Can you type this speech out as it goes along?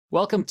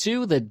Welcome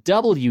to the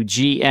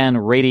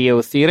WGN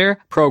Radio Theater,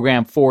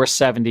 program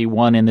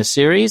 471 in the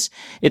series.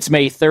 It's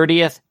May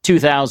 30th,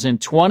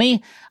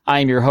 2020.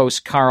 I'm your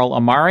host, Carl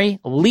Amari.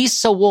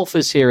 Lisa Wolf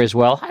is here as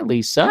well. Hi,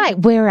 Lisa. Hi.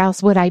 Where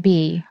else would I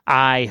be?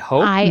 I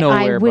hope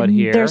nowhere but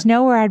here. There's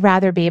nowhere I'd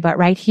rather be but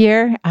right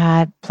here,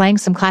 playing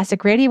some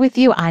classic radio with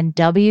you on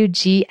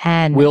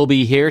WGN. We'll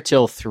be here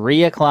till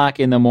 3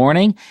 o'clock in the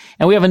morning,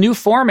 and we have a new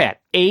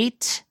format,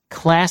 8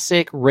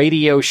 classic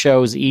radio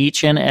shows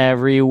each and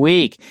every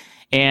week.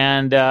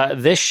 And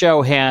this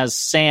show has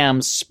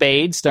Sam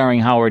Spade starring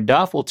Howard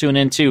Duff. We'll tune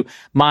into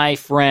My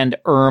Friend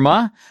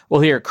Irma. We'll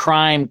hear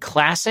crime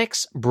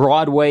classics,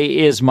 Broadway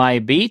is My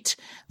Beat,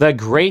 The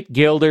Great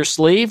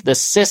Gildersleeve, The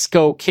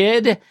Cisco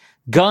Kid,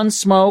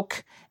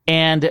 Gunsmoke,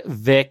 and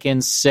Vic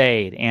and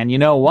Sade. And you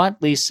know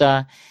what,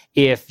 Lisa?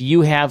 If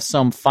you have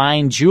some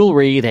fine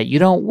jewelry that you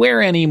don't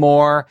wear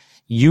anymore,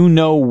 you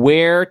know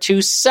where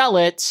to sell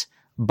it.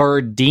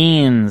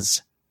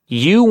 Burdeen's.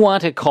 You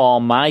want to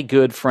call my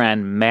good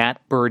friend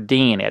Matt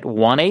Burdeen at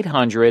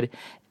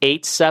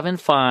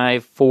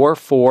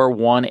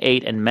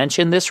 1-800-875-4418 and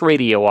mention this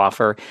radio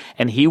offer,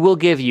 and he will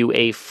give you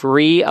a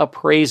free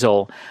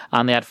appraisal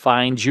on that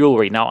fine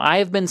jewelry. Now, I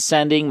have been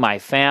sending my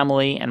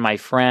family and my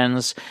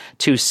friends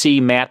to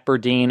see Matt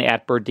Burdeen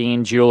at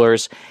Burdeen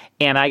Jewelers,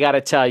 and I got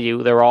to tell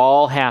you, they're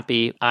all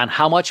happy on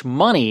how much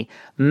money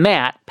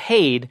Matt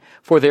paid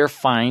for their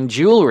fine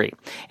jewelry.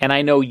 And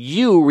I know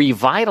you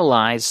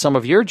revitalized some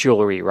of your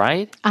jewelry,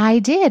 right? I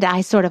did.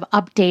 I sort of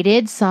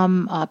updated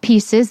some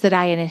pieces that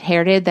I had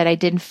inherited that I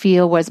didn't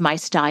feel was my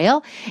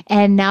style.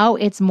 And now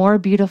it's more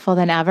beautiful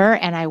than ever,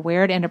 and I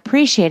wear it and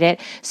appreciate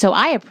it. So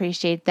I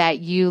appreciate that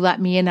you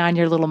let me in on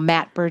your little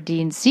Matt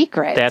Burdeen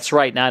secret. That's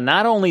right. Now,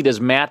 not only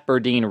does Matt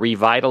Burdeen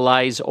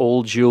revitalize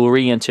old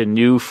jewelry into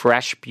new,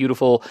 fresh,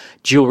 beautiful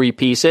jewelry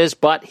pieces,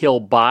 but he'll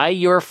buy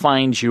your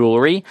fine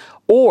jewelry,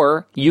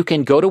 or you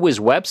can go to his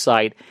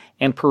website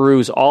and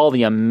peruse all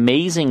the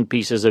amazing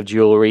pieces of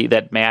jewelry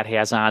that Matt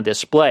has on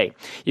display.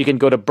 You can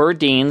go to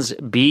Burdeen's,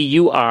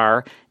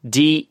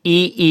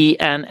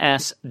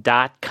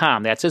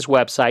 BURDEENS.com. That's his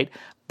website,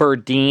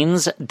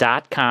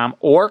 Burdeens.com,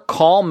 or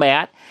call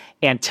Matt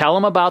and tell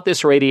him about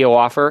this radio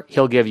offer.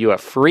 He'll give you a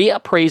free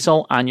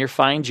appraisal on your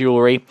fine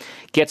jewelry.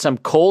 Get some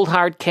cold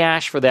hard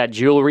cash for that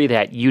jewelry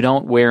that you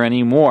don't wear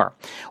anymore.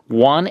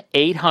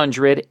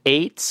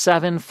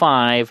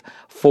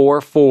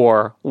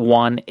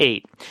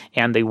 1-800-875-4418.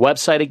 And the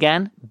website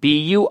again,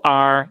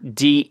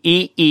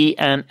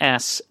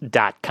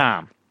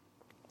 BURDEENS.com.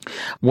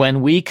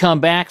 When we come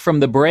back from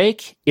the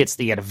break, it's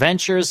the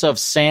adventures of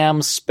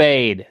Sam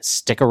Spade.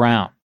 Stick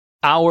around.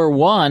 Hour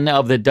 1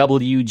 of the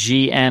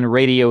WGN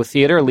Radio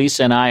Theater.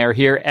 Lisa and I are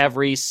here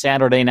every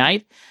Saturday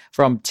night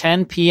from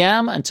 10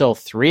 p.m. until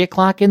 3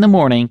 o'clock in the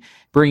morning,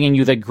 bringing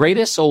you the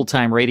greatest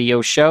old-time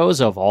radio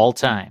shows of all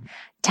time.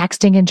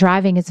 Texting and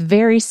driving is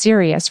very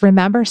serious.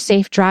 Remember,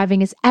 safe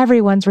driving is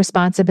everyone's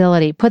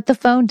responsibility. Put the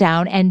phone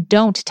down and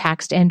don't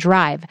text and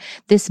drive.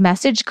 This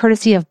message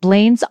courtesy of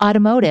Blaine's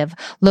Automotive,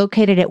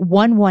 located at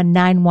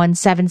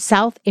 11917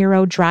 South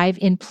Arrow Drive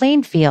in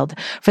Plainfield.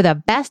 For the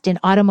best in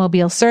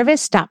automobile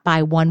service, stop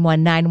by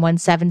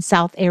 11917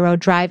 South Arrow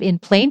Drive in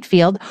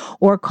Plainfield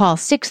or call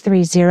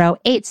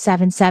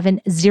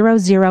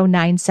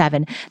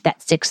 630-877-0097.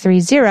 That's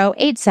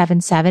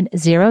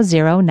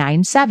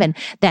 630-877-0097.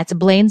 That's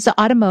Blaine's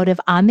Automotive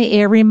on the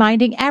air,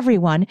 reminding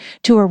everyone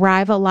to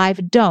arrive alive.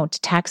 Don't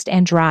text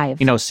and drive.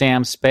 You know,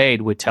 Sam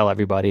Spade would tell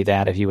everybody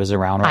that if he was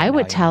around right now. I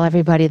would tell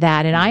everybody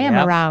that, and I am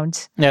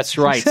around. That's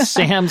right.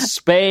 Sam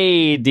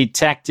Spade,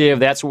 detective.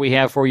 That's what we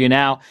have for you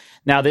now.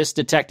 Now, this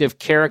detective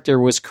character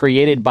was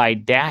created by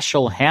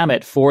Dashiell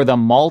Hammett for the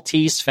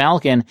Maltese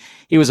Falcon.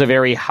 He was a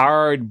very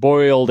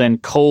hard-boiled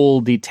and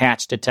cold,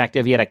 detached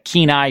detective. He had a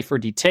keen eye for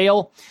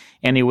detail,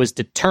 and he was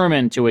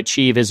determined to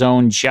achieve his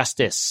own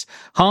justice.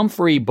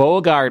 Humphrey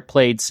Bogart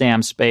played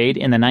Sam Spade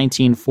in the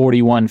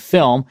 1941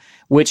 film,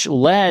 which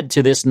led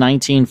to this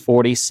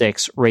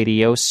 1946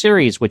 radio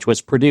series, which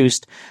was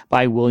produced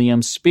by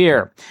William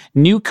Spear.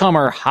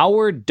 Newcomer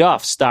Howard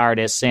Duff starred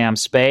as Sam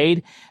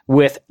Spade,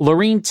 with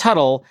Lorene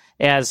Tuttle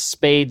as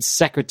Spade's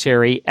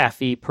secretary,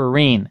 Effie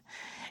Perrine.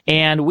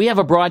 And we have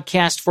a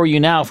broadcast for you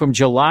now from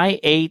July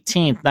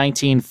 18th,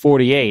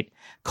 1948,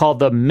 called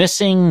The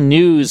Missing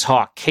News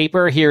Hawk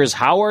Caper. Here's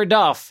Howard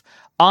Duff,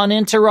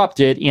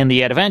 uninterrupted in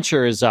the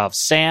adventures of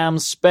Sam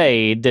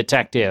Spade,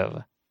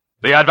 Detective.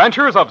 The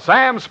Adventures of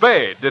Sam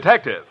Spade,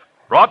 Detective,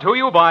 brought to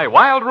you by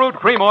Wild Root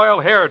Cream Oil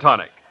Hair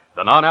Tonic,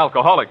 the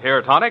non-alcoholic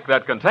hair tonic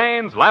that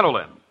contains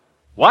lanolin.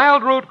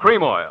 Wild Root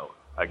Cream Oil,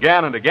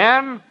 again and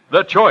again,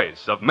 the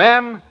choice of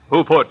men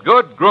who put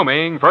good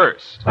grooming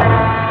first.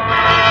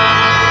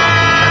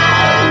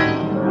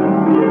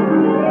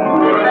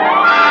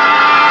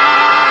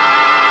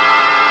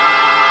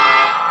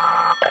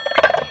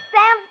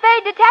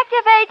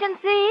 Detective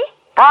Agency.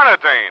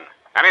 Bernadine,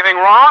 anything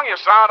wrong? You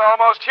sound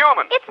almost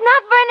human. It's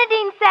not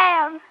Bernadine,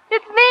 Sam.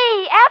 It's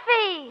me,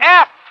 Effie.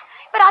 F.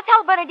 But I'll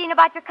tell Bernadine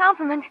about your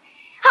compliment.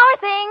 How are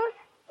things?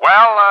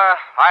 Well,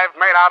 I've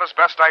made out as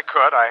best I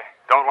could. I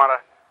don't want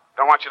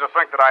Don't want you to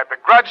think that I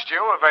begrudged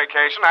you a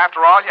vacation. After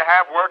all, you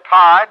have worked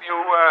hard.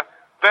 You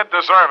did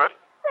deserve it.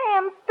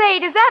 Sam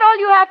Spade, is that all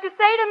you have to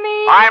say to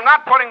me? I'm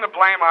not putting the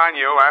blame on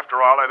you.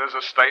 After all, it is a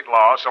state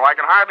law, so I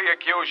can hardly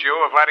accuse you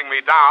of letting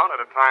me down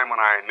at a time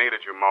when I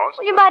needed you most.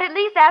 Well, you might at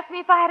least ask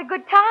me if I had a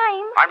good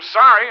time. I'm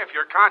sorry if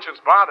your conscience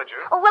bothered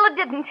you. Oh, well, it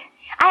didn't.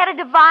 I had a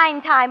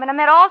divine time, and I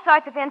met all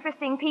sorts of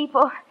interesting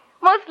people.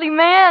 Mostly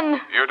men.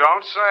 You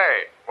don't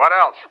say. What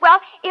else? Well,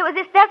 it was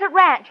this desert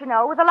ranch, you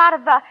know, with a lot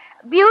of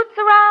buttes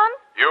around.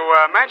 You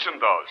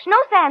mentioned those. No,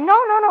 Sam, no.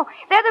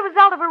 They're the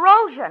result of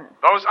erosion.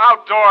 Those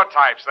outdoor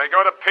types, they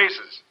go to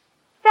pieces.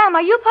 Sam,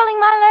 are you pulling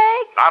my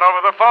leg? Not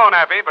over the phone,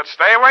 Effie, but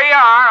stay where you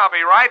are. I'll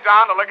be right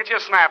down to look at your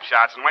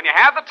snapshots. And when you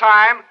have the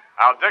time,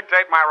 I'll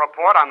dictate my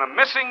report on the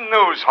missing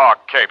news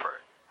hawk caper.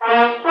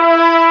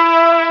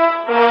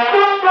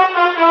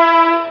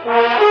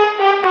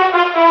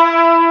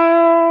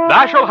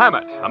 Dashiell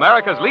Hammett,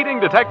 America's leading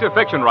detective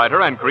fiction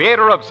writer and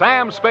creator of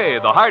Sam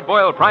Spade, the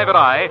hard-boiled private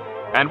eye,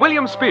 and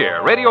William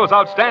Spear, radio's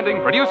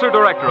outstanding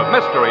producer-director of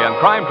mystery and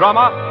crime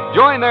drama,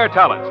 join their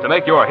talents to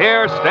make your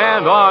hair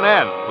stand on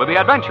end with the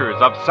adventures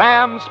of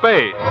Sam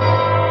Spade.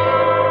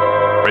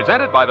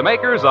 Presented by the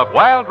makers of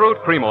Wild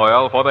Root Cream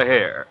Oil for the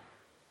hair.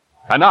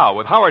 And now,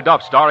 with Howard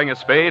Duff starring as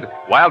Spade,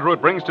 Wild Root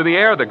brings to the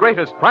air the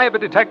greatest private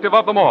detective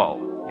of them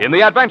all, in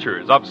the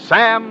adventures of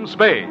Sam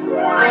Spade.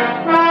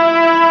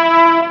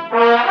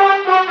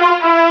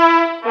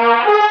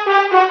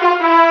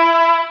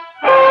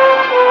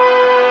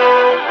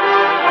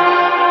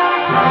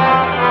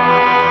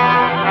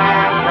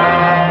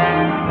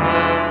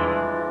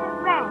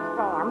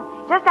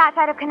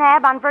 Outside of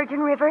Kanab on Virgin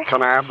River.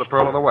 Kanab, the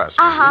Pearl of the West.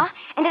 Uh-huh.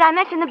 And did I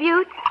mention the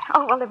buttes?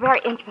 Oh, well, they're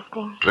very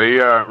interesting.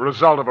 The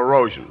result of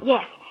erosion.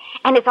 Yes.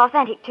 And it's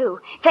authentic, too.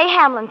 Fay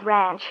Hamlin's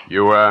ranch.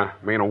 You,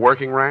 mean a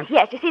working ranch?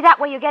 Yes, you see, that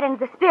way you get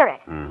into the spirit.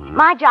 Mm-hmm.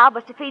 My job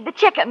was to feed the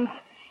chickens.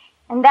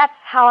 And that's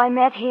how I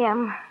met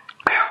him.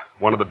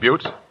 One of the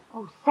buttes?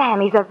 Oh, Sam,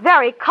 he's a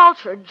very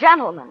cultured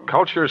gentleman.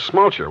 Culture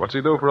smulcher. What's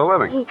he do for a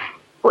living?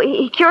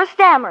 He cures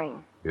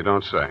stammering. You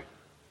don't say.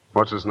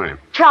 What's his name?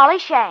 Charlie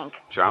Shank.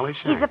 Charlie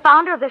Shank? He's the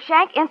founder of the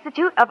Shank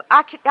Institute of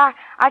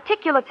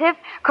Articulative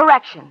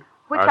Correction,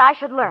 which I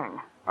should learn.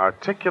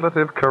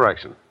 Articulative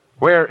Correction.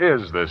 Where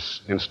is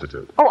this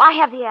institute? Oh, I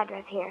have the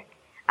address here.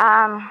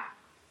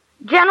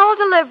 General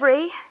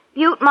Delivery,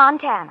 Butte,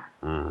 Montana.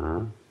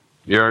 Mm-hmm.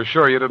 You're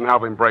sure you didn't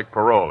help him break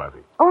parole, Effie?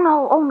 Oh,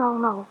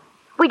 no.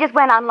 We just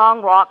went on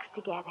long walks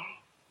together.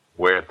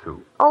 Where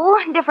to? Oh,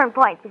 different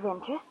points of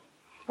interest.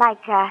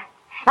 Like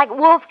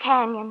Wolf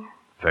Canyon.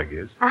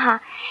 Figures. Uh-huh.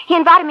 He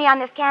invited me on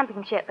this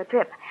camping trip,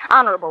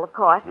 honorable, of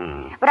course.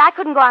 Mm. But I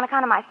couldn't go on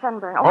account of my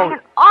sunburn. Oh, Oh. I had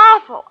an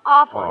awful.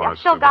 Oh, I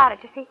that's still too got bad.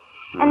 it, you see.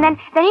 And then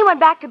he went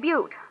back to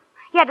Butte.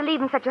 He had to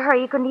leave in such a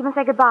hurry he couldn't even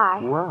say goodbye.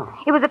 Wow.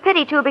 It was a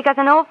pity, too, because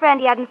an old friend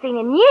he hadn't seen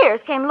in years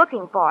came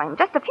looking for him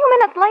just a few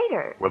minutes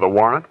later. With a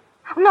warrant?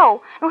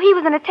 No, he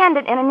was an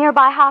attendant in a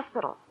nearby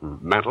hospital.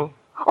 Mental?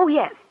 Oh,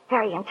 yes,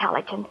 very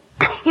intelligent.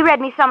 He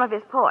read me some of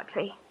his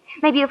poetry.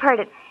 Maybe you've heard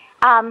it.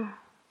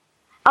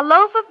 A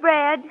loaf of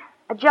bread,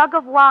 a jug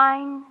of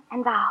wine,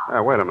 and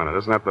thou. Wait a minute.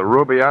 Isn't that the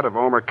Rubaiyat of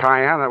Omer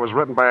Khayyam? That was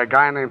written by a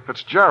guy named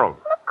Fitzgerald.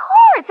 Well, of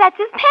course, that's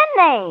his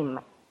pen name.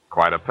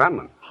 Quite a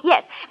penman.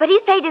 Yes, but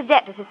he's paid his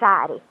debt to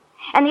society.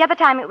 And the other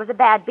time it was a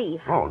bad beef.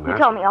 Oh, He naturally.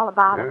 told me all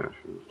about it.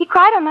 Yes. He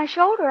cried on my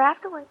shoulder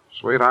afterwards.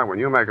 Sweetheart, when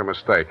you make a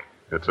mistake,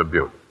 it's a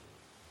beaut.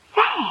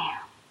 Sam,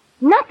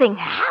 nothing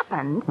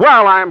happened.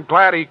 Well, I'm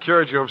glad he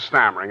cured you of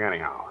stammering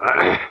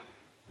anyhow.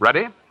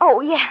 Ready?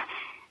 Oh, yeah.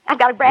 I've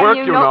got a brand Work,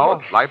 new you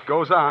notebook. know. Life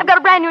goes on. I've got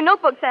a brand new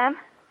notebook, Sam.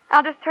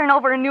 I'll just turn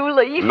over a new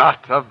leaf.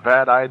 Not a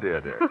bad idea,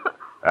 dear.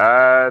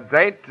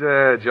 Date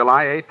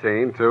July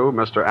 18 to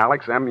Mr.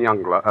 Alex M.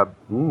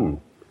 Youngblood.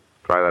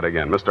 Try that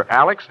again. Mr.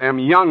 Alex M.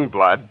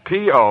 Youngblood,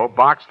 P.O.,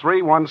 Box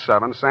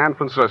 317, San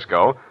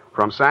Francisco.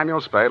 From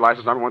Samuel Spade,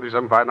 license number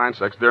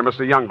 137-596. Dear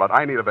Mr. Youngblood,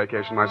 I need a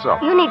vacation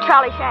myself. You need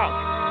Charlie Shank.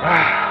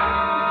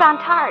 You sound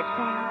tired,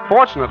 Sam.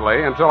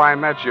 Fortunately, until I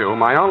met you,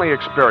 my only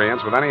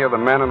experience with any of the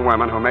men and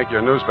women who make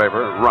your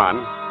newspaper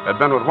run had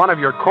been with one of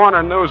your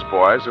corner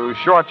newsboys who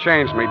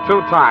shortchanged me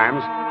 2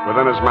 times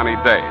within as many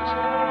days.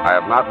 I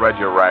have not read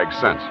your rag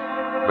since.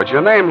 But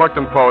your name looked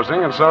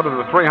imposing, and so did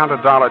the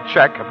 $300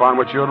 check upon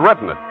which you had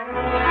written it.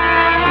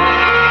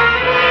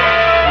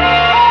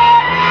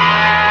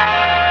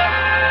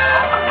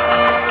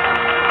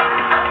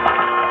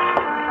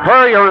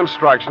 Per your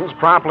instructions,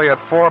 promptly at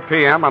 4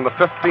 p.m. on the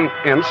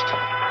 15th inst.,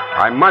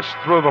 I munched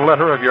through the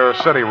litter of your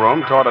city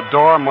room toward a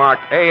door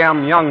marked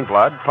A.M.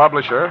 Youngblood,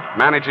 publisher,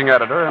 managing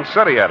editor, and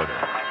city editor.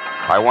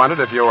 I wondered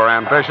if you were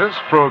ambitious,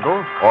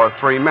 frugal, or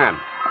 3 men.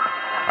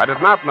 I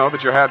did not know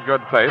that you had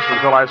good taste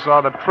until I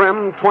saw the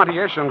trim,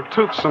 20-ish, and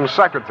toothsome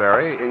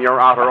secretary in your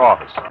outer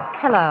office.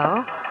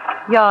 Hello.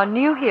 You're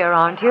new here,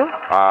 aren't you?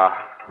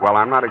 Well,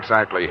 I'm not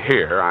exactly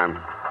here. I'm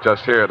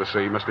just here to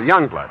see Mr.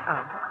 Youngblood.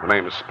 Oh. The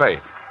name is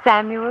Spade.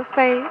 Samuel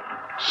Spade?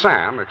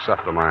 Sam,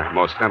 except to my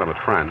most intimate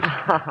friends.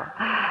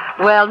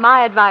 Well,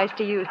 my advice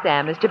to you,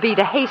 Sam, is to beat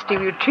a hasty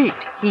retreat.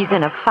 He's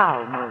in a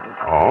foul mood.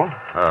 Oh?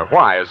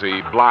 Why? Is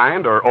he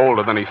blind or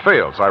older than he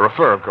feels? I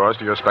refer, of course,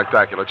 to your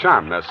spectacular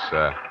charm, Miss,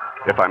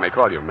 if I may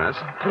call you Miss.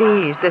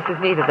 Please, this is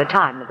neither the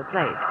time nor the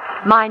place.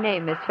 My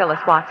name is Phyllis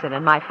Watson,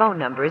 and my phone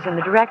number is in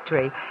the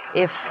directory,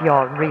 if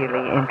you're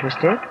really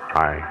interested.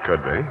 I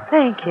could be.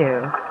 Thank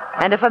you.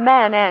 And if a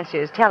man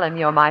answers, tell him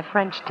you're my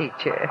French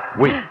teacher.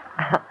 Oui.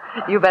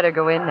 You better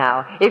go in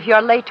now. If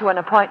you're late to an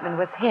appointment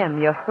with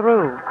him, you're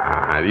through.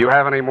 Do you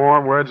have any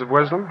more words of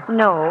wisdom?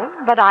 No,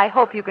 but I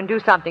hope you can do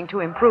something to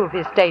improve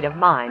his state of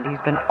mind.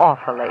 He's been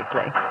awful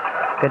lately.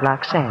 Good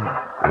luck, Sam.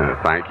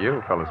 Thank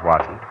you, Phyllis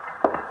Watson.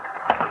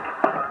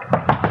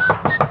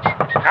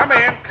 Come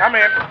in, come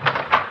in.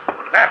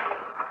 Now,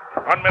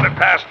 1 minute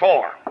past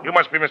 4. You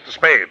must be Mr.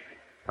 Spade.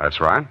 That's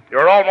right.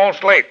 You're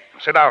almost late.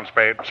 Sit down,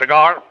 Spade.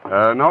 Cigar?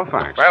 No,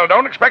 thanks. Well,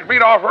 don't expect me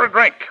to offer a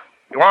drink.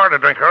 You aren't a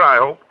drinker, I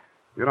hope.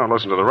 You don't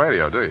listen to the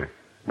radio, do you?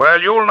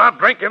 Well, you'll not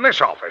drink in this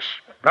office.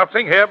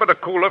 Nothing here but a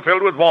cooler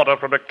filled with water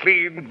from a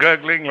clean,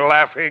 gurgling,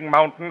 laughing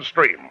mountain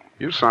stream.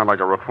 You sound like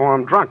a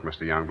reformed drunk,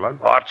 Mr. Youngblood.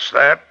 What's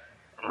that?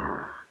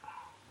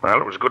 Well,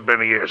 it was a good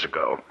many years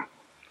ago.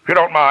 If you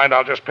don't mind,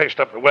 I'll just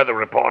paste up the weather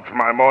report for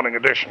my morning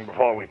edition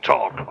before we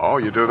talk. Oh,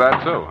 you do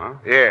that too, huh?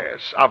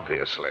 Yes,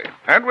 obviously.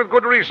 And with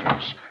good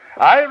reasons.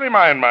 I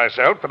remind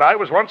myself that I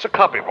was once a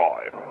copy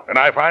boy, and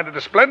I find it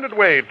a splendid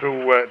way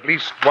to, at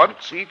least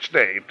once each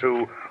day,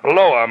 to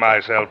lower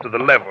myself to the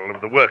level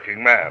of the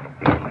working man.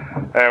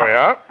 There we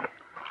are.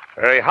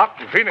 Very hot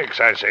in Phoenix,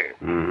 I see.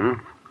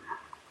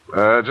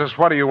 Mm-hmm. Just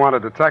what do you want a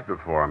detective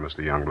for,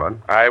 Mr.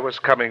 Youngblood? I was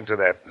coming to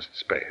that, Mr.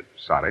 Spade.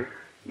 Sorry.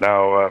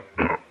 Now,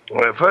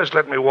 well, first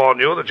let me warn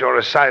you that your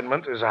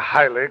assignment is a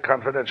highly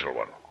confidential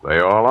one. They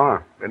all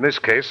are. In this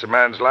case, a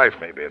man's life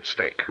may be at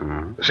stake.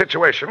 Mm-hmm. The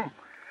situation...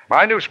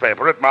 My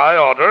newspaper, at my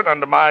order and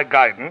under my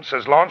guidance,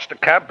 has launched a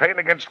campaign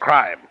against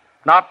crime.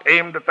 Not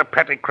aimed at the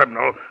petty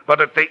criminal, but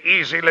at the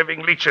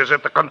easy-living leeches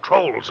at the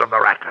controls of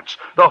the rackets,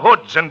 the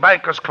hoods in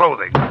bankers'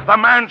 clothing, the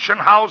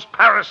mansion-housed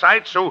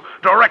parasites who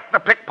direct the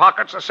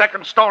pickpockets, the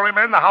second-story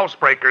men, the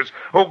housebreakers,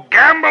 who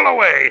gamble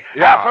away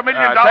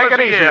 $500,000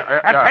 a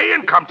year and pay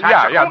income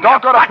tax.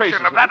 Don't go to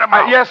pieces. Of that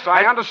amount. Yes,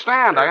 I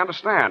understand.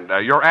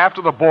 You're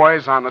after the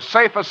boys on the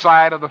safer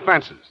side of the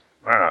fences.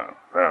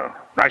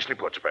 Nicely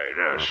put, Spade,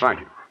 yes. Thank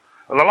you.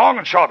 Well, the long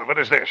and short of it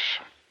is this.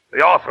 The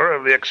author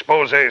of the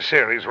expose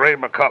series, Ray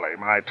McCulley,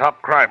 my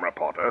top crime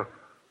reporter,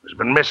 has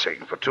been missing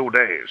for 2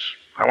 days.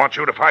 I want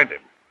you to find him.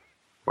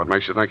 What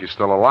makes you think he's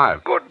still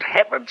alive? Good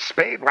heavens,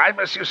 Spade, why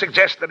must you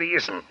suggest that he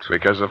isn't?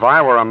 Because if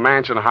I were a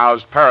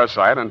mansion-housed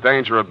parasite in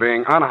danger of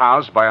being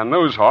unhoused by a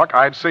newshawk,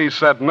 I'd see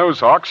said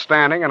newshawk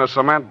standing in a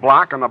cement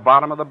block on the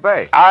bottom of the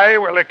bay. I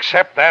will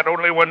accept that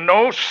only when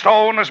no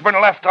stone has been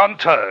left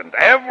unturned.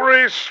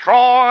 Every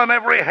straw and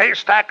every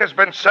haystack has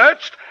been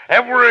searched.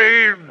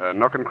 Every...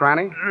 nook and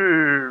cranny?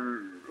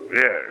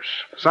 Yes.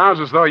 Sounds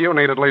as though you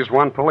need at least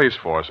one police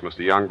force, Mr.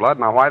 Youngblood.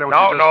 Now, why don't you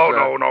just...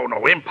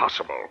 No.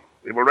 Impossible.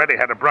 We've already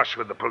had a brush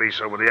with the police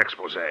over the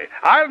expose.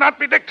 I'll not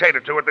be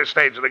dictated to at this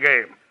stage of the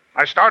game.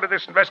 I started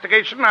this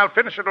investigation, and I'll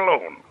finish it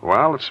alone.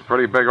 Well, it's a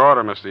pretty big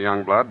order, Mr.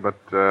 Youngblood, but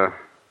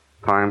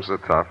times are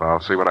tough.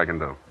 I'll see what I can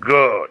do.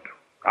 Good.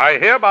 I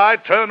hereby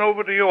turn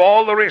over to you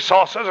all the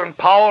resources and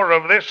power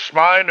of this,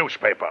 my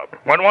newspaper.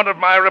 When one of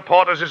my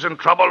reporters is in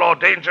trouble or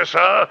danger,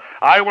 sir,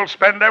 I will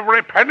spend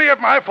every penny of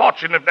my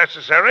fortune, if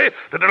necessary,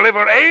 to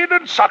deliver aid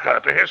and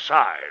succor to his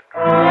side.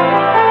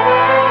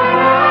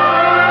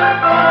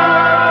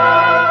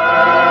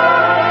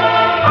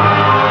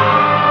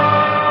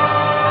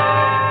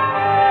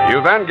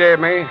 You then gave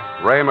me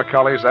Ray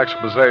McCulley's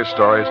expose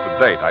stories to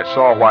date. I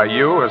saw why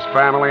you, his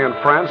family and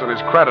friends, and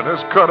his creditors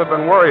could have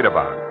been worried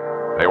about him.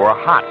 They were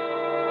hot.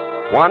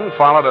 One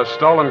followed a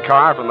stolen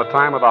car from the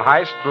time of the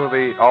heist through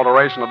the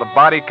alteration of the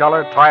body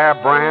color, tire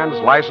brands,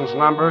 license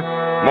number,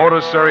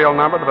 motor serial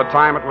number to the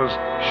time it was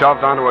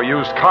shoved onto a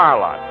used car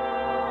lot.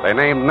 They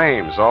named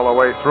names all the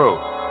way through.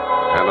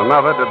 And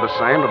another did the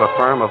same to the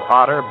firm of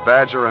Otter,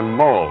 Badger, and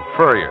Mole,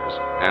 furriers,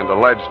 and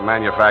alleged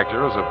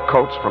manufacturers of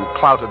coats from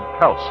clouted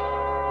pelts.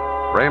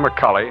 Ray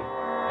McCulley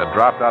had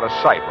dropped out of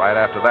sight right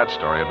after that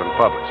story had been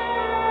published.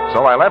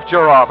 So I left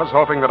your office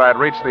hoping that I'd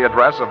reach the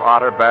address of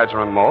Otter,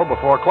 Badger, and Mole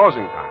before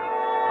closing time.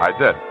 I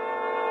did.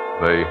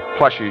 The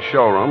plushy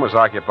showroom was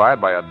occupied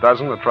by a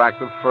dozen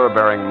attractive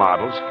fur-bearing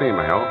models,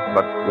 female,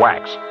 but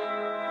wax.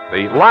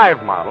 The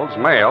live models,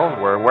 male,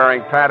 were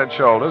wearing padded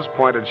shoulders,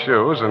 pointed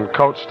shoes, and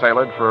coats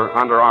tailored for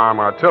underarm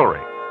artillery.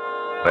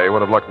 They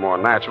would have looked more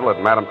natural at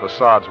Madame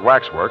Tussaud's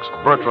waxworks,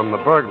 Bertram the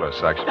burglar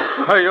section.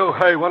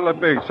 Hey, what'll it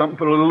be? Something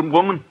for the little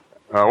woman?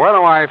 Where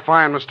do I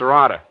find Mr.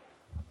 Otter?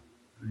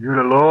 You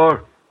the law?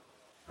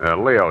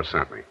 Leo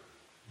sent me.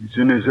 He's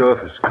in his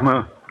office. Come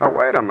on. Oh,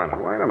 wait a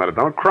minute.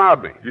 Don't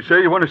crowd me. You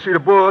say you want to see the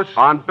boss?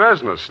 On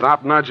business.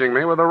 Stop nudging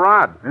me with a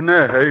rod. In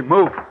there, hey,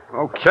 move.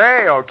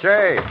 Okay.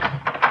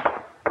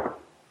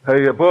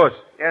 Hey, boss.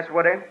 Yes,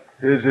 Woody?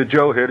 Here's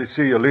Joe here to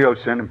see you. Leo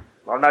sent him.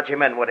 I'll nudge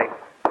him in, Woody.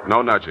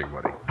 No nudging,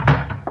 Woody.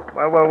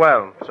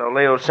 Well. So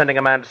Leo's sending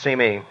a man to see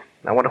me.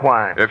 I wonder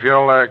why. If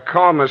you'll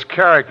comb this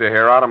character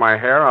here out of my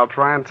hair, I'll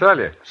try and tell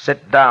you.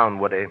 Sit down,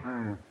 Woody.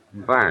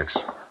 Thanks.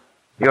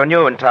 You're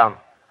new in town.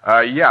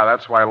 Yeah,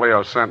 that's why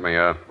Leo sent me.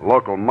 A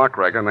local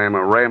muckraker named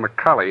Ray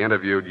McCully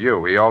interviewed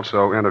you. He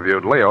also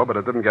interviewed Leo, but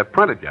it didn't get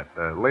printed yet.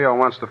 Leo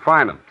wants to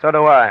find him. So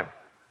do I.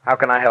 How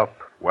can I help?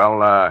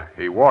 Well,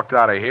 he walked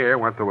out of here,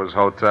 went to his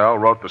hotel,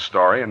 wrote the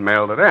story, and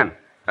mailed it in.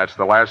 That's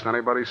the last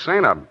anybody's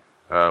seen of him.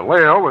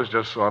 Leo was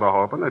just sort of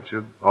hoping that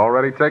you'd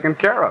already taken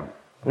care of him.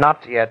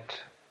 Not yet.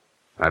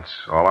 That's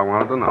all I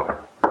wanted to know.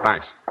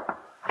 Thanks.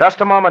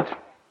 Just a moment.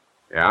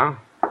 Yeah?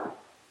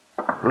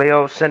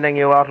 Leo sending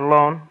you out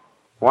alone?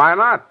 Why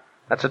not?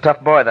 That's a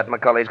tough boy, that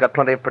McCully. He's got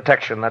plenty of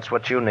protection. That's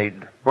what you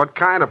need. What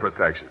kind of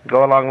protection?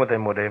 Go along with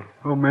him, Woody.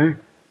 Who, me?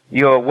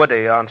 You're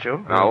Woody, aren't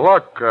you? Now,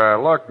 look,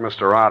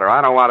 Mr. Otter,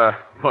 I don't want to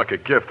look a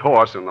gift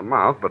horse in the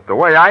mouth, but the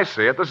way I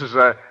see it, this is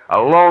a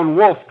lone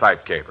wolf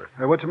type caper.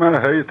 Hey, what's the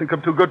matter, hey? You think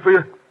I'm too good for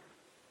you?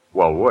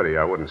 Well, Woody,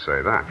 I wouldn't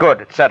say that.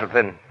 Good. It's settled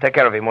then. Take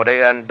care of him, Woody,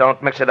 and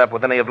don't mix it up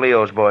with any of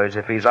Leo's boys.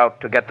 If he's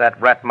out to get that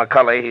rat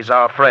McCully, he's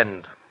our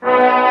friend.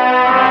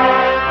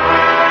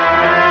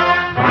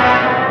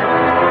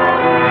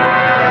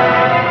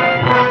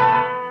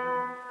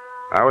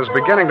 I was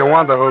beginning to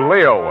wonder who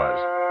Leo was.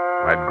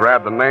 I'd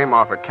grabbed the name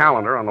off a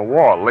calendar on the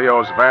wall,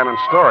 Leo's Van and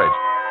Storage.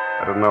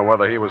 I didn't know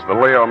whether he was the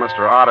Leo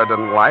Mr. Otter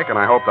didn't like, and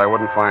I hoped I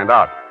wouldn't find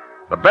out.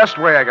 The best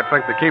way I could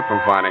think to keep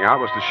from finding out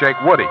was to shake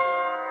Woody.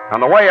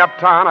 On the way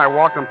uptown, I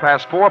walked him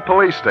past 4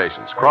 police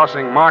stations.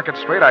 Crossing Market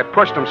Street, I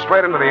pushed him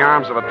straight into the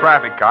arms of a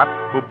traffic cop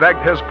who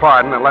begged his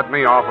pardon and let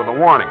me off with a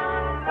warning.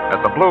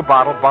 At the Blue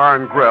Bottle Bar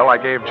and Grill, I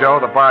gave Joe,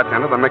 the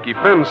bartender, the Mickey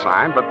Finn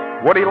sign, but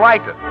Woody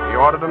liked it. He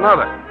ordered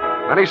another.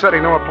 Then he said he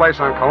knew a place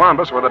on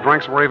Columbus where the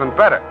drinks were even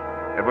better.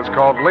 It was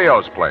called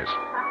Leo's Place.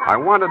 I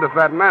wondered if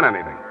that meant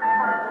anything.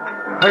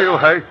 Hey, you,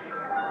 hey.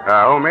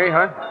 Who, me,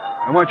 huh?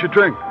 I want your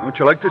drink. Don't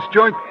you like this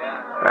joint?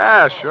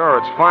 Yeah, sure,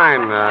 it's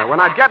fine. We're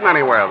not getting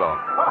anywhere, though.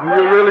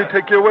 You really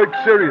take your work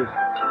serious.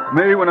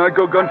 Me, when I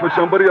go gun for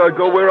somebody, I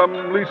go where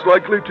I'm least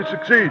likely to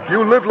succeed.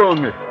 You live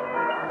lonely.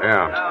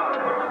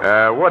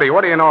 Yeah. Woody,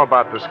 what do you know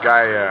about this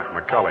guy,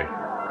 McCully?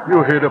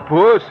 You hear the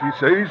boss. He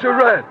say he's a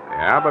rat.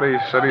 Yeah, but he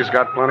said he's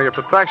got plenty of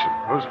protection.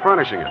 Who's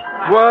furnishing it?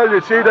 Well,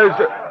 you see, there's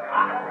a...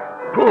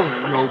 Boy,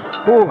 oh,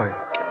 boy.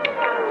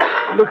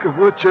 Look at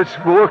what just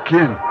walked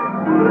in.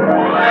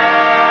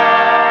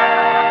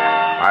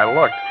 I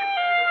looked.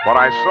 What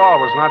I saw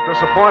was not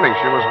disappointing.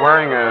 She was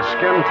wearing a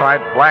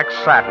skin-tight black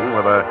satin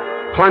with a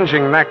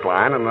plunging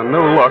neckline and a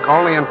new look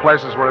only in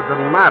places where it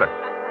didn't matter.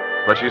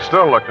 But she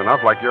still looked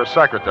enough like your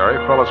secretary,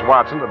 Phyllis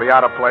Watson, to be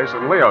out of place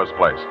in Leo's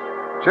place.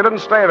 She didn't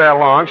stay there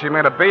long. She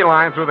made a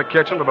beeline through the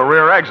kitchen to the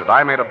rear exit.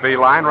 I made a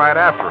beeline right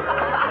after her.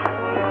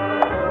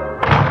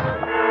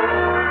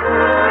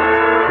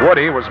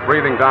 Woody was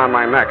breathing down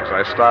my neck as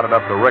I started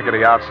up the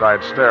rickety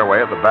outside stairway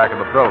at the back of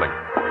the building.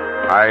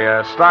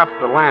 I stopped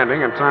the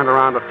landing and turned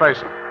around to face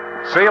him.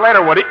 See you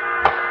later, Woody.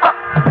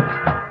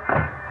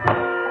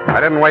 I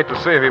didn't wait to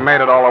see if he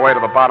made it all the way to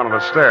the bottom of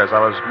the stairs. I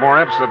was more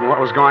interested in what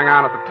was going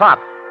on at the top.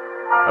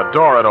 A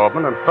door had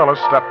opened, and Phyllis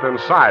stepped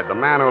inside. The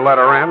man who let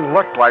her in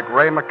looked like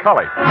Ray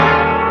McCully.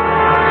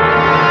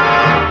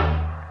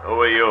 Who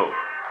are you?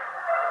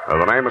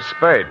 The name is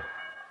Spade.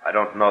 I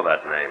don't know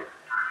that name.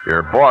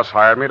 Your boss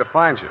hired me to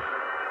find you.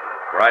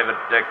 Private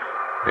Dick?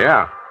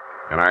 Yeah.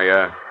 Can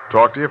I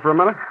talk to you for a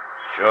minute?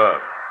 Sure.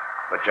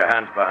 Put your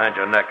hands behind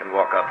your neck and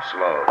walk up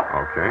slow.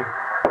 Okay.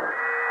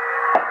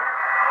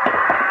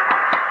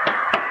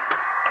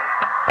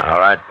 All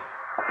right.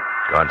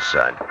 Go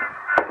inside.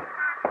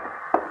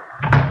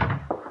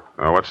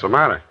 What's the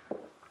matter?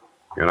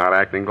 You're not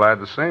acting glad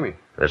to see me.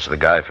 This is the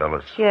guy,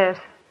 Phyllis. Yes.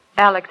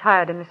 Alex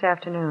hired him this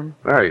afternoon.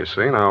 There, you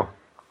see, now.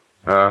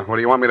 What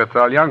do you want me to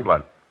tell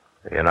Youngblood?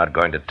 You're not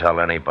going to tell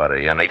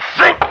anybody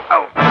anything.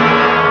 Oh!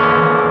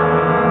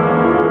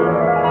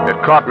 It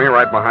caught me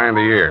right behind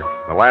the ear.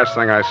 The last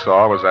thing I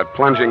saw was that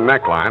plunging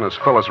neckline as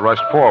Phyllis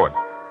rushed forward.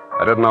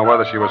 I didn't know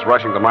whether she was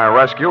rushing to my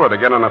rescue or to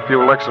get in a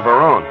few licks of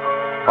her own.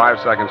 5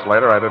 seconds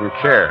later, I didn't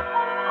care.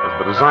 As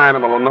the design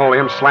of the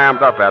linoleum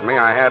slammed up at me,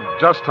 I had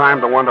just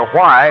time to wonder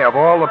why, of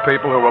all the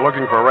people who were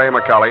looking for Ray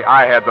McCully,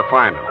 I had to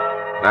find him.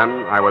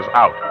 Then I was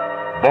out.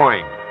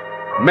 Boinged.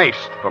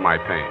 Maced for my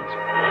pains.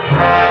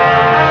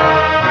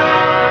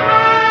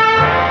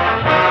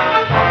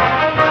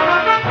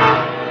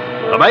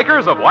 The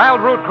makers of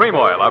Wild Root Cream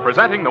Oil are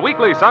presenting the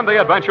weekly Sunday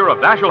adventure of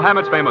Dashiell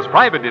Hammett's famous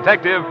private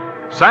detective,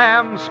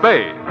 Sam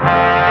Spade.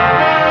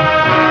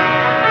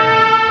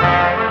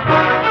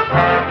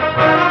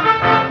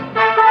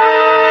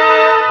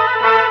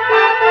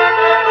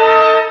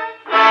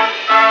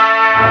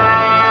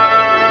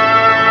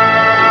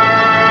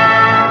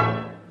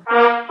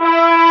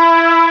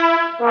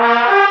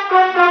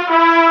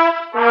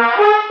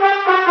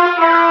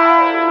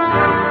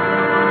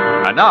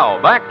 And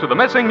now, back to the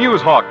missing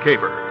News Hawk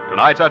caper.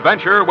 Tonight's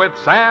adventure with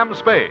Sam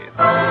Spade.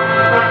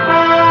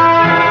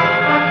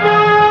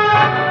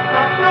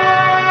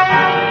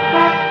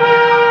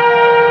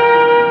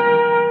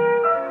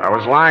 I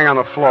was lying lying on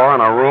the floor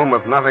in a room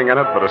with nothing in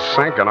it but a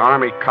sink, an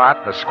army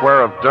cot, a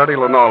square of dirty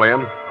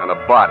linoleum, and a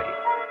body.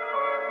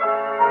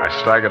 I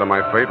staggered to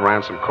my feet,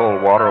 ran some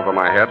cold water over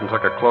my head, and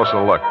took a closer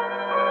look.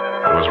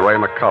 It was Ray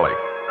McCully.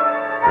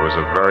 He was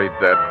a very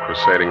dead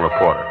crusading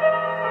reporter.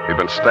 He'd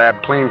been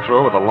stabbed clean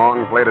through with a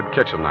long-bladed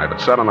kitchen knife.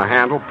 It said on the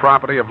handle,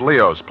 property of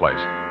Leo's place.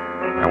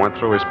 I went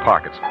through his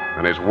pockets.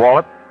 In his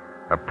wallet,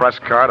 a press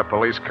card, a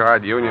police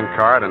card, union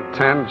card, and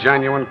 10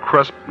 genuine,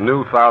 crisp,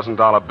 new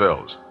 $1,000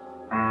 bills.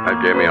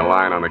 That gave me a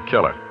line on the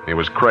killer. He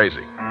was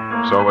crazy.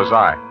 So was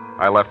I.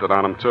 I left it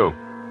on him, too.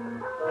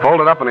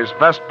 Folded up in his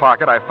vest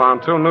pocket, I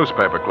found 2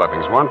 newspaper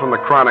clippings, one from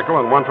the Chronicle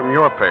and one from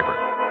your paper.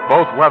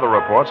 Both weather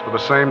reports for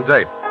the same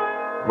date.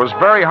 It was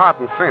very hot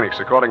in Phoenix,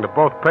 according to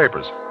both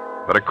papers.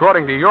 But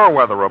according to your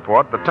weather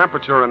report, the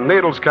temperature in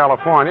Needles,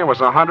 California was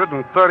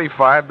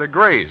 135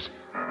 degrees.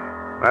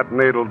 That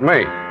needled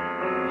me.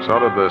 So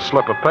did the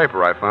slip of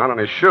paper I found on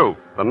his shoe.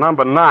 The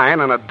number 9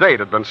 and a date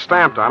had been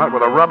stamped on it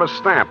with a rubber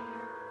stamp.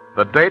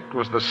 The date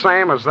was the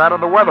same as that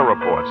of the weather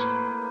reports.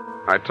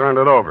 I turned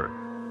it over.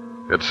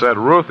 It said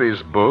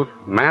Ruthie's Booth,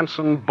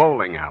 Manson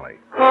Bowling Alley.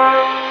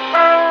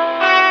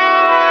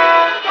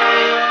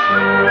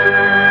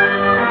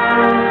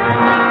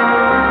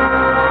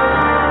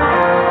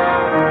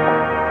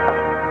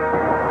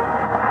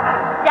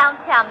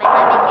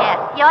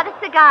 You're the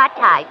cigar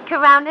type.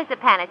 Coronas or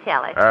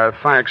Panatellas?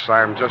 Thanks.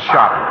 I'm just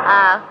shopping.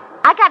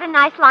 I got a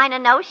nice line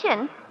of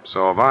notions.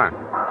 So have I.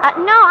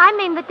 No, I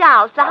mean the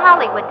dolls, the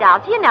Hollywood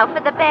dolls. You know, for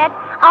the bed.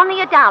 Only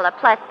 $1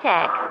 plus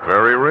tax.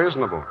 Very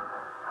reasonable.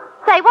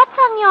 Say, what's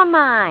on your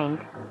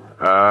mind?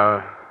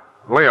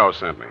 Leo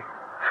sent me.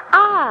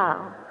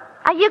 Oh.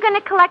 Are you going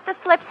to collect the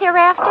slips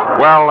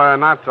hereafter? Well,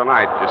 not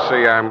tonight. You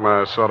see, I'm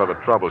sort of a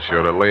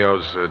troubleshooter.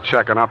 Leo's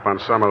checking up on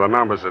some of the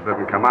numbers that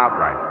didn't come out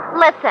right.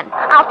 Listen,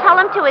 I'll tell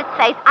him to his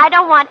face, I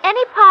don't want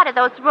any part of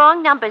those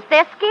wrong numbers.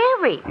 They're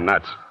scary.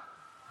 Nuts.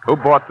 Who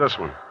bought this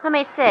one? Let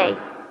me see.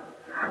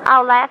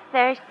 Oh, last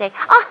Thursday.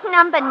 Oh,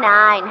 number 9.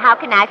 How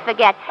can I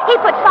forget? He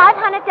put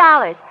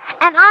 $500.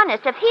 And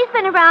honest, if he's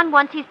been around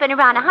once, he's been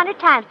around 100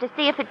 times to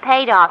see if it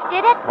paid off.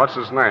 Did it? What's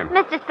his name?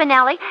 Mr.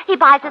 Spinelli. He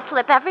buys a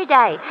slip every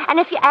day. And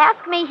if you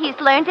ask me, he's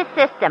learned his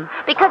system.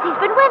 Because he's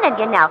been winning,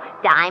 you know.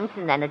 Dimes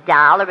and then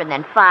 $1 and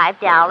then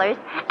 $5.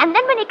 And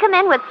then when he come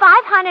in with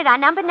 500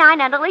 on number 9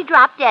 until he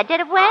dropped dead,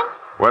 did it win?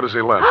 Where does he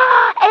live?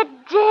 It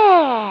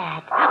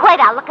did. Wait,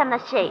 I'll look on the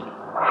sheet.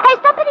 Hey,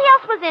 somebody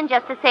else was in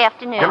just this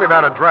afternoon. Give me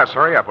that address.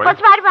 Hurry up, will you? Well,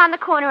 it's right around the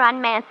corner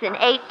on Manson,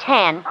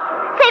 810.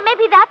 Say,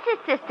 maybe that's his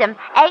system,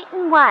 8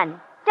 and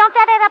 1. Don't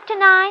that add up to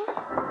 9?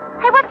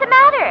 Hey, what's the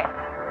matter?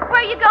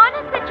 Where are you going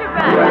in such a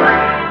rush?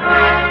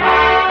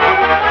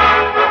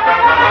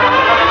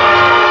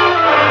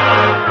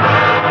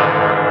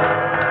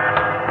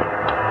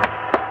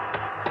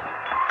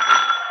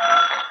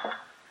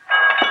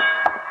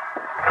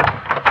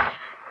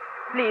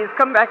 Please,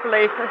 come back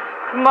later.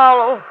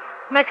 Tomorrow.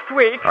 Next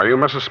week. Are you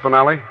Mrs.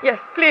 Spinelli? Yes,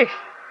 please.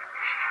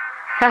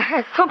 I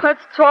had so much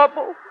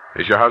trouble.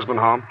 Is your husband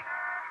home?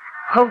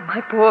 Oh,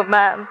 my poor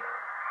man.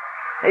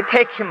 They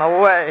take him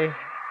away.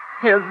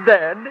 He's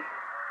dead.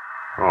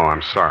 Oh,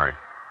 I'm sorry.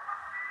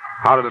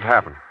 How did it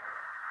happen?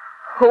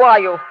 Who are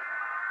you?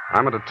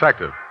 I'm a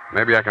detective.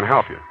 Maybe I can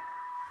help you.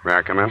 May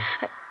I come in?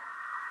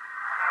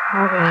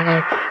 All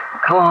right.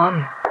 Come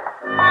on.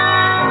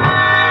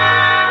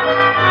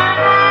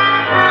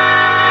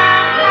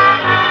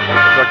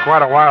 It took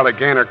quite a while to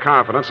gain her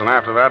confidence, and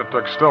after that, it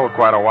took still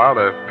quite a while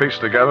to piece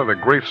together the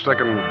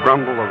grief-stricken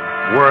grumble of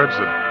words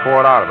that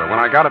poured out of her. When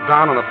I got it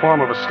down in the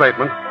form of a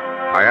statement,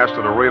 I asked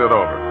her to read it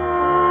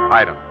over.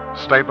 Item,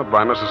 statement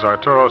by Mrs.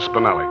 Arturo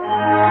Spinelli.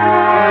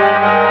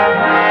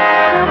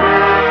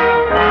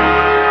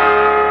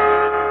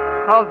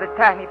 All the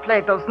time he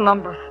played those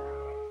numbers.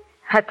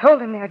 I told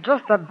him they're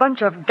just a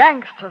bunch of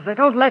gangsters. They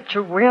don't let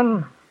you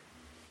win.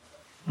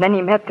 Then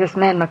he met this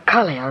man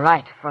McCully, a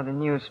writer for the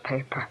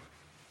newspaper.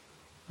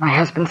 My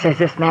husband says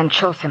this man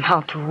shows him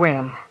how to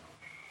win.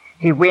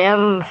 He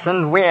wins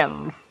and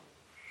wins.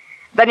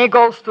 Then he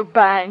goes to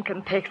bank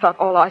and takes out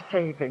all our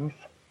savings.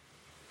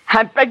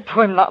 I begged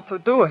to him not to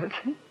do it.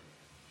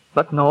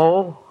 But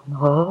no,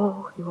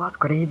 he was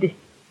greedy.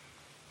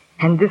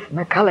 And this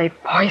McCully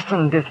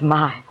poisoned his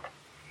mind.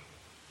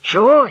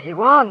 Sure, he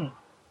won.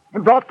 He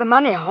brought the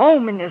money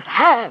home in his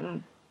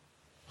hand.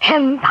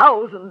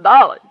 $10,000.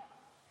 I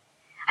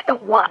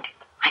don't want it.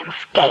 I'm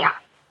scared.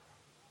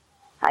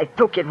 I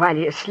took it while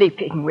he was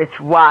sleeping with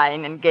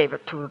wine and gave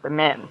it to the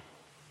men.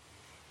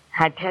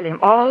 I tell him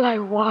all I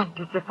want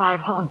is the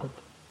 500.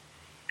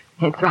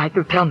 He tried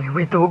to tell me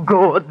we do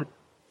good.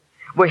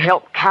 We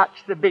help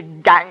catch the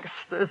big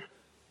gangsters.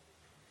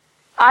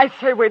 I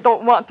say we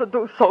don't want to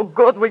do so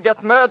good we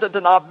get murdered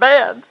in our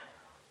beds.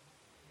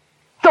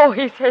 So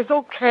he says,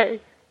 okay.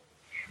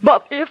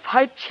 But if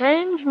I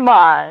change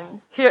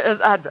mine, here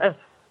is address.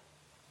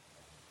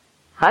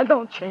 I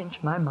don't change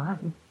my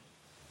mind.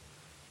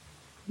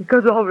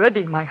 Because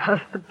already my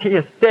husband, he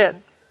is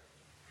dead.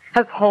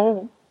 At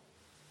home.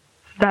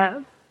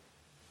 Stabbed.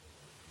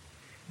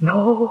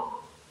 No,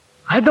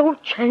 I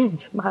don't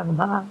change my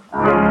mind.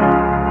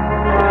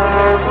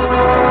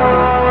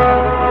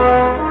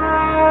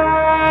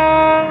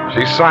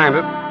 She signed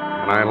it,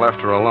 and I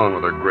left her alone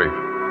with her grief.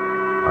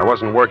 I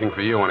wasn't working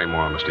for you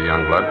anymore, Mr.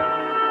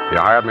 Youngblood. You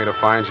hired me to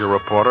find you a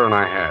reporter, and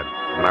I had.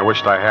 And I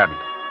wished I hadn't.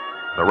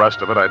 The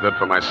rest of it I did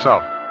for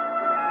myself.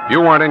 You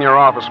weren't in your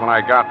office when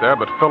I got there,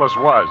 but Phyllis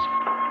was.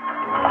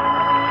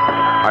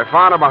 I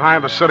found her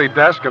behind the city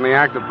desk in the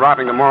act of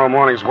dropping tomorrow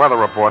morning's weather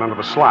report into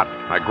the slot.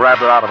 I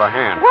grabbed her out of her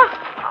hand. What?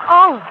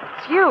 Oh,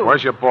 it's you.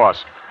 Where's your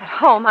boss? At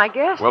home, I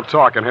guess. We'll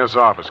talk in his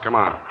office. Come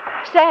on.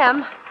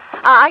 Sam,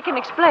 I can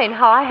explain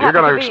how I You're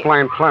happened going to be...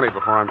 explain plenty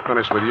before I'm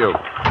finished with you.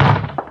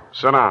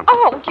 Sit down.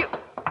 Oh, you...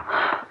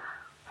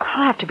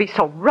 I'll have to be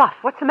so rough.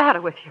 What's the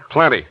matter with you?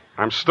 Plenty.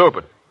 I'm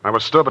stupid. I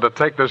was stupid to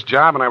take this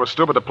job, and I was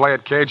stupid to play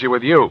it cagey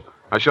with you.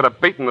 I should have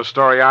beaten the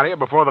story out of you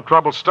before the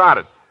trouble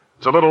started.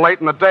 It's a little late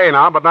in the day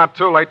now, but not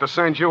too late to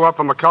send you up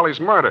for McCulley's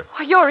murder.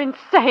 Oh, you're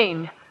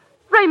insane.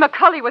 Ray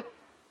McCulley was...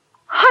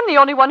 I'm the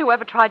only one who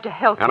ever tried to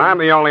help And him. I'm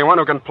the only one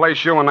who can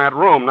place you in that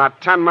room,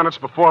 not 10 minutes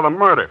before the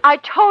murder. I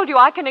told you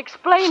I can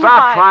explain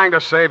Stop why... trying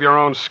to save your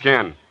own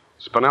skin.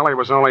 Spinelli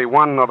was only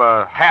one of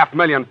a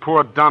 500,000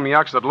 poor dumb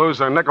yucks that lose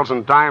their nickels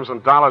and dimes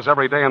and dollars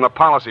every day in the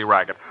policy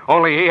racket.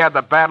 Only he had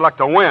the bad luck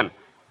to win.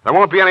 There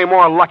won't be any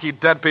more lucky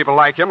dead people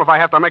like him if I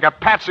have to make a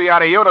patsy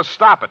out of you to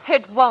stop it.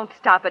 It won't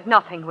stop it.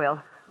 Nothing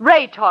will.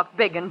 Ray talked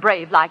big and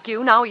brave like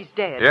you. Now he's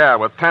dead. Yeah,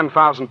 with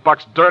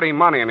 $10,000 dirty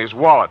money in his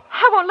wallet.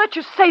 I won't let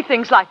you say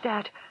things like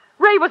that.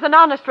 Ray was an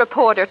honest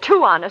reporter,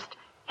 too honest.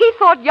 He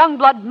thought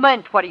Youngblood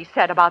meant what he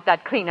said about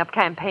that cleanup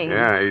campaign.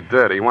 Yeah, he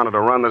did. He wanted to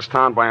run this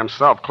town by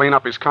himself, clean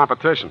up his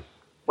competition.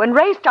 When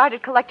Ray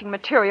started collecting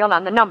material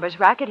on the numbers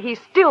racket, he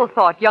still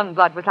thought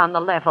Youngblood was on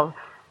the level.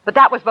 But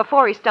that was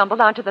before he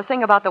stumbled onto the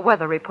thing about the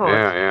weather reports.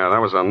 Yeah,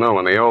 that was a new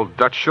one. The old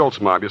Dutch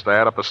Schultz mob used to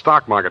add up the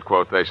stock market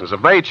quotations.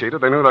 If they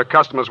cheated, they knew their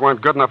customers weren't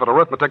good enough at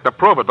arithmetic to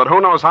prove it. But who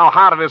knows how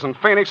hot it is in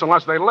Phoenix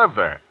unless they live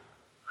there?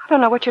 I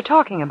don't know what you're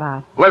talking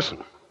about.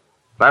 Listen,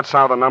 that's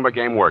how the number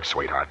game works,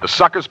 sweetheart. The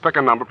suckers pick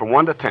a number from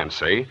 1 to 10,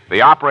 see?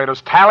 The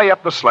operators tally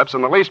up the slips,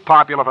 and the least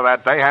popular for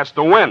that day has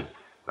to win.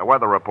 The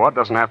weather report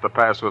doesn't have to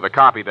pass through the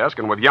copy desk,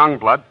 and with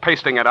Youngblood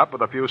pasting it up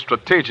with a few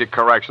strategic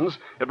corrections,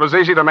 it was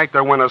easy to make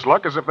their winners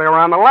look as if they were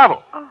on the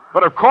level.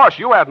 But of course,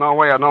 you had no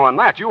way of knowing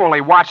that. You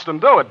only watched them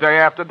do it day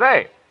after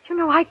day. You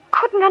know, I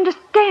couldn't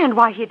understand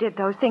why he did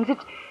those things.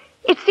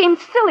 It seemed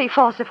silly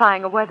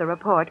falsifying a weather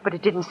report, but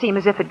it didn't seem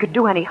as if it could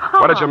do any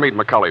harm. What did you meet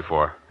McCulley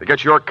for? To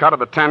get your cut of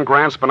the 10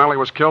 grand Spinelli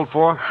was killed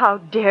for? How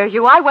dare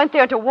you? I went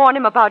there to warn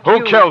him about Who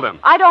you. killed him?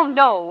 I don't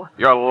know.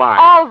 You're lying.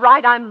 All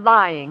right, I'm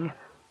lying.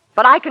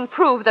 But I can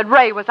prove that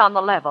Ray was on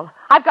the level.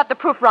 I've got the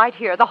proof right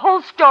here. The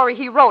whole story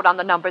he wrote on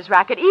the numbers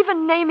racket,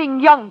 even naming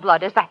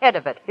Youngblood as the head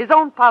of it, his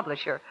own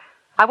publisher.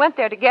 I went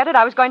there to get it.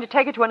 I was going to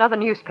take it to another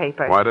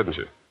newspaper. Why didn't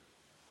you?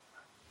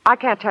 I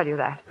can't tell you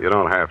that. You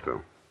don't have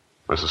to.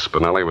 Mrs.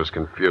 Spinelli was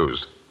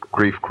confused,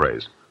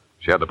 grief-crazed.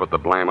 She had to put the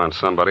blame on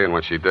somebody, and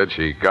when she did,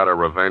 she got her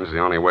revenge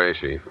the only way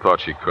she thought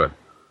she could.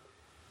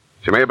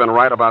 She may have been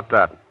right about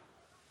that,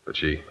 but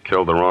she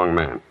killed the wrong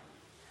man.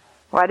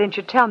 Why didn't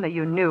you tell me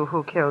you knew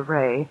who killed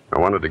Ray? I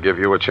wanted to give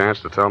you a chance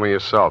to tell me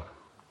yourself.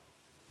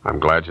 I'm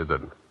glad you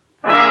didn't.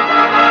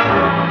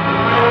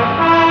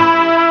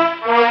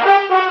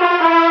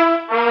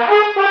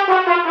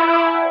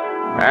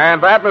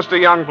 And that, Mr.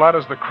 Youngblood,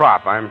 is the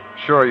crop. I'm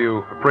sure you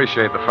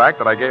appreciate the fact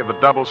that I gave the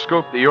double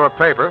scoop to your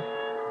paper.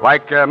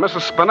 Like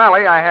Mrs.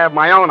 Spinelli, I have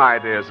my own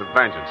ideas of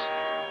vengeance.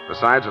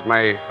 Besides, it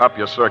may up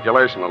your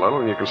circulation a little,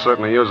 and you can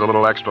certainly use a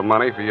little extra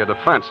money for your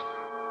defense.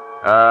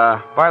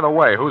 By the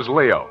way, who's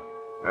Leo?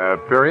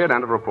 Period,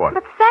 end of report.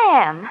 But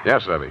Sam,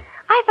 Yes, Evie.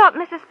 I thought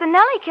Mrs.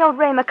 Spinelli killed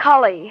Ray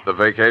McCulley. The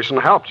vacation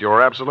helped. You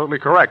were absolutely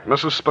correct.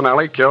 Mrs.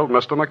 Spinelli killed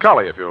Mr.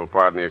 McCulley, if you'll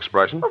pardon the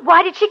expression. But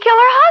why did she kill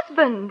her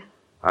husband?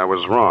 I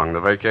was wrong.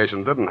 The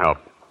vacation didn't help.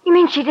 You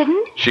mean she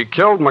didn't? She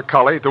killed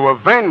McCulley to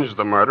avenge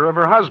the murder of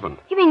her husband.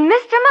 You mean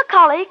Mr.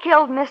 McCulley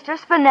killed Mr.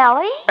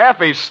 Spinelli?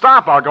 Effie,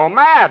 stop. I'll go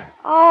mad.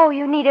 Oh,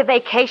 you need a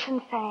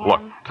vacation, Sam.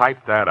 Look, type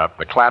that up.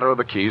 The clatter of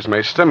the keys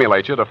may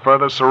stimulate you to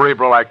further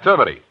cerebral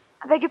activity.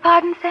 I beg your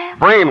pardon, Sam?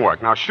 Brain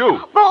work. Now,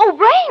 shoot. Oh,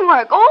 brain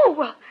work. Oh,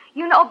 well,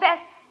 you know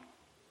best.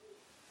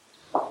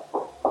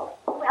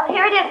 Well,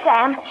 here it is,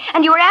 Sam.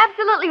 And you were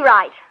absolutely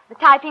right. The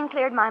typing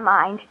cleared my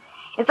mind.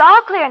 It's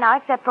all clear now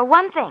except for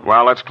one thing.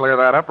 Well, let's clear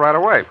that up right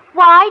away.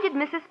 Why did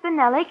Mrs.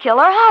 Spinelli kill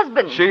her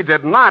husband? She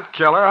did not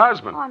kill her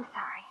husband. Oh, I'm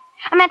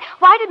sorry. I meant,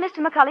 why did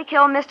Mr. McCulley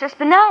kill Mr.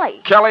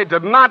 Spinelli? Kelly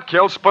did not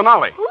kill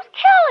Spinelli. Who's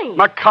Kelly?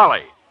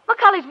 McCulley.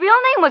 McCulley's real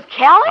name was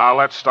Kelly? Now,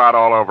 let's start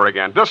all over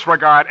again.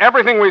 Disregard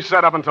everything we've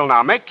said up until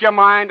now. Make your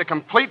mind a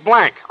complete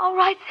blank. All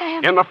right,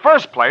 Sam. In the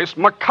first place,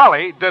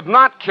 McCulley did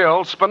not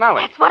kill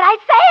Spinelli. That's what I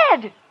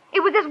said.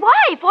 It was his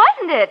wife,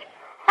 wasn't it?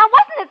 Now,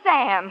 wasn't it,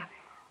 Sam?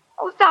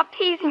 Oh, stop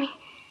teasing me.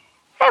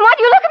 Sam, why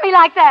do you look at me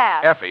like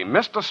that? Effie,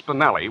 Mr.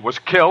 Spinelli was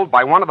killed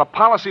by one of the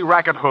policy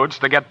racket hoods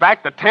to get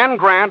back the 10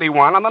 grand he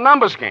won on the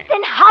numbers game.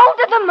 Then how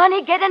did the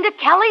money get into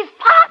Kelly's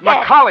pocket?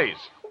 McCulley's.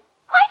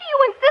 Why do you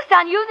insist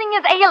on using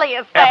his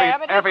alias,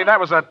 Sam? Effie, that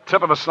was a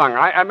tip of the tongue.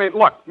 I mean,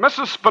 look,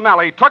 Mrs.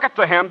 Spinelli took it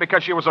to him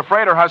because she was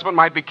afraid her husband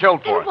might be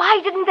killed for Then it.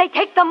 why didn't they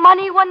take the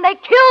money when they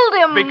killed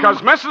him?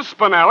 Because Mrs.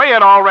 Spinelli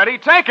had already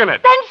taken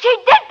it. Then she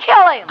did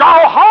kill him. Go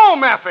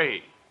home,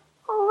 Effie!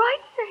 All right,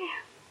 Sam.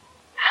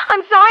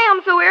 I'm sorry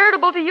I'm so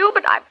irritable to you,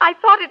 but I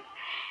thought it...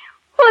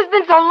 Well, it's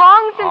been so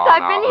long since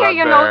I've been here,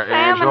 you know,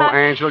 Sam.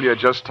 Angel, you're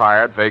just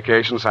tired.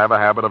 Vacations have a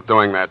habit of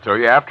doing that to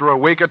you. After a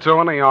week or two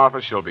in the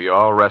office, you'll be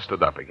all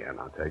rested up again.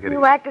 I'll take it easy.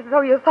 You act as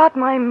though you thought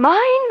my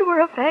mind were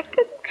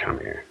affected. Come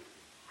here.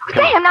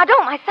 Sam, now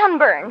don't. My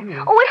sunburn.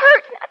 Oh, it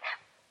hurts.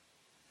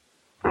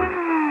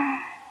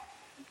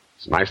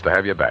 It's nice to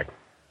have you back.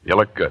 You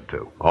look good,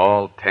 too.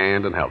 All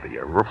tanned and healthy.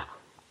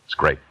 It's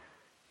great.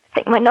 I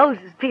think my nose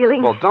is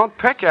peeling. Well, don't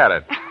pick at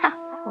it.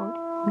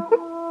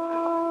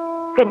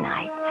 Good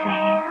night,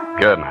 Sam.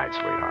 Good night,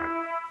 sweetheart.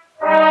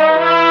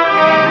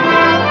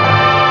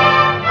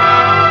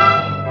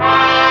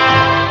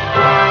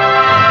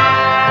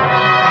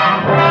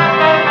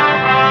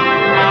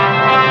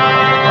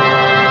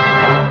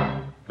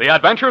 The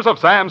Adventures of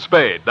Sam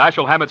Spade,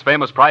 Dashiell Hammett's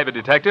famous private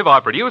detective,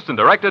 are produced and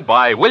directed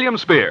by William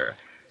Spear.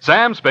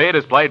 Sam Spade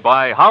is played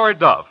by Howard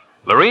Duff.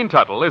 Lorene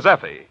Tuttle is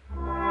Effie.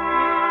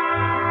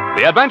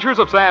 The Adventures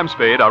of Sam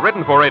Spade are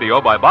written for radio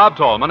by Bob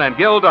Tallman and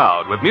Gil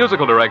Dowd, with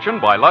musical direction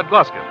by Lud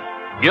Gluskin.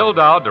 Gil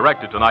Dowd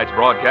directed tonight's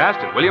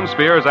broadcast in William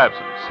Spear's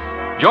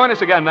absence. Join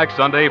us again next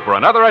Sunday for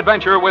another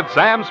adventure with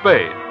Sam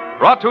Spade,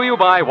 brought to you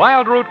by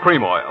Wild Root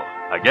Cream Oil.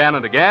 Again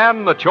and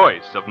again, the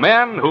choice of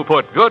men who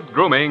put good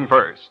grooming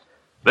first.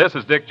 This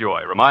is Dick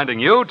Joy reminding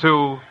you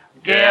to...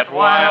 Get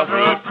Wild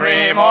Root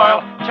Cream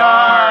Oil,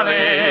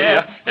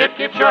 Charlie. It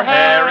keeps your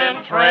hair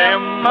in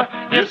trim.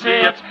 You see,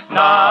 it's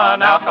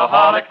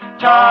non-alcoholic,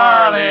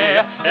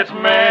 Charlie. It's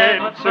made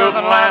with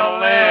soothing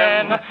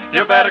lanolin.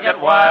 You better get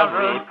Wild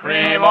Root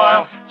Cream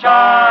Oil,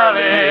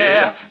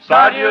 Charlie.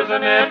 Start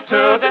using it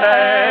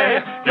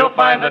today. You'll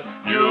find that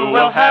you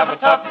will have a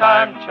tough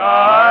time,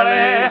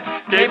 Charlie,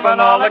 keeping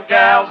all the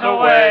gals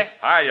away.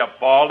 Hiya,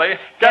 Baldy.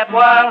 Get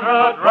Wild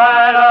Root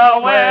right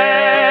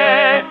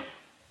away.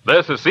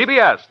 This is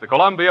CBS, the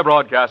Columbia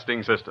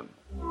Broadcasting System.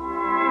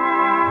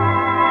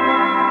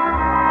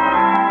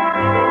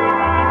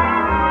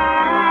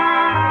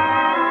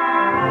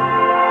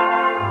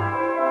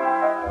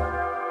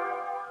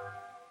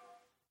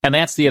 And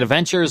that's The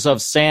Adventures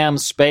of Sam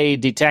Spade,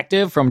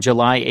 Detective, from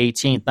July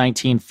 18,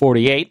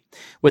 1948,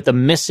 with the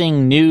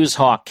Missing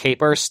Newshawk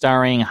caper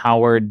starring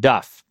Howard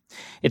Duff.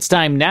 It's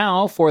time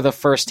now for the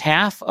first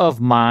half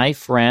of My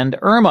Friend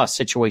Irma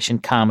situation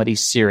comedy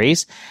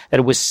series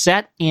that was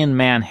set in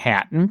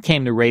Manhattan,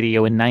 came to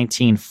radio in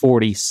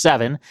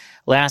 1947,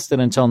 lasted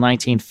until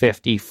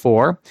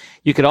 1954.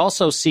 You could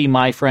also see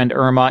My Friend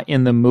Irma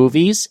in the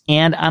movies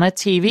and on a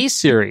TV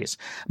series.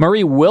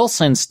 Marie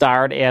Wilson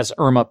starred as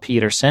Irma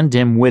Peterson,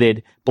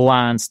 dim-witted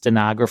blonde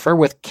stenographer,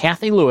 with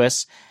Kathy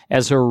Lewis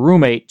as her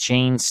roommate,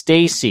 Jane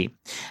Stacy.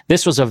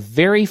 This was a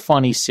very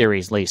funny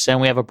series, Lisa, and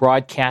we have a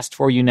broadcast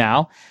for you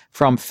now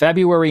from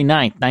February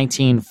 9th,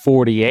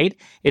 1948.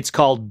 It's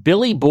called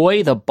Billy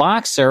Boy the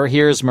Boxer.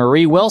 Here's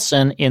Marie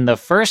Wilson in the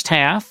first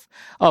half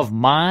of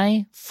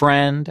My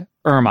Friend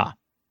Irma.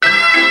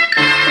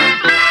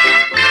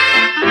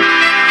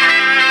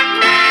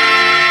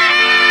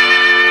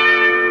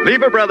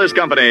 Lever Brothers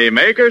Company,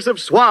 makers of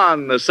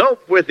Swan, the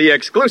soap with the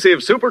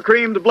exclusive super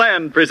creamed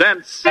blend,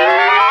 presents...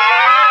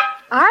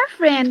 Our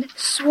friend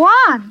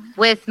Swan.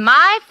 With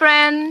My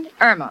Friend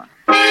Irma.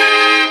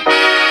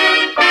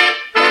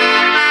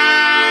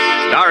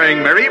 Starring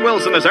Marie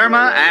Wilson as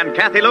Irma and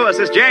Kathy Lewis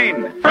as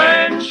Jane.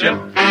 Friendship,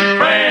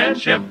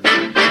 friendship,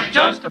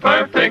 just a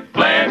perfect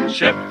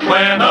friendship.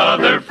 When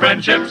other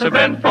friendships have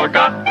been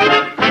forgot,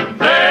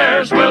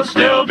 theirs will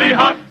still be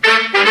hot.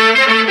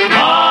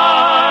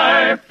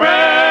 My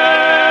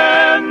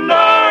friend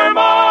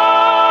Irma.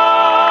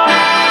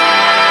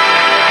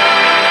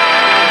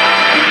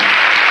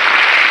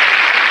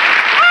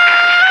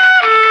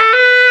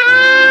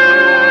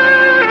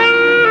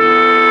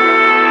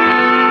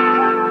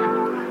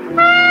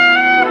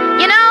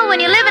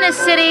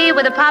 City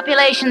with a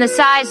population the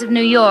size of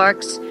New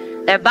York's,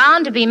 there are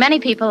bound to be many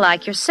people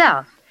like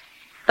yourself.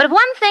 But of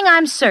one thing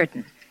I'm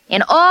certain.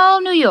 In all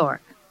New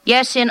York,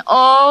 yes, in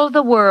all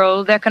the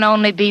world, there can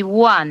only be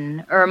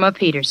one Irma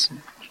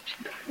Peterson.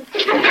 How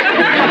do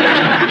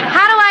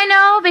I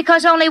know?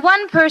 Because only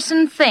one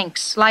person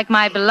thinks like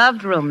my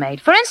beloved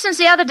roommate. For instance,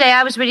 the other day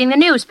I was reading the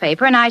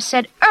newspaper and I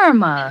said,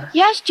 Irma.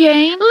 Yes,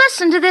 Jane?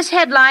 Listen to this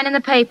headline in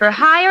the paper.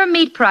 Higher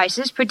meat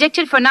prices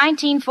predicted for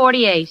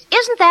 1948.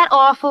 Isn't that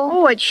awful?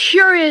 Oh, it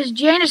sure is,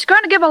 Jane. It's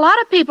going to give a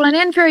lot of people an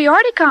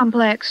inferiority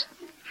complex.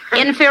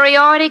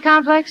 Inferiority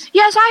complex?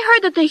 Yes, I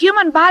heard that the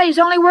human body is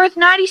only worth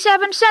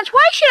 97 cents.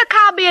 Why should a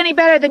cow be any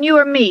better than you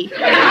or me?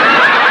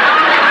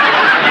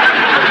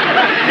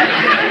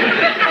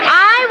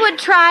 I would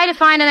try to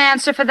find an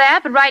answer for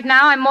that, but right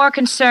now I'm more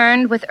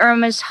concerned with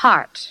Irma's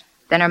heart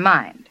than her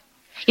mind.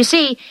 You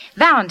see,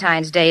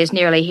 Valentine's Day is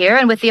nearly here,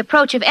 and with the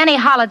approach of any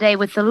holiday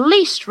with the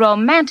least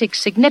romantic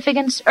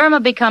significance, Irma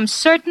becomes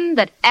certain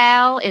that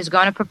Al is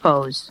going to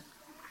propose.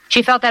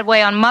 She felt that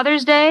way on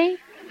Mother's Day,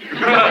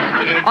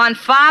 on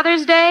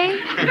Father's Day,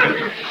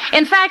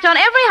 in fact, on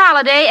every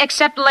holiday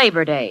except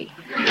Labor Day.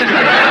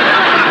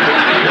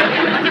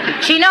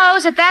 She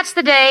knows that that's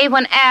the day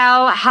when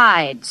Al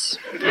hides.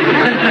 But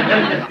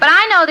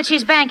I know that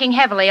she's banking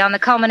heavily on the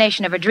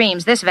culmination of her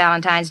dreams this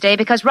Valentine's Day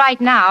because right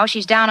now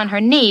she's down on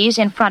her knees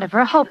in front of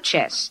her hope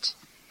chest,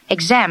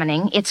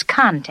 examining its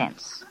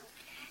contents.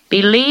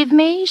 Believe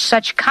me,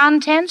 such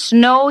contents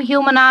no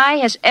human eye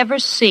has ever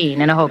seen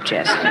in a hope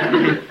chest.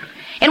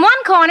 In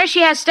one corner,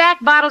 she has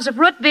stacked bottles of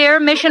root beer,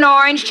 Mission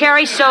Orange,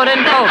 cherry soda,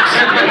 and Cokes.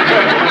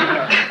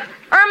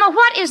 Irma,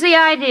 what is the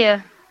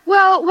idea?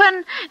 Well,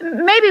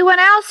 maybe when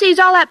Al sees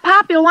all that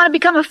pop, he'll want to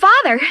become a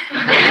father.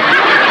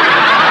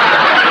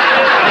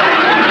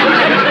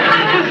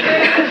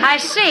 I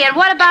see. And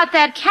what about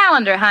that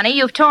calendar, honey?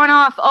 You've torn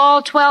off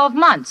all 12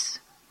 months.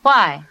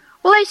 Why?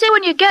 Well, they say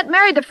when you get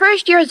married, the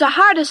first year is the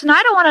hardest, and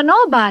I don't want to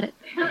know about it.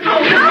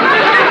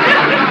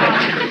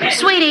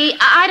 Sweetie,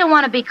 I don't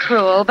want to be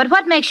cruel, but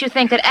what makes you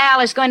think that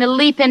Al is going to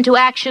leap into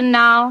action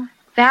now?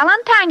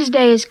 Valentine's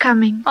Day is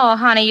coming. Oh,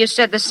 honey, you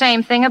said the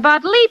same thing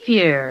about leap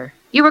year.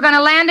 You were going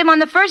to land him on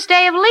the first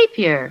day of leap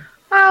year.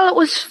 Well, it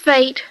was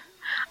fate.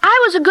 I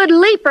was a good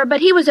leaper,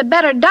 but he was a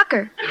better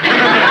ducker.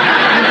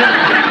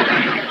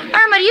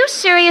 Irma, do you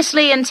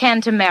seriously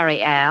intend to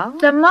marry Al?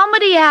 The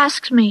moment he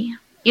asks me.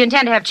 You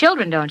intend to have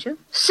children, don't you?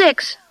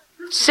 6.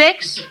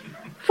 6?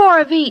 4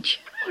 of each.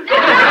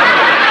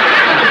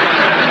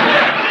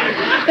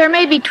 There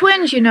may be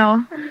twins, you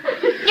know.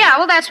 Yeah,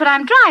 well, that's what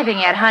I'm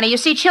driving at, honey. You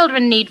see,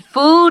 children need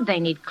food, they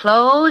need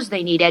clothes,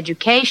 they need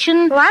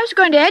education. Well, I was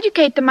going to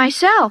educate them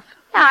myself.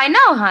 I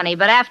know, honey,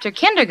 but after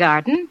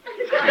kindergarten...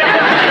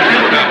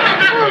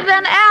 Well,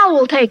 then Al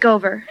will take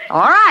over.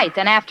 All right,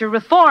 then after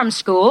reform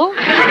school...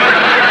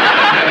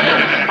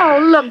 Oh,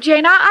 look,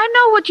 Jane, I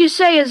know what you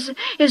say is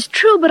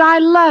true, but I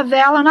love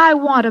Al and I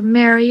want to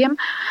marry him.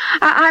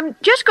 I'm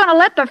just going to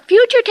let the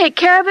future take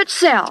care of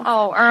itself.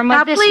 Oh, Irma,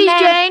 now, please,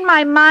 Jane,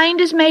 my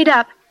mind is made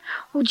up.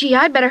 Oh, gee,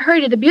 I'd better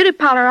hurry to the beauty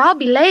parlor. I'll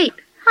be late.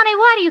 Honey,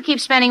 why do you keep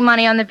spending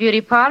money on the beauty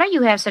parlor?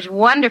 You have such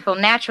wonderful,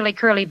 naturally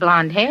curly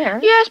blonde hair.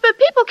 Yes, but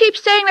people keep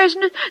saying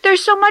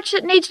there's so much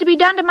that needs to be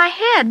done to my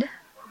head.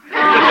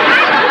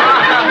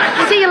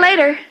 See you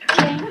later,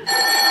 Jane.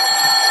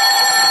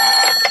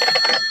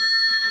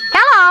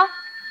 Hello.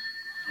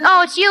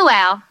 Oh, it's you,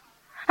 Al.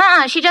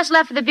 She just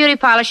left for the beauty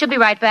parlor. She'll be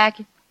right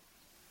back.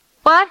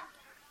 What?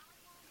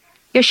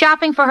 You're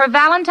shopping for her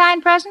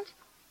Valentine present?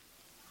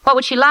 What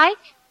would she like?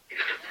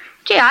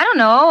 Gee, I don't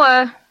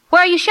know.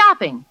 Where are you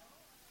shopping?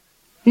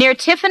 Near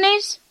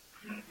Tiffany's?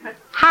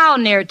 How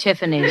near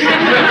Tiffany's?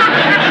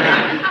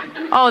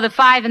 Oh, the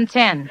 5 and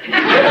 10.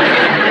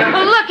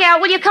 Well, look, Al,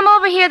 will you come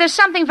over here? There's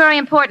something very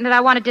important that I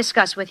want to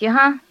discuss with you,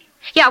 huh?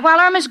 Yeah, while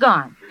Irma's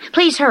gone.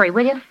 Please hurry,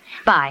 will you?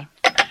 Bye.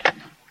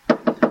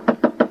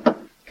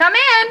 Come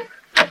in.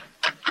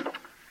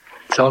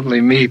 It's only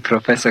me,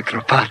 Professor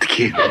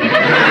Kropotkin.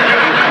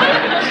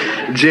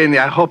 Jenny,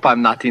 I hope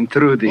I'm not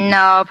intruding.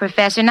 No,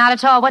 Professor, not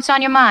at all. What's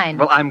on your mind?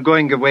 Well, I'm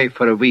going away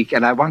for a week,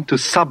 and I want to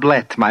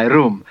sublet my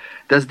room.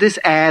 Does this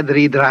ad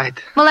read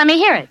right? Well, let me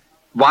hear it.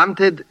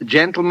 Wanted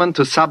gentleman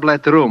to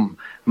sublet room.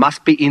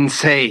 Must be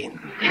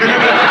insane.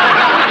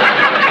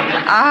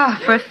 Ah,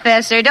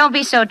 Professor, don't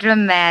be so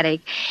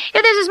dramatic.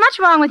 If there's as much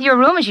wrong with your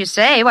room as you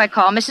say, why,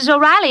 call Mrs.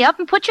 O'Reilly up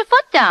and put your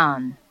foot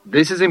down.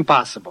 This is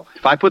impossible.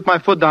 If I put my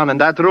foot down in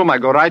that room, I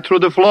go right through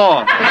the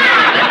floor.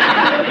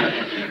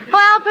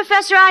 Well,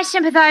 Professor, I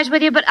sympathize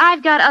with you, but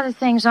I've got other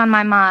things on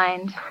my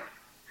mind.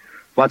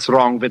 What's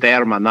wrong with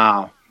Irma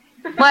now?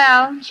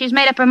 Well, she's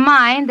made up her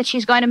mind that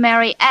she's going to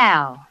marry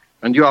Al.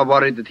 And you are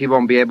worried that he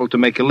won't be able to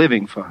make a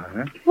living for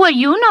her, eh? Well,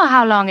 you know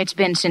how long it's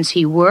been since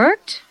he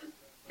worked.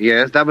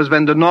 Yes, that was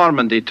when the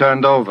Normandy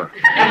turned over.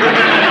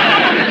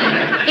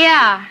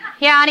 Yeah,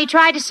 and he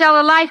tried to sell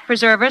the life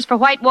preservers for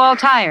white wall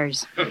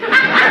tires.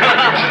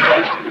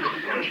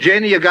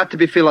 Janie, you got to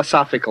be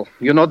philosophical.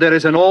 You know, there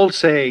is an old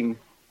saying,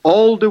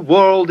 all the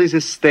world is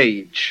a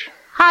stage.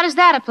 How does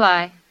that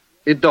apply?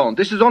 It don't.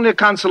 This is only a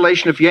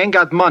consolation if you ain't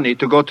got money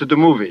to go to the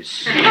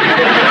movies.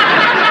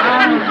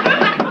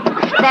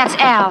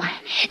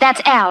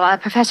 That's Al.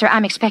 Professor,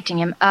 I'm expecting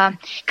him.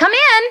 Come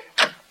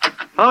in.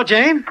 Hello,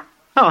 Jane.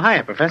 Oh,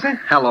 hiya, Professor.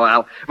 Hello,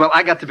 Al. Well,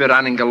 I got to be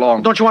running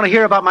along. Don't you want to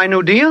hear about my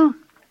new deal?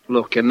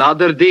 Look,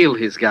 another deal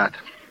he's got.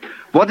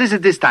 What is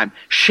it this time?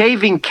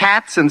 Shaving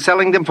cats and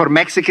selling them for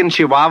Mexican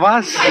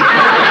chihuahuas?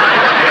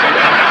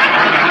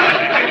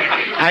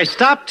 I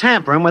stopped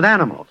tampering with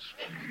animals,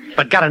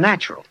 but got a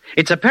natural.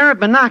 It's a pair of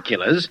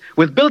binoculars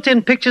with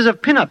built-in pictures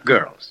of pin-up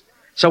girls.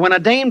 So when a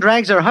dame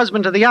drags her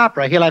husband to the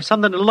opera, he'll have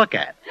something to look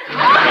at.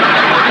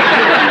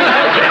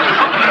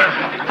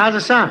 How's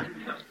it sound?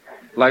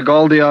 Like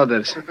all the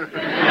others.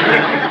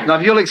 Now,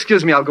 if you'll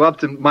excuse me, I'll go up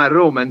to my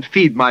room and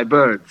feed my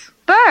birds.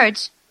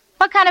 Birds?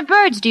 What kind of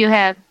birds do you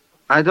have?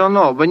 I don't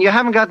know. When you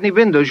haven't got any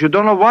windows, you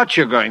don't know what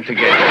you're going to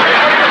get.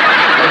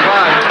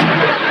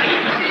 Goodbye.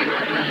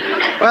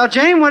 Well,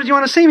 Jane, what did you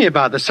want to see me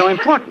about that's so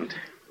important?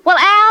 Well,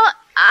 Al,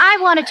 I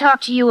want to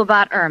talk to you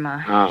about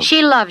Irma. Oh.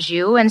 She loves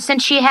you, and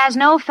since she has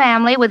no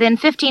family within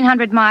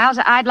 1,500 miles,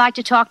 I'd like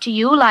to talk to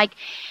you like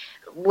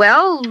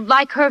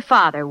her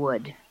father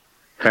would.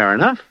 Fair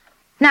enough.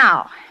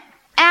 Now,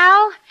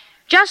 Al,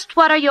 just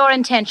what are your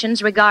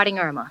intentions regarding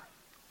Irma?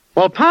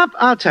 Well, Pop,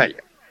 I'll tell you.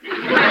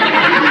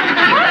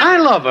 I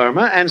love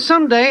Irma, and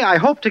someday I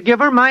hope to give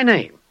her my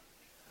name.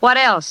 What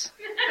else?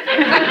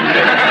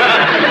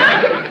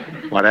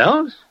 What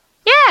else?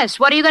 Yes,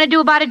 what are you going to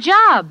do about a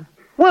job?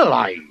 Well,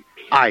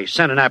 I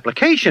sent an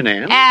application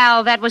in.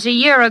 Al, that was a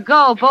year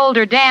ago.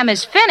 Boulder Dam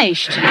is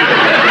finished.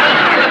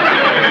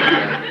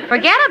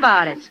 Forget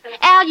about it.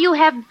 Al, you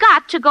have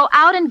got to go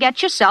out and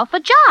get yourself a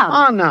job.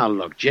 Oh, now,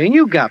 look, Jane,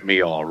 you got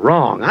me all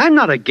wrong. I'm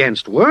not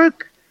against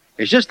work.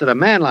 It's just that a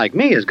man like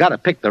me has got to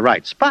pick the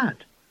right spot.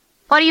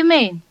 What do you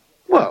mean?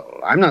 Well,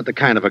 I'm not the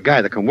kind of a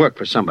guy that can work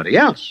for somebody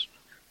else.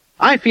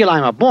 I feel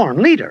I'm a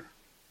born leader.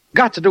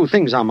 Got to do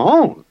things on my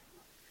own.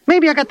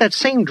 Maybe I got that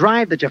same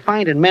drive that you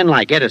find in men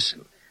like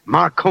Edison,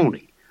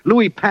 Marconi,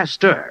 Louis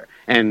Pasteur,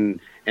 and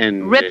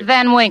Rip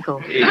Van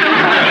Winkle.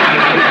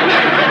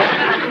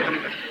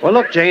 Well,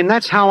 look, Jane,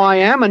 that's how I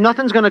am, and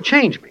nothing's going to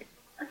change me.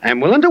 I'm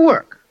willing to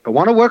work, but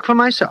want to work for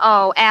myself.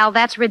 Oh, Al,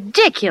 that's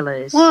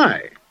ridiculous.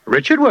 Why?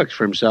 Richard works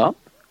for himself.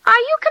 Are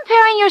you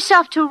comparing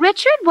yourself to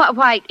Richard?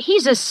 Why,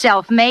 he's a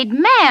self-made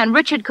man.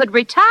 Richard could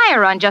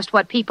retire on just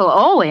what people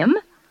owe him.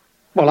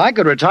 Well, I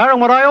could retire on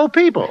what I owe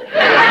people.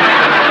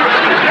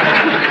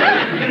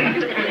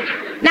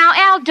 Now,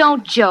 Al,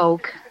 don't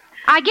joke.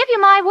 I give you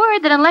my word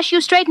that unless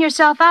you straighten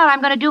yourself out,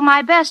 I'm going to do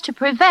my best to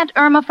prevent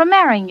Irma from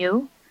marrying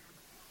you.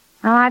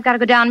 Oh, I've got to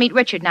go down and meet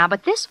Richard now,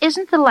 but this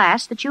isn't the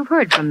last that you've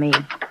heard from me.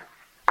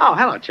 Oh,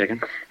 hello,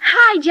 Chicken.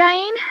 Hi,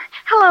 Jane.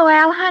 Hello,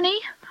 Al, honey.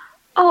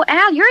 Oh,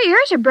 Al, your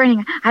ears are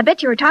burning. I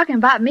bet you were talking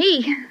about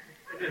me.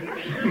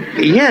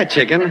 Yeah,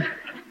 Chicken.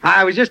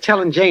 I was just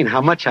telling Jane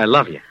how much I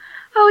love you.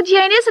 Oh,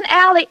 Jane, isn't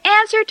Al the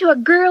answer to a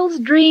girl's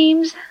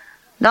dreams?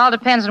 It all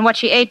depends on what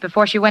she ate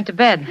before she went to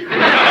bed. Well,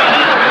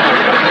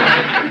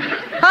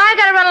 I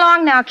gotta run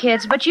along now,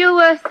 kids, but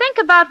you think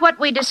about what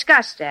we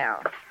discussed,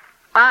 Al.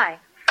 Bye.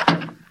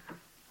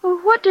 Well,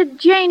 what did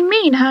Jane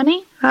mean,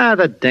 honey?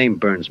 The dame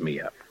burns me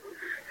up.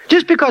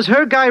 Just because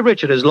her guy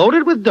Richard is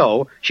loaded with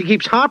dough, she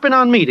keeps harping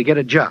on me to get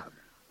a job.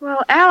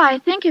 Well, Al, I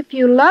think if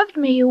you loved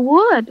me, you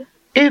would.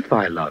 If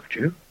I loved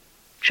you?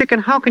 Chicken,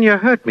 how can you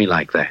hurt me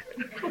like that?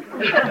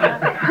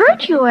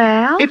 Hurt you,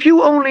 Al? If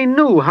you only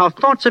knew how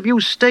thoughts of you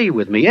stay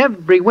with me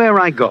everywhere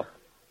I go.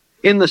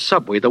 In the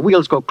subway, the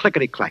wheels go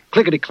clickety-clack,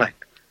 clickety-clack.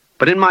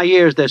 But in my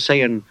ears, they're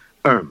saying,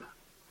 Irma,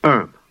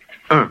 Irma,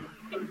 Irma.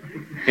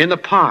 In the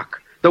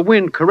park, the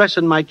wind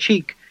caressing my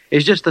cheek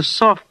is just the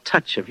soft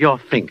touch of your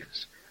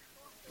fingers.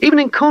 Even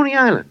in Coney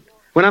Island,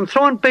 when I'm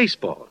throwing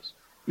baseballs,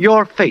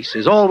 your face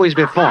is always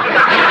before me.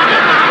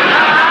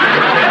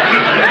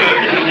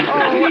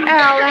 Oh,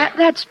 Al,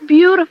 that's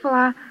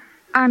beautiful.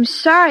 I'm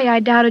sorry I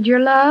doubted your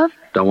love.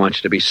 Don't want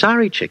you to be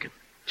sorry, Chicken.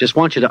 Just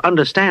want you to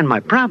understand my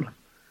problem.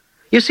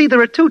 You see,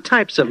 there are two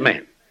types of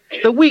men.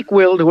 The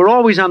weak-willed who are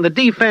always on the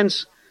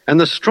defense, and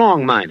the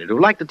strong-minded who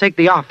like to take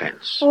the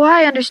offense. Oh,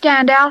 I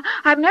understand, Al.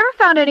 I've never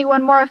found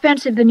anyone more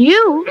offensive than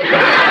you.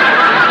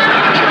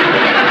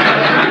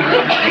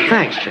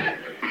 Thanks, Chicken.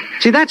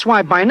 See, that's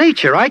why by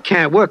nature I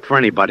can't work for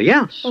anybody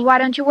else. Well, why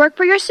don't you work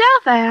for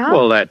yourself, Al?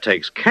 Well, that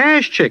takes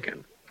cash,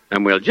 Chicken.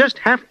 And we'll just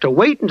have to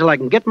wait until I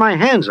can get my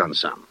hands on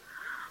some.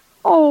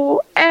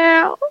 Oh,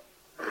 Al.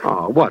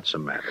 Oh, what's the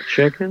matter,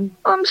 Chicken?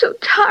 I'm so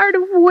tired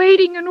of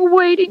waiting and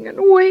waiting and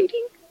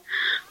waiting.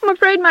 I'm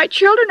afraid my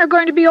children are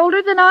going to be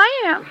older than I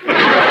am.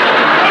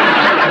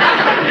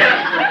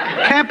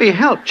 Can't be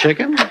helped,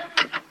 Chicken.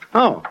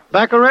 Oh,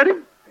 back already?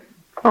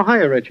 Oh,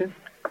 hiya, Richard.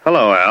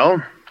 Hello,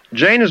 Al.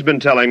 Jane has been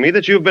telling me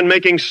that you've been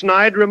making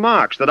snide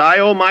remarks, that I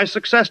owe my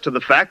success to the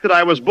fact that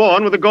I was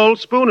born with a gold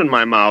spoon in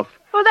my mouth.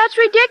 Well, that's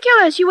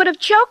ridiculous. You would have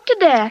choked to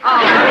death.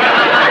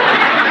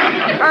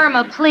 Oh.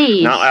 Irma,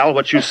 please. Now, Al,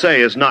 what you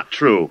say is not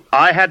true.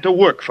 I had to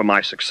work for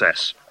my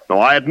success. Now,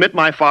 I admit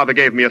my father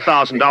gave me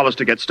 $1,000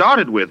 to get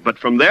started with, but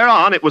from there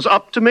on, it was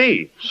up to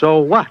me. So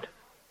what?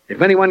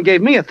 If anyone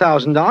gave me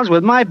 $1,000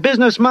 with my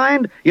business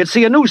mind, you'd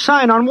see a new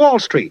sign on Wall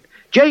Street.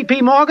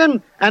 J.P.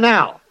 Morgan and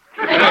Al.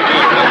 Oh,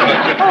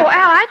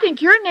 Al, I think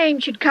your name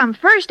should come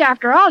first.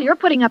 After all, you're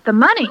putting up the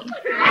money.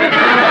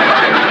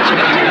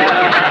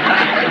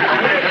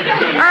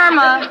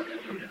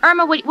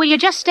 Irma, will you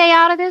just stay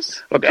out of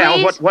this? Look, please?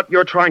 Al, what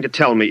you're trying to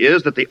tell me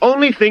is that the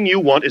only thing you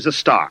want is a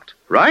start,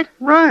 right?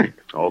 Right.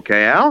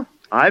 Okay, Al,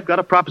 I've got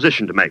a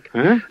proposition to make.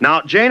 Huh?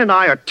 Now, Jane and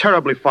I are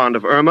terribly fond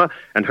of Irma,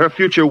 and her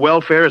future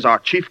welfare is our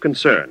chief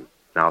concern.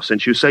 Now,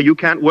 since you say you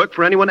can't work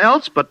for anyone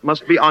else but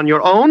must be on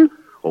your own,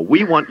 well,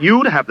 we want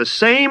you to have the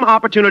same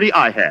opportunity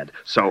I had.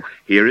 So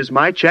here is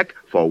my check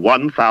for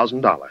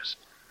 $1,000.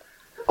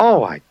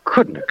 Oh, I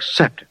couldn't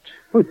accept it.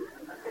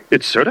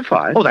 It's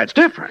certified. Oh, that's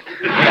different.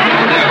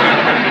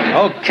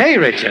 Okay,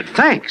 Richard,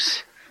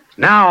 thanks.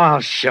 Now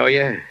I'll show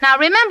you. Now,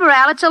 remember,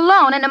 Al, it's a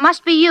loan, and it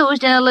must be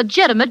used in a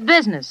legitimate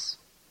business.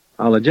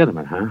 Oh,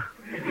 legitimate, huh?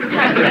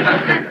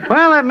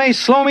 Well, that may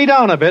slow me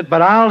down a bit,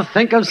 but I'll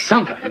think of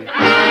something.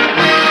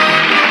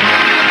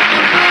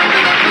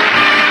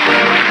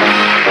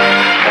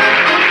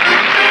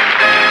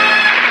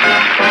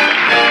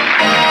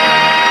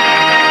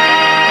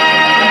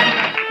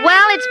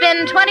 Well, it's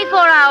been 24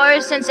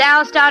 hours since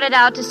Al started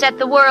out to set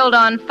the world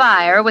on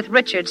fire with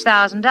Richard's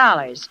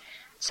 $1,000.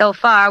 So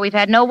far, we've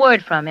had no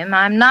word from him.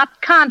 I'm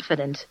not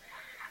confident.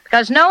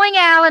 Because knowing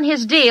Al and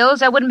his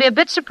deals, I wouldn't be a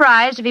bit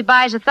surprised if he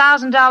buys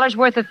 $1,000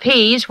 worth of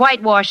peas,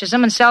 whitewashes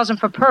them, and sells them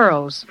for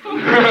pearls.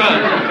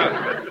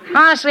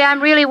 Honestly,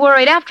 I'm really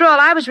worried. After all,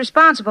 I was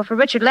responsible for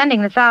Richard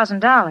lending the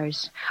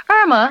 $1,000.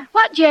 Irma.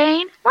 What,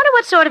 Jane? Wonder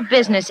what sort of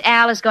business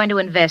Al is going to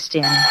invest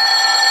in.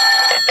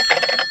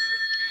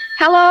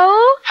 Hello?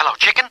 Hello,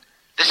 chicken.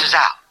 This is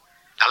Al.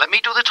 Now let me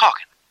do the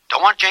talking.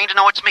 Don't want Jane to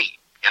know it's me.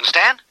 You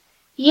understand?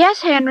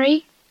 Yes,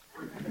 Henry.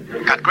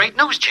 Got great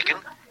news, chicken.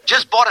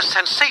 Just bought a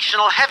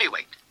sensational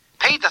heavyweight.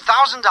 Paid the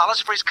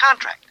 $1,000 for his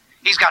contract.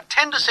 He's got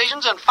 10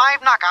 decisions and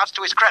 5 knockouts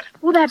to his credit.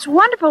 Well, that's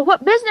wonderful.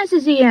 What business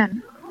is he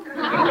in?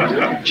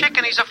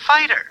 Chicken, he's a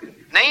fighter.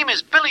 Name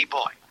is Billy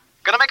Boy.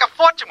 Gonna make a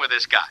fortune with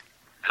this guy.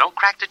 I don't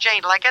crack to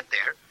Jane till I get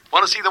there.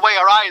 Want to see the way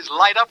her eyes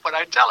light up when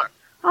I tell her.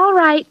 All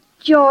right,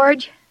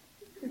 George.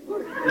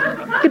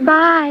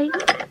 Goodbye.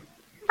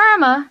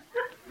 Irma,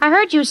 I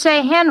heard you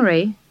say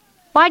Henry.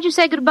 Why'd you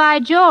say goodbye,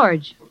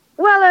 George?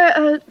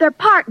 Well, they're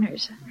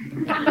partners.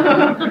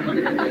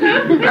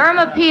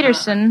 Irma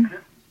Peterson.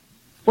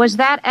 Was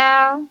that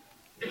Al?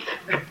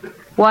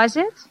 Was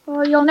it?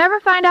 Well, you'll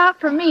never find out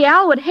from me.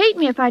 Al would hate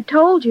me if I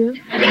told you.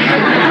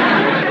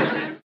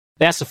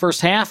 That's the first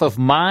half of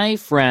My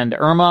Friend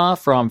Irma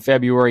from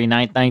February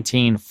 9th,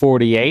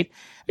 1948,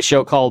 a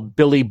show called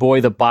Billy Boy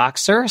the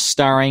Boxer,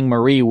 starring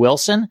Marie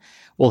Wilson.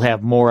 We'll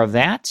have more of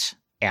that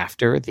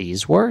after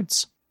these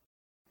words.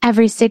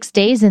 Every 6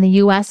 days in the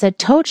U.S., a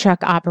tow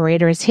truck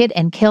operator is hit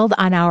and killed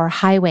on our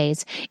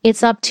highways.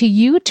 It's up to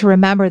you to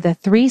remember the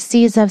 3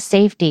 C's of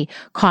safety: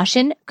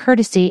 caution,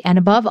 courtesy, and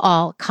above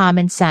all,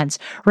 common sense.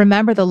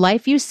 Remember, the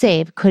life you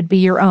save could be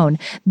your own.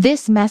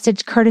 This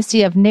message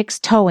courtesy of Nick's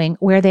Towing,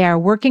 where they are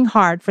working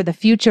hard for the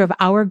future of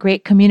our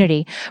great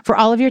community. For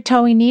all of your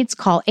towing needs,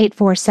 call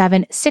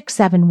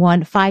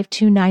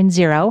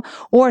 847-671-5290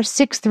 or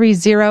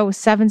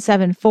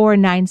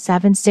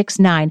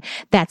 630-774-9769.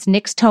 That's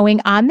Nick's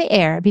Towing on the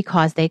air,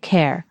 because they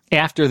care.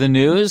 After the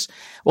news,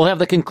 we'll have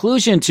the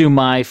conclusion to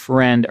My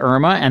Friend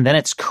Irma, and then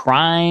it's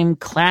Crime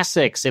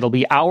Classics. It'll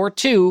be hour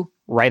 2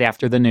 right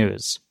after the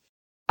news.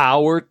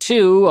 Hour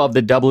 2 of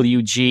the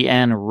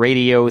WGN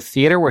Radio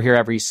Theater. We're here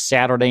every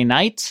Saturday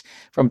night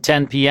from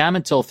 10 p.m.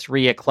 until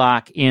 3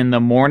 o'clock in the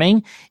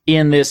morning.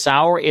 In this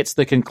hour, it's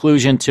the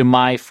conclusion to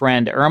My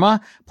Friend Irma,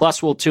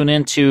 plus we'll tune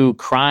into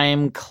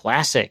Crime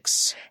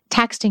Classics.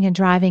 Texting and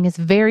driving is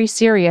very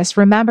serious.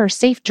 Remember,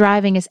 safe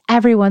driving is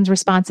everyone's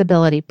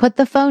responsibility. Put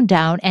the phone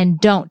down and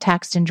don't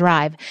text and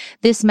drive.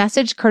 This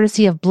message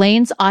courtesy of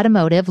Blaine's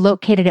Automotive,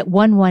 located at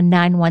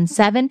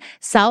 11917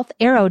 South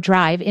Arrow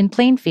Drive in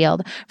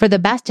Plainfield. For the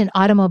best in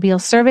automobile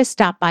service,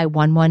 stop by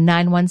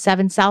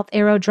 11917 South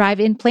Arrow Drive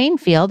in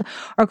Plainfield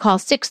or call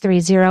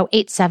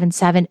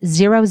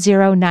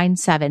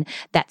 630-877-0097.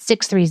 That's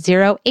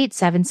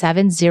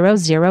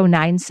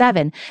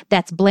 630-877-0097.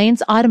 That's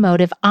Blaine's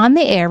Automotive on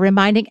the air,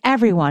 reminding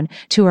everyone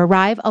to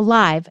arrive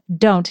alive.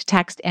 Don't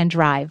text and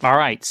drive. All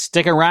right,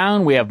 stick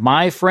around. We have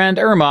My Friend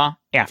Irma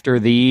after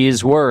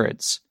these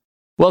words.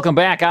 Welcome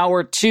back.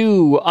 Hour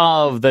 2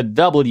 of the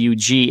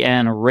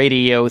WGN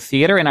Radio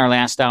Theater. In our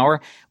last hour,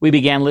 we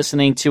began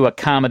listening to a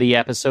comedy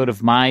episode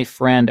of My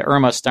Friend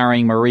Irma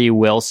starring Marie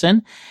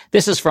Wilson.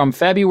 This is from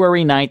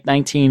February 9th,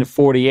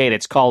 1948.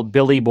 It's called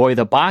Billy Boy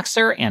the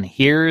Boxer, and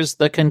here's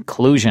the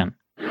conclusion.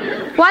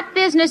 What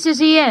business is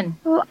he in?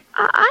 Well,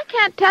 I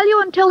can't tell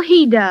you until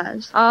he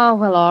does. Oh,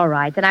 well, all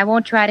right. Then I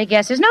won't try to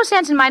guess. There's no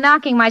sense in my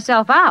knocking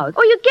myself out.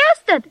 Oh, you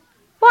guessed it.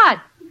 What?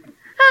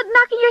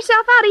 Knocking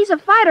yourself out. He's a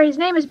fighter. His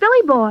name is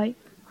Billy Boy.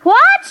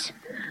 What?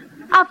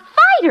 A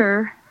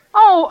fighter?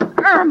 Oh,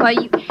 Irma,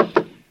 you...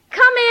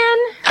 Come in.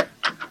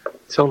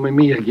 It's only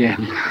me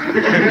again.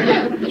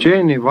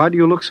 Janie, why do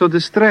you look so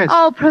distressed?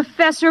 Oh,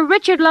 Professor,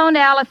 Richard loaned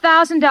Al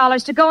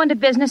 $1,000 to go into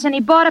business, and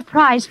he bought a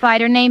prize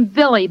fighter named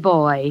Billy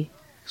Boy.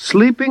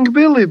 Sleeping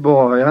Billy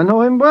Boy. I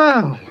know him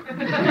well.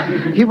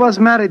 He was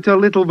married to a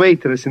little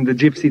waitress in the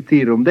gypsy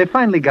tea room. They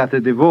finally got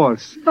a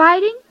divorce.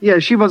 Fighting? Yeah,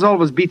 she was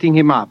always beating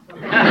him up.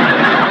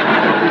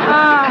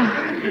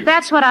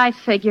 That's what I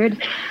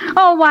figured.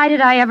 Oh, why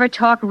did I ever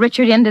talk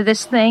Richard into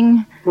this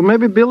thing? Well,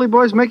 maybe Billy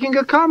Boy's making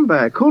a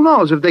comeback. Who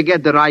knows? If they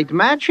get the right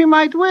match, he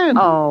might win.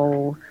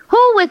 Oh.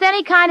 Who with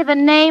any kind of a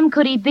name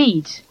could he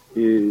beat?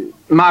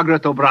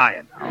 Margaret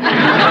O'Brien.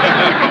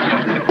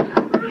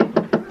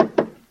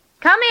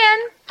 Come in.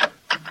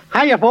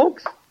 Hiya,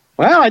 folks.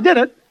 Well, I did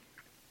it.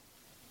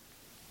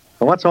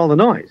 Well, what's all the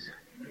noise?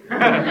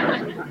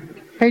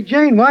 Hey,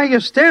 Jane, why are you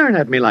staring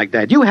at me like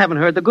that? You haven't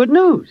heard the good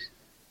news.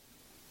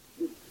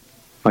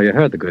 Oh, you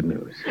heard the good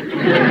news.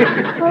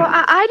 Well,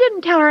 I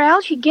didn't tell her, Al.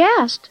 She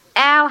guessed.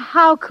 Al,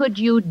 how could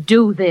you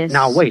do this?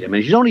 Now, wait a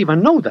minute. You don't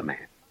even know the man.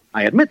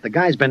 I admit the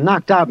guy's been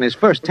knocked out in his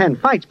first 10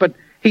 fights, but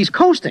he's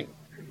coasting.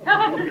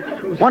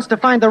 Wants to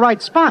find the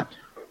right spot.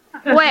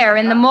 Where,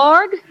 in the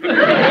morgue?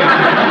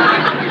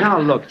 Now,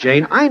 look,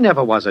 Jane, I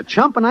never was a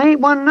chump, and I ain't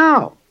one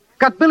now.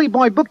 Got Billy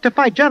Boy booked to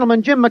fight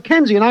Gentleman Jim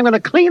McKenzie, and I'm going to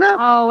clean up.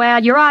 Oh,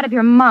 Al, you're out of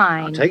your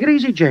mind. Take it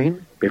easy,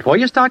 Jane. Before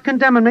you start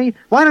condemning me,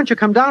 why don't you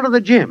come down to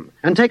the gym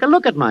and take a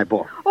look at my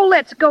boy? Oh,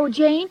 let's go,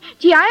 Jane.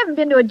 Gee, I haven't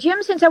been to a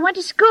gym since I went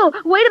to school.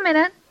 Wait a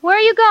minute. Where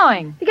are you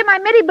going? To get my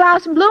midi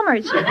blouse and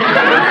bloomers.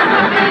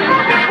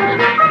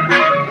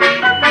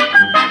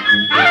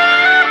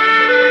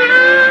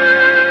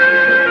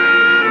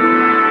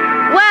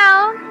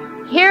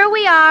 Well, here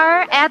we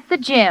are at the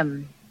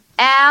gym.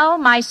 Al,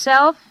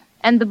 myself,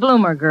 and the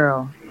bloomer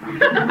girl.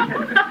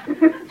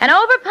 And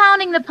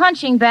overpounding the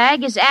punching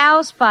bag is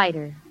Al's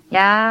fighter.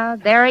 Yeah,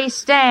 there he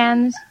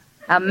stands,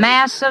 a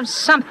mass of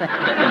something.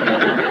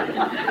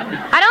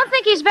 I don't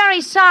think he's very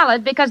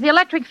solid because the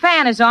electric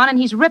fan is on and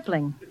he's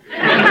rippling.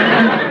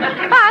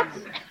 But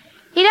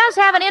he does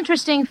have an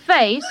interesting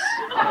face.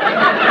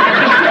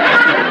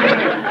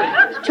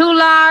 2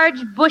 large,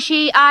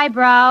 bushy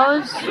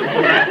eyebrows.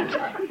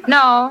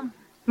 No,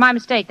 my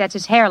mistake, that's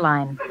his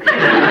hairline.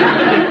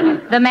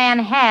 The man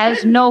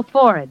has no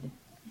forehead.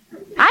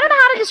 I don't know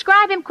how to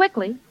describe him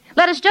quickly.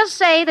 Let us just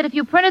say that if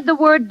you printed the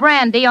word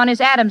brandy on his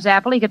Adam's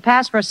apple, he could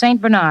pass for a St.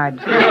 Bernard.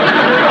 But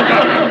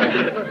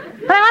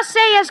I must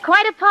say he has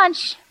quite a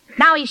punch.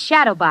 Now he's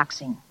shadow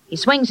boxing. He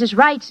swings his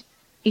right.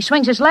 He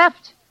swings his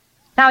left.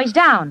 Now he's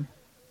down.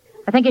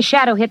 I think his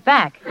shadow hit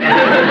back.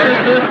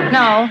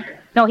 No,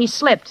 he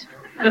slipped.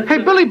 Hey,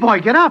 Billy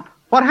Boy, get up.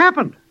 What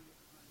happened?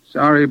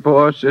 Sorry,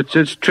 boss. It's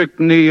this trick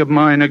knee of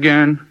mine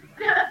again.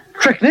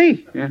 Trick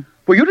knee? Yeah.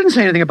 Well, you didn't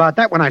say anything about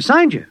that when I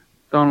signed you.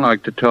 Don't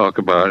like to talk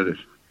about it.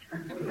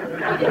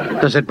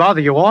 Does it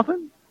bother you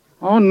often?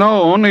 Oh,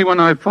 no, only when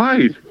I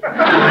fight.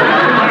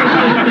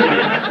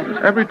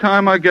 Every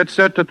time I get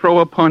set to throw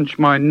a punch,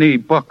 my knee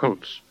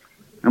buckles.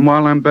 And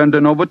while I'm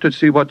bending over to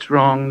see what's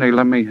wrong, they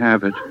let me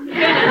have it.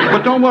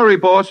 But don't worry,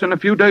 boss. In a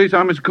few days,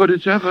 I'm as good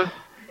as ever.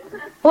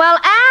 Well,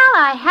 Al,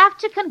 I have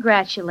to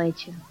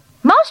congratulate you.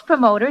 Most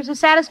promoters are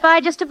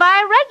satisfied just to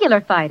buy a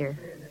regular fighter.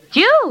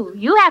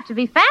 You have to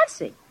be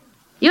fancy.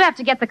 You have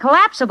to get the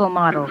collapsible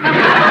model.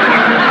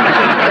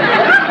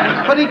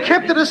 But he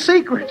kept it a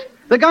secret.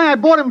 The guy I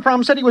bought him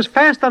from said he was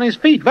fast on his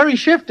feet, very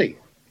shifty.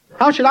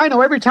 How should I know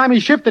every time he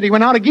shifted, he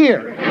went out of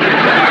gear?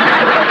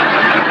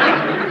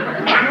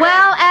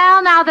 Well,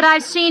 Al, now that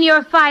I've seen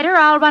your fighter,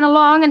 I'll run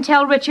along and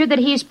tell Richard that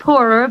he's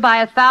poorer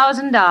by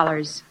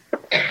 $1,000.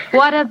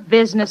 What a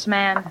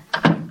businessman.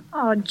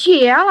 Oh,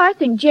 gee, Al, I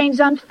think Jane's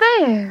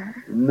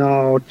unfair.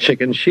 No,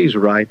 chicken, she's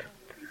right.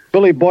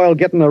 Billy Boy'll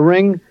get in the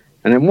ring,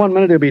 and in 1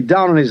 minute he'll be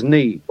down on his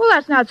knee. Well,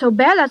 that's not so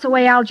bad. That's the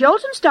way Al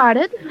Jolson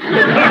started.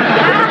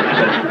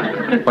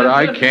 But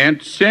I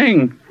can't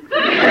sing.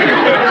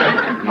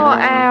 Oh,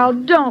 Al,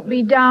 don't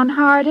be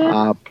downhearted.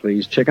 Ah,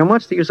 please, chicken,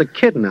 what's the use of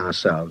kidding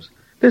ourselves?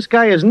 This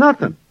guy is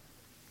nothing.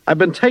 I've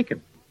been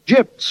taken,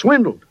 gypped,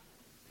 swindled.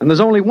 And there's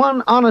only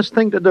one honest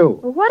thing to do.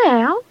 Well, what,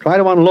 Al? Try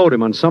to unload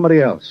him on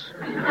somebody else.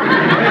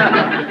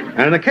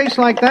 And in a case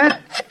like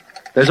that,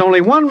 there's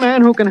only one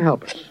man who can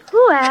help us.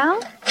 Who,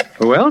 Al?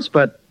 Who else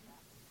but...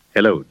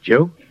 Hello,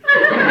 Joe.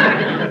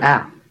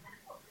 Al,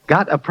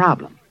 got a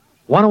problem.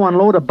 Want to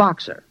unload a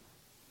boxer.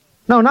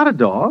 No, not a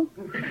dog.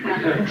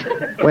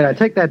 Wait, I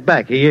take that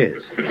back. He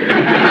is.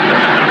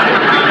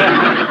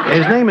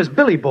 His name is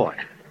Billy Boy.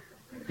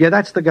 Yeah,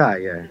 that's the guy,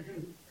 yeah.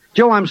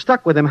 Joe, I'm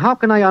stuck with him. How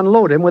can I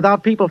unload him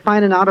without people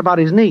finding out about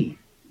his knee?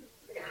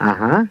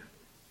 Uh-huh.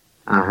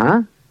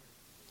 Uh-huh.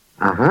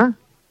 Uh-huh.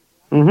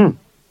 Mm-hmm.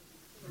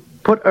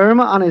 Put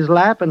Irma on his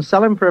lap and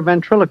sell him for a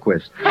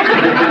ventriloquist.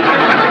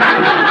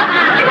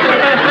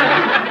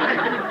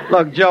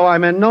 Look, Joe,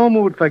 I'm in no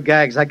mood for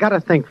gags. I gotta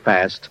think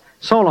fast.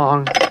 So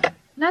long.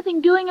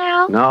 Nothing doing,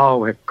 Al? No,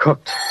 we're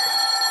cooked.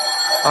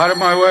 Out of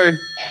my way.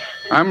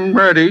 I'm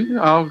ready.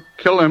 I'll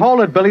kill him.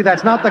 Hold it, Billy.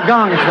 That's not the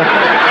gong. It's the...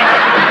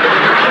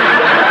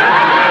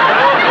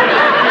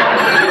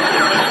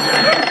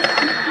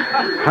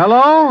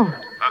 Hello?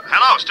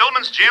 Hello,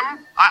 Stillman's Jim.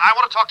 I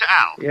want to talk to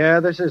Al. Yeah,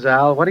 this is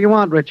Al. What do you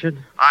want, Richard?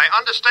 I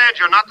understand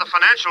you're not the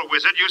financial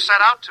wizard you set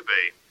out to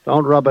be.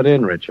 Don't rub it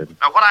in, Richard.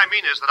 Now, what I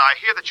mean is that I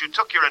hear that you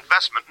took your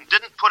investment and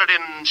didn't put it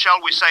in,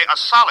 shall we say, a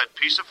solid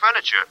piece of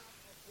furniture.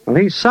 Well,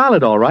 he's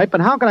solid, all right,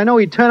 but how can I know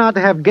he'd turn out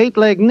to have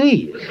gate-leg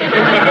knees?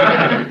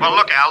 Well,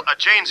 look, Al,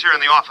 Jane's here in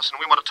the office, and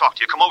we want to talk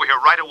to you. Come over here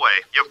right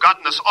away. You've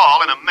gotten us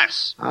all in a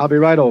mess. I'll be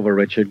right over,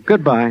 Richard.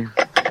 Goodbye.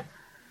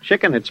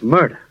 Chicken, it's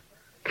murder.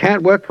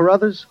 Can't work for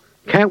others.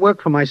 Can't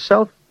work for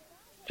myself.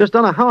 Just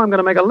don't know how I'm going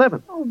to make a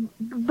living. Oh,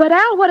 but,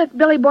 Al, what if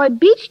Billy Boy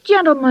beats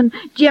Gentleman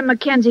Jim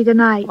McKenzie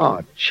tonight?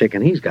 Oh,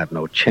 chicken, he's got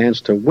no chance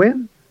to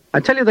win.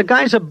 I tell you, the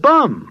guy's a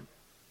bum.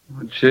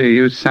 Oh, gee,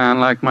 you sound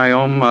like my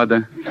own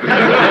mother.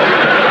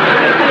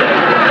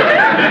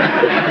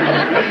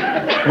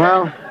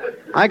 Well,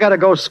 I got to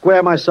go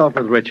square myself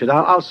with Richard.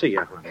 I'll see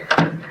you.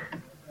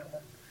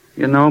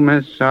 You know,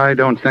 miss, I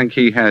don't think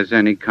he has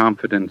any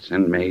confidence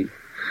in me.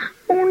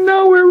 Oh,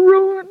 now we're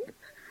ruined.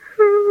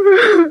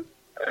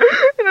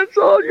 And it's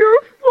all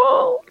your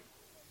fault.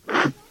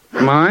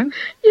 Mine?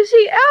 You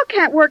see, Al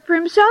can't work for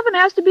himself and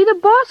has to be the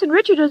boss, and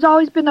Richard has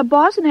always been the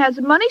boss and has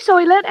the money, so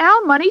he lent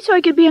Al money so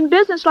he could be in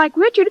business like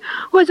Richard,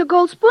 who has a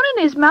gold spoon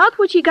in his mouth,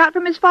 which he got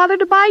from his father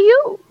to buy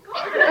you.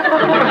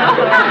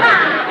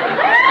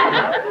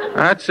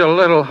 That's a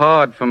little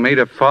hard for me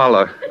to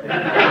follow.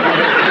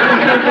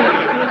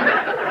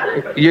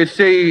 You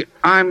see,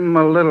 I'm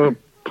a little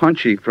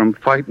punchy from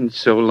fighting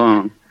so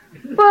long.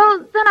 Well,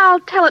 then I'll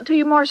tell it to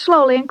you more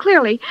slowly and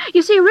clearly.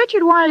 You see,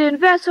 Richard wanted to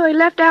invest, so he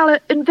left Al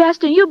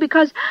invest in you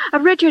because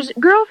of Richard's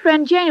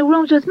girlfriend, Jane, who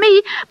rooms with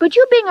me. But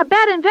you being a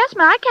bad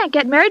investment, I can't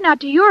get married, not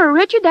to you or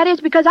Richard. That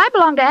is because I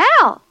belong to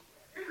Al.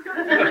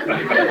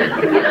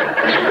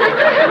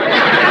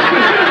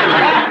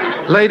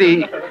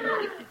 Lady,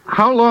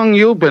 how long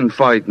you been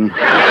fighting?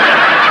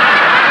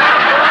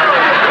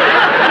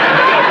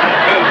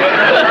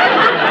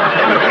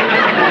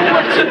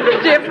 What's the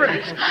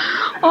difference?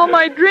 All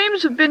my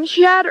dreams have been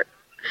shattered.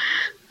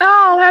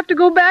 Now I'll have to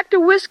go back to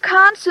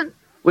Wisconsin.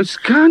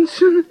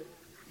 Wisconsin?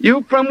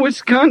 You from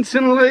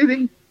Wisconsin,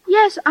 lady?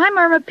 Yes, I'm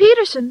Irma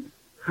Peterson.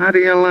 How do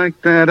you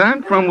like that?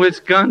 I'm from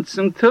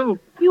Wisconsin, too.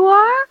 You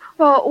are?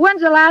 Well,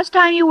 when's the last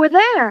time you were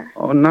there?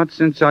 Oh, not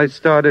since I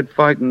started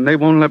fighting. They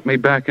won't let me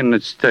back in the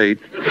state.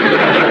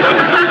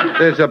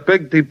 There's a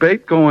big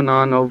debate going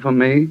on over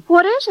me.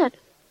 What is it?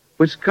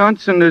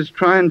 Wisconsin is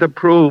trying to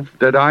prove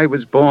that I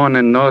was born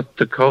in North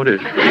Dakota.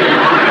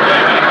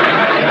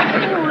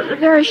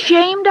 They're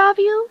ashamed of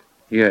you?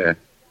 Yeah.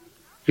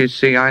 You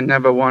see, I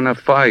never won a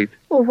fight.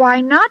 Well,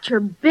 why not?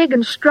 You're big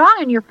and strong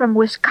and you're from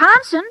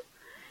Wisconsin.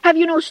 Have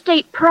you no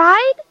state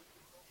pride?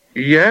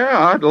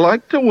 Yeah, I'd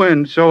like to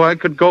win so I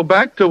could go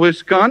back to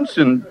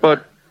Wisconsin,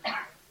 but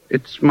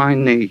it's my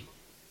knee.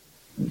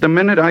 The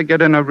minute I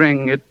get in a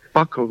ring, it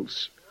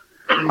buckles.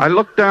 I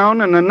look down,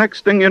 and the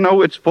next thing you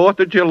know, it's 4th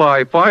of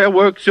July.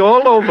 Fireworks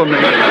all over me.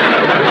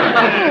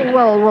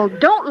 Oh, well,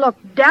 don't look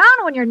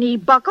down when your knee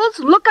buckles.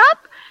 Look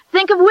up.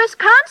 Think of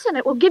Wisconsin.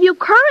 It will give you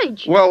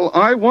courage. Well,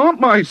 I want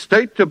my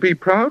state to be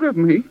proud of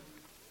me.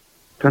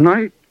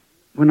 Tonight,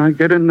 when I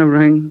get in the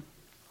ring,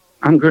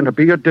 I'm going to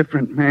be a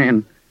different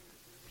man.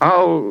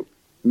 I'll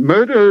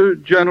murder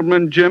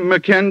Gentleman Jim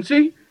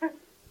McKenzie.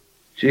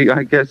 Gee,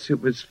 I guess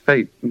it was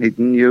fate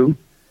meeting you.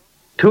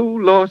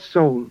 2 lost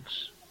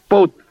souls,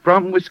 both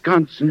from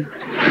Wisconsin.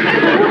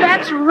 Oh,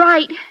 that's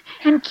right.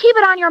 And keep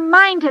it on your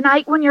mind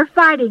tonight when you're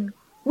fighting.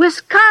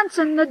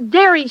 Wisconsin, the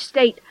dairy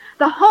state,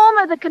 the home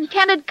of the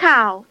contented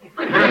cow.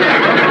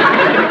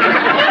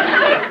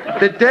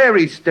 The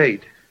dairy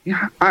state.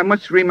 Yeah, I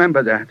must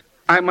remember that.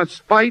 I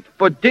must fight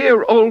for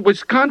dear old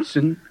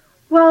Wisconsin.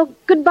 Well,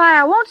 goodbye.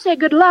 I won't say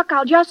good luck.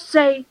 I'll just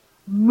say,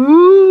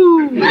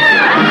 moo.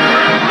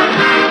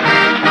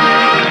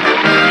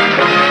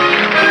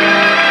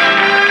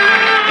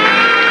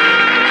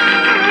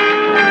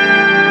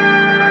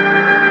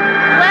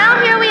 Well,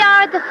 here we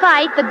are at the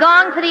fight. The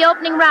gong for the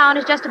opening round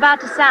is just about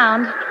to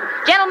sound.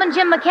 Gentleman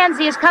Jim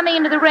McKenzie is coming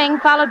into the ring,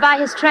 followed by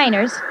his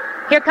trainers.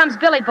 Here comes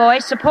Billy Boy,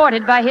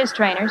 supported by his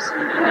trainers.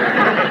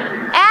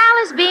 Al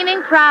is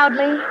beaming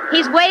proudly.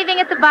 He's waving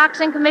at the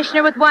boxing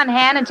commissioner with one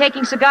hand and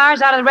taking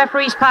cigars out of the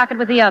referee's pocket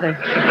with the other.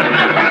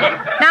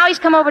 Now he's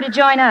come over to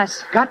join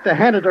us. Got to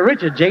hand it to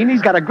Richard, Jane.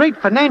 He's got a great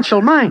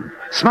financial mind.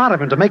 Smart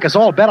of him to make us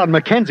all bet on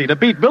Mackenzie to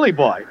beat Billy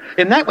Boy.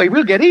 In that way,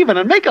 we'll get even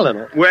and make a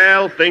little.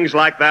 Well, things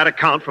like that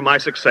account for my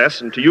success,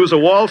 and to use a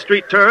Wall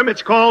Street term,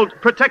 it's called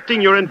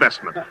protecting your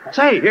investment.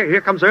 Say,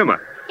 here comes Irma.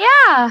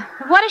 Yeah.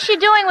 What is she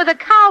doing with a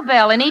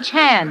cowbell in each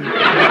hand?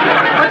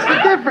 What's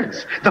the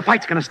difference? The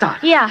fight's going to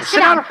start. Yeah,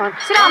 sit down.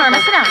 Sit down, Irma,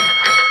 sit down.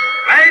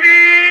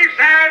 Ladies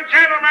and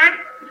gentlemen,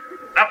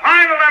 the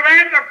final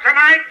event of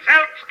tonight's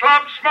Elks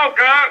Club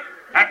Smoker,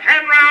 a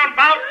 10-round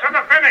bout to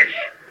the finish.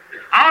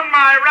 On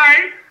my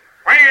right,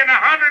 weighing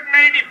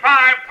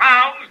 185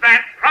 pounds,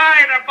 that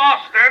pride of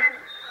Boston,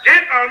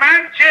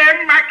 Gentleman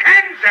Jim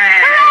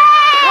McKenzie.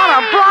 What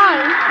a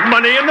prize!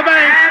 Money in the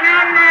bank. And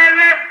on my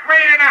left,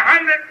 weighing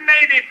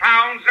 180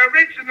 pounds,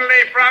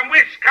 originally from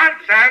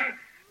Wisconsin,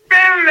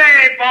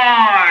 Billy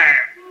Boy.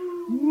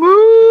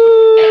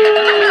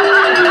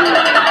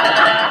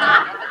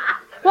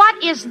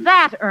 What is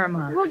that,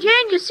 Irma? Well,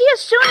 Jane, you see,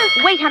 as soon as...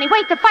 Wait, honey,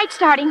 wait. The fight's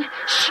starting.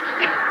 Shh.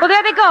 Well,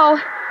 there they go.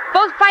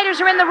 Both fighters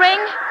are in the ring.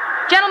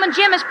 Gentleman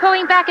Jim is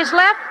pulling back his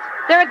left.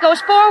 There it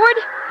goes forward.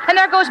 And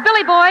there goes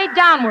Billy Boy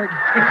downward.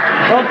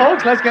 Well,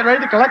 folks, let's get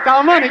ready to collect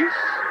our money. 7,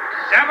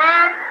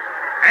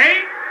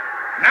 8,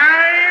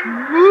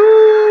 9.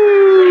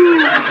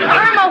 Moo!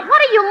 Irma, what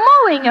are you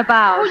mooing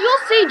about? Oh, you'll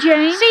see,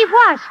 Jane. See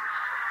what?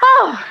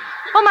 Oh,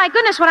 my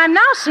goodness, what I'm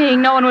now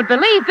seeing, no one would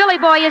believe. Billy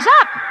Boy is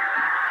up.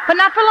 But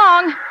not for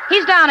long.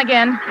 He's down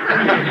again.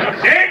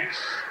 6,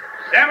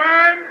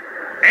 7,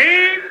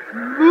 8.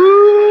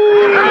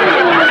 Moo!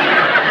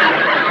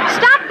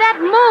 Stop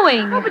that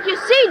mooing. Oh, but you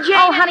see, Jane...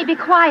 Oh, honey, be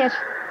quiet.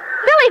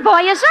 Billy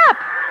Boy is up.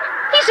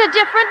 He's a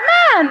different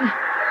man.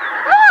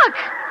 Look.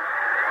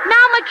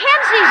 Now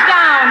Mackenzie's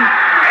down.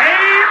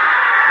 8,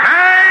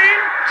 9,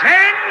 10,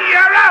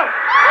 you're out.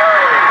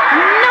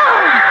 No.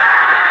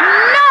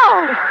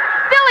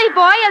 Billy Billy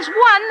Boy has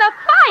won the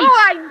fight.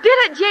 Oh, I did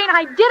it, Jane.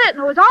 I did it,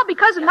 and it was all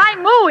because of my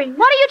mooing.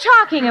 What are you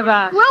talking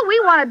about? Well, we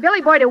wanted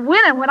Billy Boy to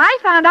win, and when I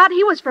found out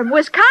he was from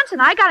Wisconsin,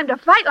 I got him to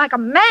fight like a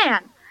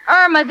man.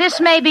 Irma, this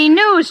may be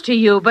news to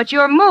you, but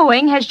your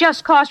mooing has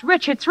just cost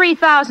Richard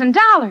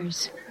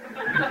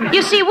 $3,000.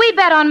 You see, we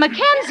bet on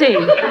Mackenzie.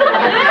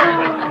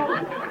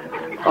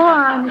 Oh,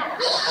 I'm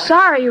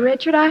sorry,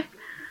 Richard. I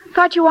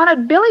thought you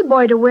wanted Billy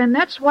Boy to win.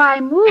 That's why I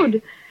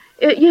mooed.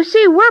 You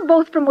see, we're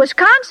both from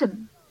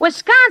Wisconsin.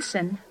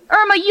 Wisconsin?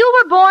 Irma,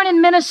 you were born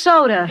in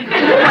Minnesota.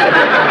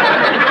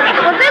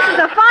 Well, this is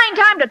a fine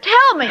time to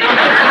tell me.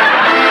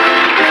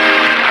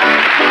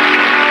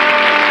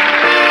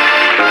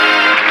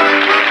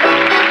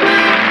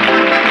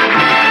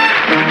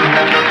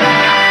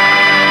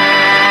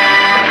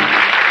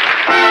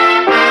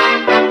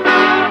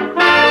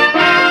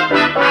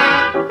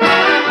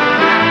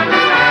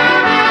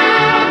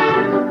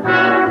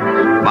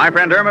 My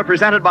Friend Irma,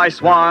 presented by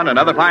Swan,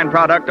 another fine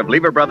product of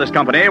Lever Brothers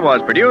Company,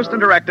 was produced and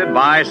directed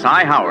by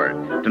Cy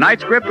Howard.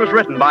 Tonight's script was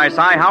written by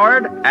Cy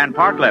Howard and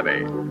Park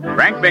Levy.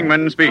 Frank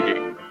Bingman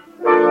speaking.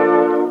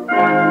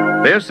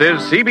 This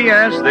is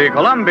CBS, the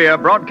Columbia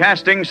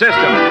Broadcasting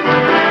System.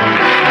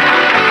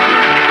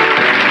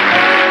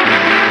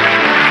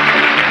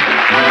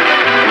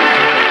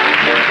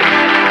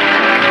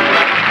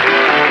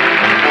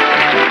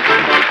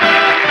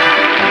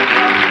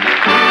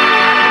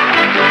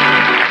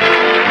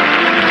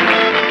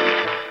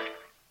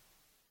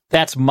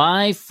 That's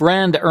My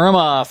Friend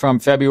Irma from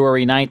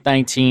February 9th,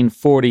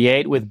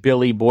 1948 with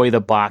Billy Boy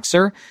the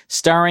Boxer,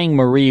 starring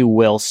Marie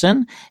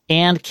Wilson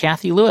and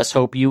Kathy Lewis.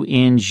 Hope you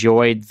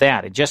enjoyed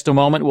that. In just a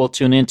moment, we'll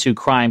tune into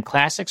Crime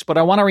Classics, but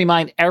I want to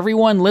remind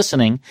everyone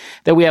listening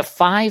that we have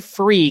 5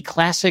 free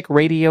classic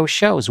radio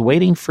shows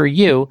waiting for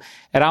you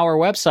at our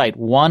website,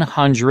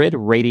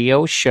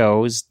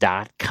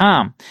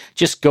 100radioshows.com.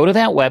 Just go to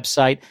that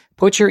website,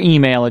 put your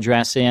email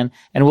address in,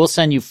 and we'll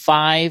send you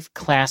 5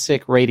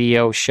 classic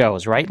radio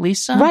shows. Right,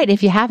 Lisa? Right.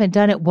 If you haven't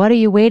done it, what are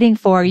you waiting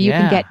for? You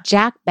can get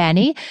Jack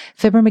Benny,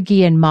 Fibber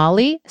McGee and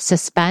Molly,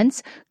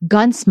 Suspense,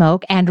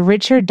 Gunsmoke, and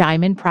Richard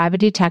Diamond,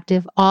 Private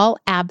Detective, all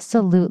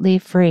absolutely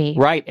free.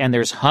 Right. And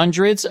there's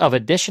hundreds of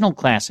additional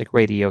classic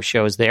radio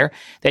shows there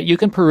that you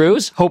can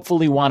peruse,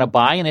 hopefully want to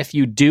buy. And if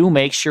you do,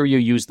 make sure you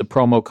use the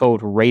promo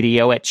code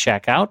RADIO at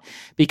checkout,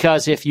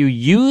 because if you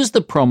use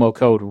the promo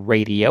code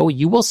RADIO,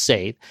 you will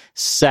save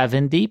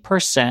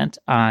 70%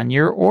 on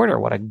your order.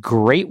 What a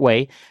great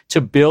way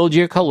to build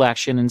your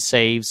collection and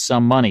save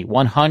some money.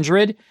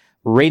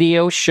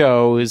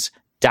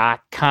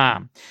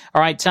 100radioshows.com.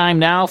 All right, time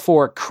now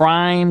for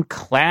Crime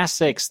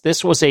Classics.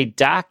 This was a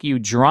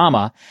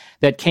docudrama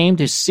that came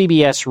to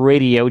CBS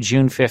Radio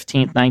June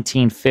 15th,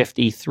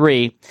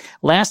 1953.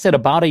 Lasted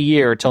about a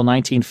year till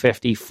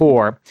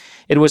 1954.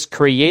 It was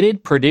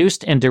created,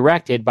 produced, and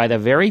directed by the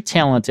very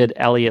talented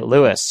Elliott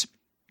Lewis.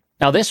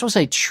 Now, this was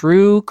a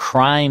true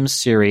crime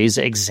series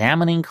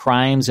examining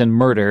crimes and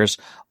murders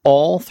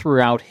all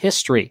throughout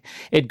history.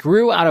 It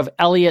grew out of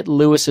Elliott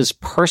Lewis's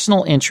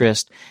personal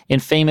interest in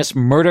famous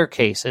murder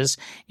cases,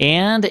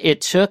 and it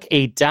took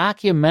a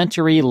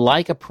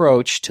documentary-like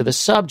approach to the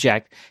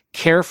subject,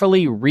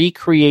 carefully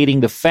recreating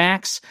the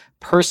facts,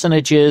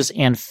 personages,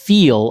 and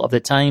feel of the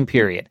time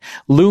period.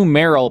 Lou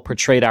Merrill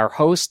portrayed our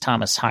host,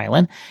 Thomas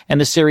Hyland,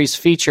 and the series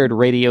featured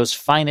radio's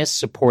finest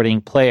supporting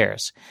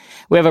players.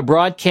 We have a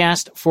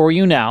broadcast for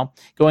you now,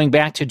 going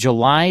back to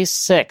July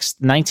 6,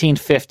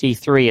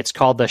 1953. It's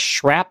called The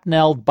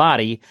Shrapnelled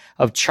Body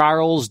of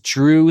Charles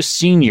Drew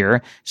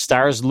Sr.,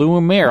 stars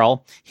Lou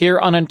Merrill. Here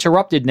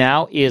uninterrupted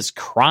now is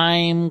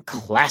Crime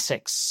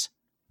Classics.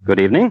 Good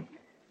evening.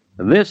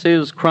 This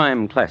is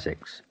Crime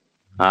Classics.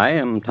 I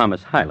am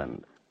Thomas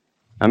Hyland.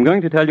 I'm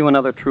going to tell you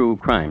another true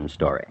crime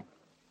story.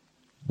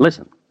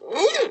 Listen.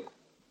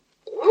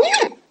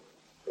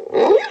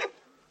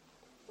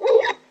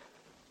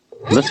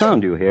 The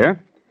sound you hear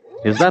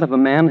is that of a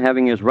man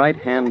having his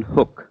right-hand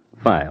hook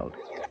filed.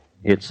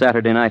 It's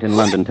Saturday night in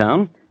London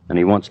town, and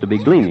he wants to be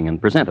gleaming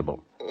and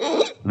presentable.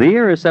 The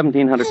year is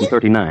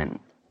 1739,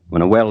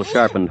 when a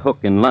well-sharpened hook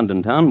in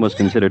London town was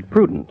considered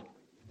prudent.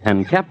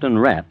 And Captain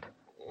Rat,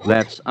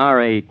 that's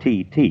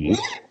R-A-T-T,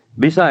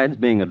 besides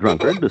being a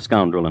drunkard, a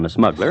scoundrel, and a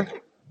smuggler,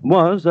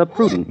 was a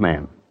prudent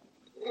man.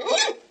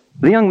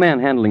 The young man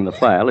handling the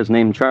file is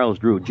named Charles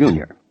Drew,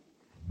 Jr.,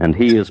 and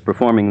he is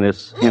performing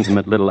this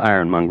intimate little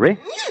ironmongery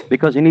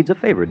because he needs a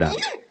favor done.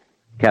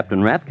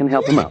 Captain Rat can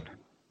help him out.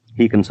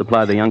 He can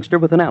supply the youngster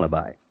with an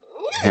alibi,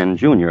 and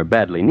Junior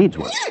badly needs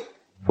one,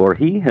 for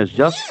he has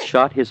just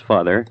shot his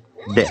father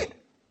dead.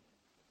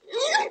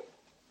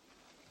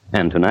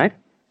 And tonight,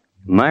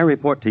 my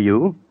report to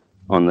you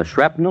on the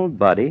shrapnelled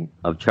body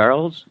of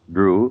Charles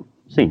Drew,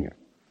 Sr.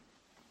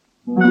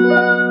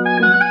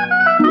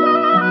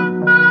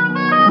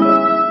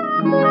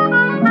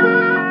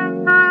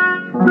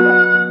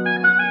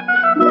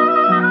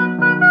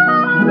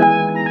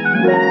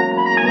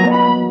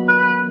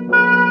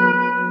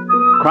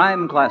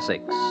 Crime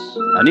Classics,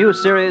 a new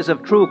series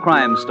of true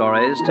crime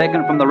stories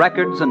taken from the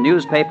records and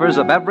newspapers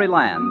of every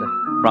land,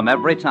 from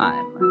every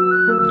time.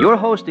 Your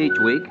host each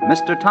week,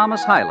 Mr.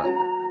 Thomas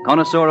Hyland,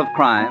 connoisseur of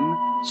crime,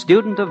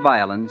 student of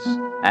violence,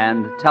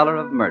 and teller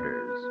of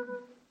murders.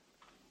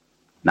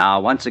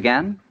 Now, once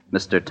again,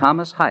 Mr.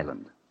 Thomas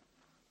Hyland.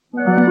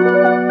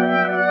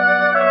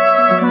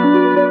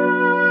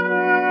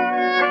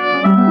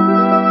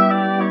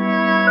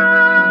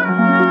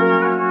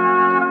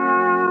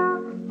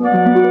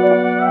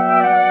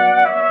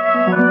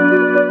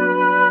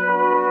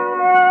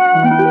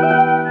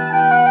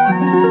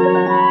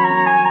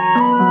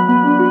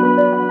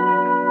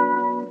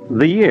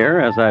 The year,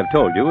 as I've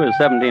told you, is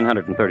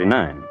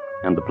 1739,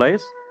 and the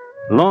place,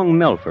 Long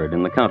Melford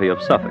in the county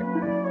of Suffolk.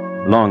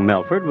 Long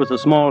Melford was a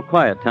small,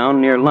 quiet town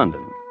near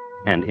London,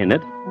 and in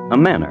it, a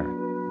manor,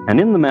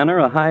 and in the manor,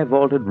 a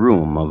high-vaulted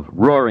room of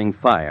roaring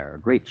fire,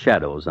 great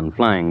shadows, and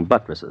flying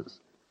buttresses.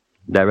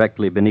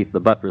 Directly beneath the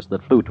buttress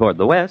that flew toward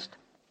the west,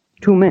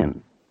 two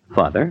men,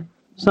 father,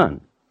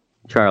 son,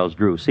 Charles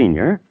Drew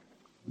Sr.,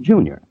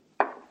 Jr.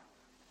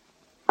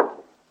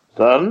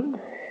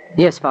 Son?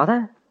 Yes,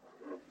 Father?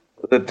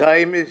 The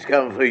time has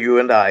come for you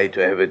and I to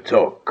have a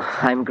talk.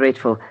 I'm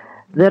grateful.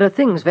 There are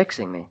things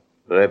vexing me.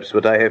 Perhaps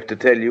what I have to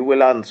tell you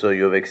will answer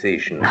your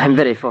vexation. I'm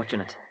very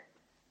fortunate.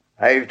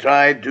 I've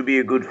tried to be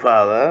a good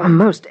father. A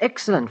most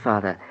excellent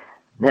father.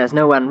 There's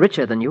no one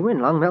richer than you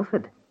in Long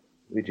Melford.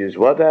 Which is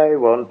what I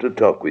want to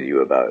talk with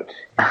you about.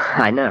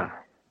 I know.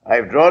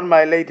 I've drawn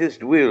my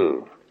latest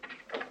will.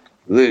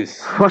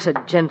 This. What a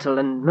gentle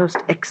and most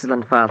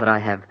excellent father I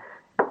have.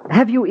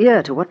 Have you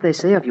ear to what they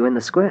say of you in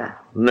the square?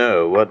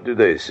 No, what do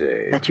they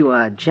say? That you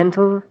are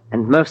gentle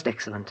and most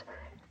excellent.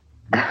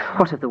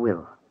 What of the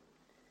will?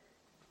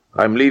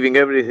 I'm leaving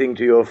everything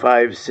to your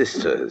 5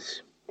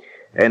 sisters.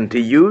 And to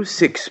you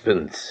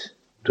 6pence.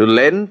 To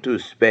lend, to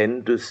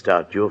spend, to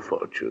start your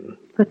fortune.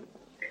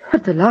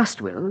 But the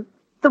last will,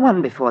 the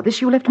one before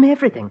this, you left me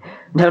everything.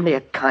 And only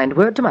a kind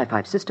word to my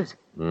 5 sisters.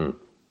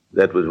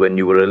 That was when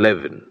you were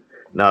 11.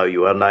 Now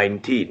you are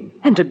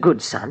 19. And a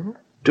good son.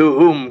 To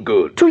whom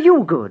good? To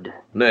you good.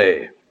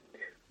 Nay,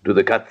 to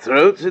the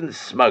cutthroats and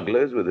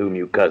smugglers with whom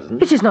you cozen.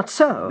 It is not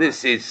so.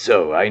 This is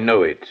so, I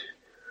know it.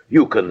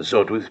 You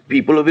consort with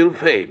people of ill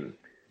fame.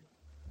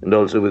 And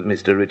also with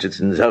Mr.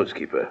 Richardson's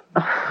housekeeper.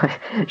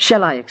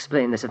 Shall I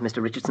explain this of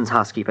Mr. Richardson's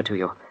housekeeper to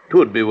you?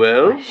 'Twould be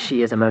well.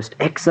 She is a most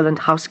excellent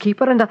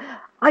housekeeper, and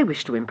I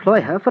wish to employ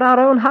her for our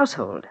own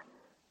household.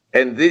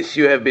 And this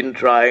you have been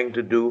trying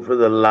to do for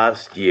the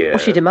last year. Well,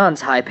 she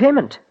demands high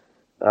payment.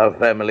 Our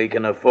family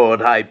can afford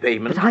high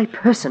payment. But I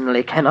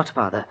personally cannot,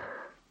 Father.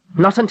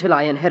 Not until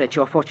I inherit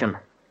your fortune.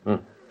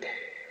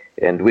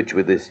 And which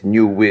with this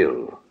new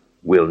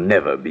will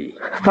never be.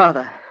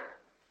 Father.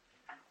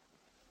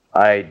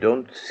 I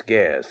don't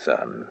scare,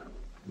 son.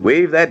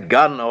 Wave that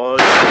gun or...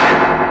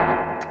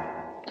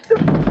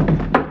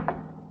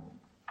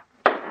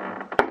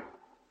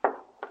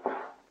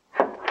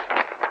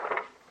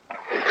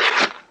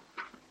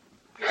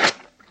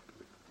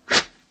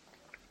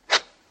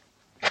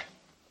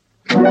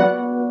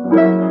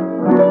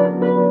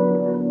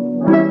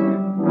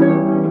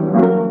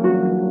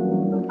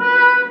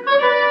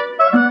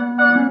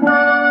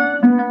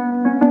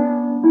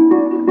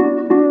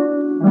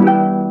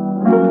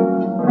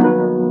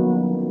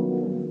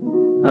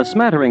 A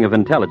smattering of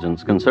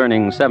intelligence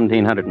concerning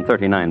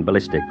 1739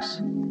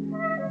 ballistics.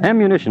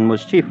 Ammunition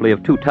was chiefly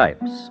of 2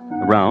 types,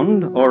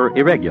 round or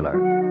irregular.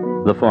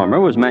 The former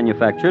was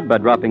manufactured by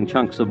dropping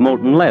chunks of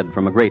molten lead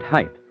from a great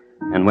height,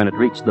 and when it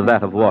reached the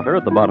vat of water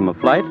at the bottom of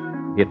flight,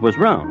 it was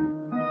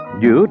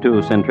round, due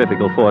to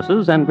centrifugal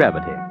forces and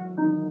gravity.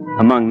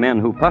 Among men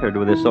who puttered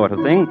with this sort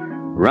of thing,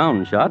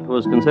 round shot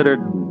was considered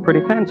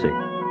pretty fancy.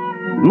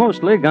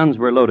 Mostly guns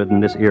were loaded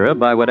in this era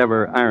by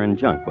whatever iron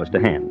junk was to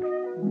hand.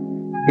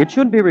 It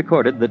should be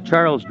recorded that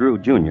Charles Drew,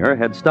 Jr.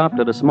 had stopped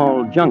at a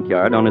small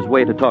junkyard on his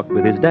way to talk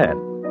with his dad.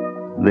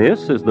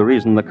 This is the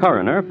reason the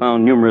coroner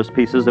found numerous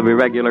pieces of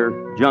irregular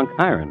junk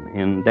iron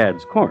in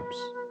Dad's corpse.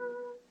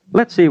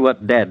 Let's see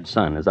what Dad's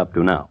son is up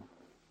to now.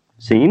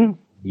 Scene,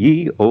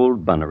 Ye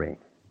Old Bunnery,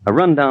 a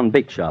rundown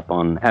bake shop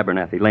on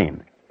Abernathy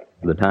Lane.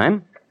 The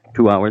time,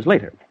 2 hours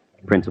later.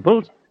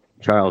 Principals,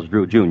 Charles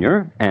Drew,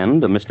 Jr.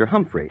 and Mr.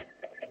 Humphrey,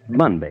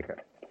 bun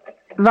baker.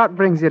 What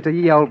brings you to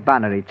Ye Old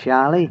Bunnery,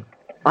 Charlie?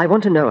 I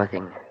want to know a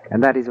thing.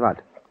 And that is what?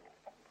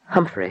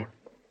 Humphrey,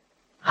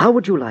 how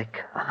would you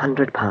like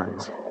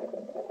 £100?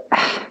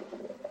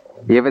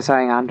 You were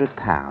saying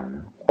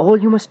 £100? All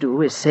you must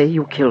do is say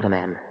you killed a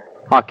man.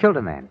 I killed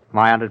a man.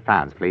 My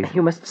 £100, please.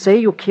 You must say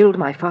you killed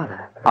my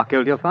father. I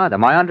killed your father.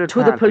 My £100.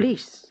 To the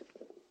police.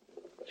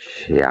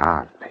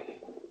 Charlie.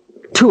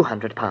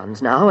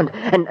 £200 now, and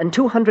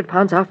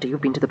 £200 after you've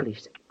been to the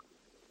police.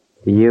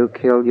 You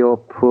killed your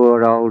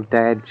poor old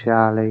dad,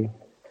 Charlie?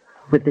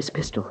 With this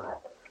pistol.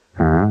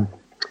 Huh?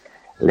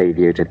 Leave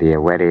you to be a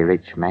very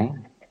rich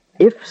man?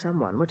 If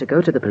someone were to go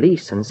to the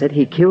police and said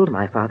he killed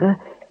my father,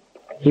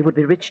 he would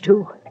be rich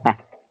too.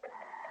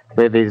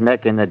 With his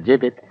neck in the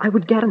gibbet? I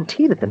would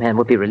guarantee that the man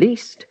would be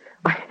released.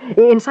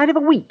 Inside of a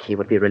week he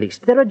would be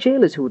released. There are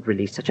jailers who would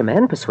release such a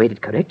man,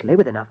 persuaded correctly,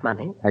 with enough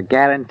money. A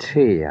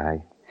guarantee,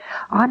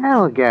 I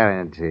know a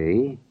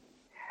guarantee.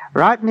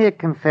 Write me a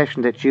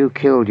confession that you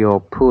killed your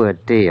poor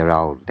dear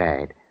old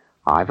dad.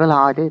 I will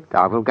hide it.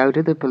 I will go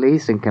to the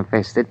police and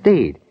confess the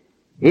deed.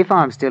 If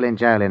I'm still in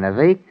jail in a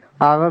week,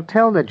 I will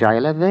tell the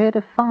jailer where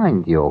to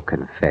find your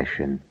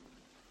confession.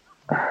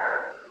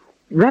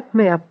 Wrap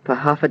me up a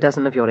half a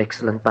dozen of your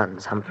excellent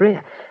buns, Humphrey,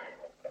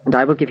 and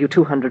I will give you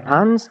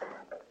 £200,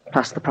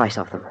 plus the price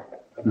of them.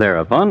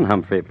 Thereupon,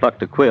 Humphrey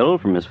plucked a quill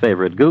from his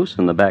favorite goose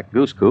in the back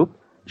goose coop,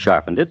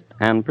 sharpened it,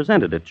 and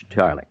presented it to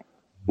Charlie.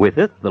 With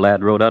it, the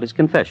lad wrote out his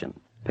confession,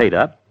 paid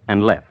up,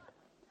 and left.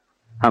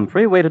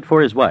 Humphrey waited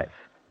for his wife,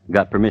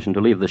 got permission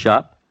to leave the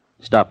shop,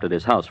 stopped at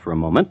his house for a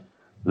moment,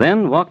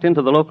 then walked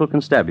into the local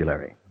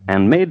constabulary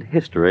and made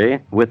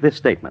history with this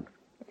statement.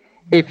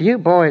 If you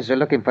boys are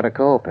looking for a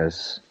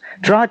corpus,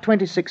 try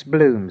 26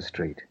 Bloom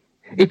Street.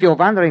 If you're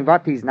wondering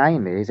what his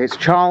name is, it's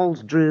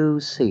Charles Drew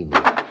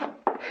Sr.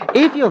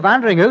 If you're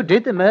wondering who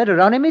did the murder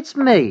on him, it's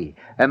me.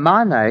 And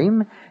my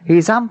name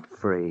is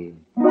Humphrey.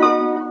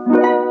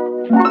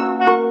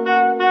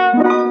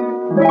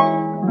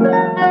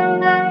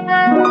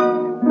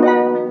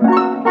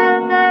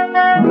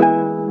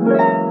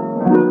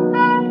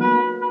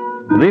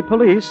 The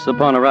police,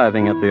 upon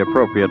arriving at the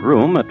appropriate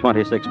room at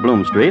 26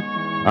 Bloom Street,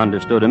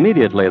 understood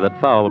immediately that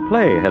foul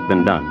play had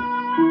been done.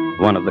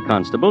 One of the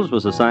constables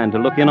was assigned to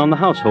look in on the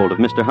household of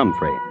Mr.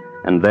 Humphrey,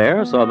 and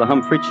there saw the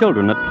Humphrey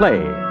children at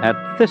play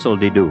at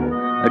Thistle-de-Doo,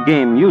 a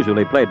game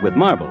usually played with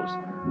marbles,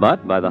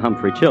 but by the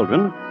Humphrey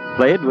children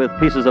played with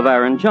pieces of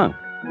iron junk,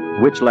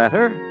 which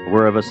latter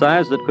were of a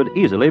size that could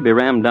easily be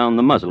rammed down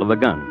the muzzle of a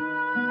gun.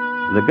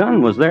 The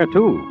gun was there,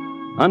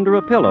 too, under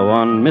a pillow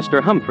on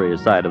Mr.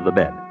 Humphrey's side of the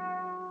bed.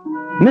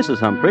 Mrs.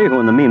 Humphrey, who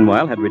in the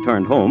meanwhile had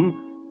returned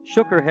home,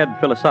 shook her head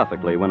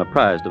philosophically when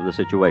apprised of the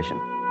situation.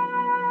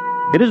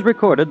 It is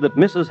recorded that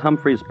Mrs.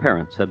 Humphrey's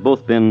parents had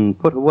both been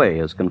put away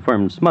as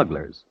confirmed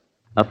smugglers,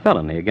 a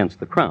felony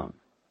against the Crown.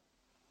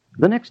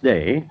 The next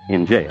day,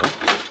 in jail...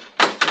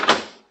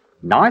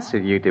 Nice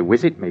of you to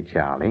visit me,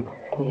 Charlie.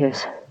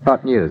 Yes.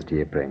 What news do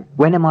you bring?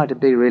 When am I to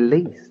be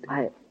released?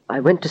 I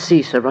went to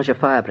see Sir Roger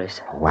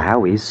Firebrace.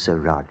 How is Sir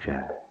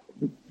Roger?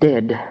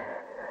 Dead.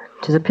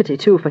 'Tis a pity,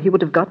 too, for he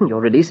would have gotten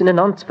your release in an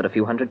ounce for a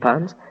few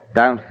 £100.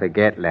 Don't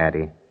forget,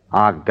 laddie,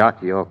 I've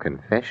got your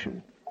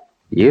confession.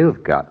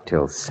 You've got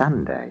till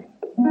Sunday.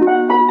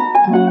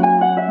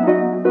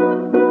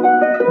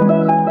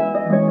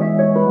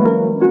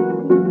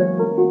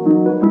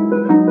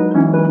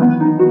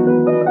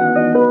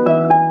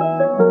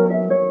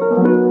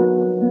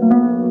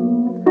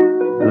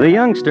 The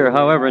youngster,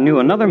 however, knew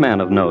another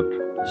man of note,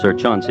 Sir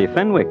Chauncey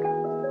Fenwick.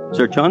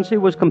 Sir Chauncey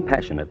was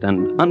compassionate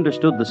and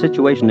understood the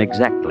situation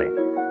exactly,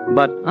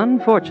 but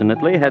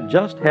unfortunately had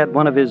just had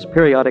one of his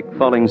periodic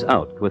fallings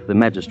out with the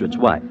magistrate's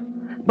wife.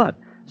 But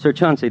Sir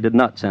Chauncey did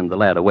not send the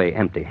lad away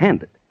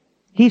empty-handed.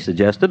 He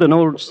suggested an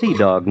old sea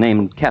dog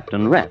named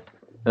Captain Rat,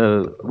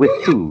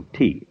 with 2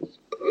 T's.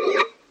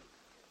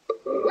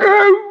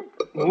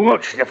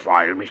 What's the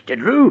file, Mr.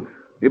 Drew?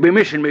 You'll be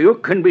missing me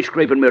hook and be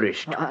scraping my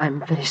wrist.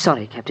 I'm very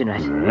sorry, Captain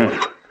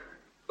Rat.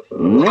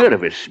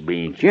 Nervous,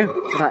 bean't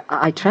you? But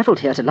I travelled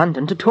here to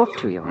London to talk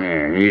to you.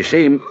 You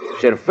see,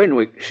 Sir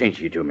Fenwick sent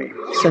you to me.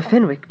 Sir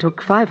Fenwick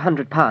took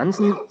 £500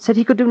 and said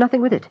he could do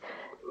nothing with it.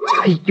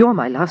 You're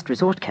my last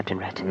resort, Captain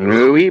Rat.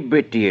 A wee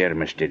bit dear,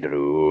 Mr.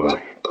 Drew.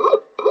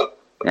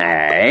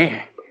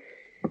 Aye.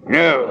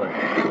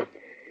 Now,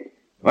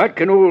 what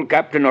can old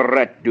Captain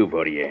Rat do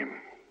for you?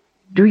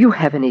 Do you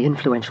have any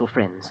influential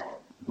friends?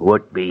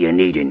 What be you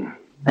needing?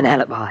 An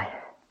alibi.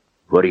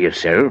 For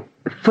yourself?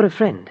 For a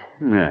friend.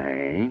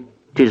 Aye.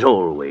 'Tis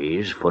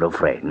always for a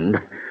friend.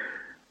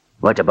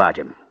 What about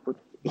him?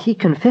 He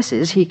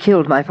confesses he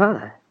killed my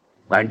father.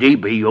 And he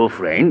be your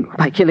friend?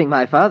 By killing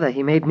my father,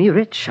 he made me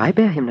rich. I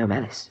bear him no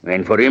malice.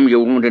 And for him you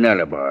want an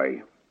alibi.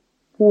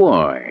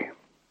 Why?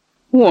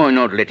 Why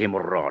not let him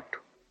rot?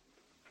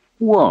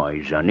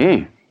 Why,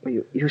 sonny?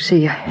 You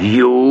see...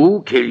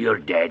 You kill your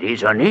daddy,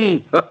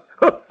 sonny?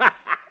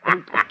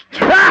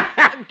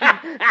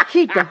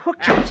 Heed the hook,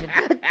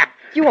 Captain.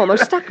 You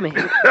almost stuck me.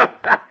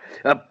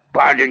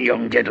 Pardon,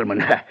 young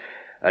gentleman.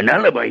 An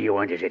alibi you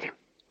want, is it?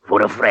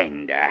 For a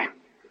friend,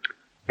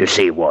 To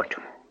say what?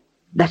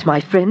 That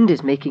my friend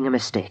is making a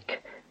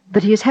mistake.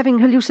 That he is having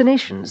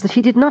hallucinations. That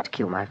he did not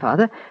kill my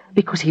father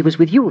because he was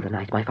with you the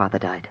night my father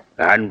died.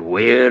 And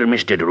where,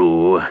 Mr.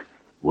 Drew,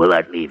 will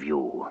that leave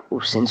you?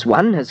 Since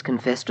one has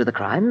confessed to the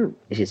crime,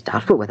 it is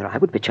doubtful whether I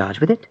would be charged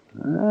with it.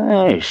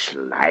 A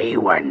sly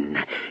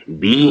one.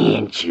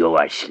 Bean't you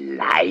a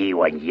sly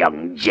one,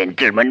 young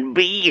gentleman?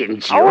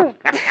 Bean't you? Oh.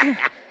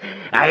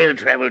 I'll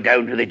travel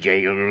down to the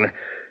jail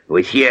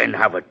with you and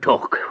have a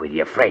talk with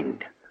your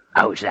friend.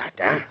 How's that,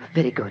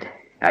 Very good.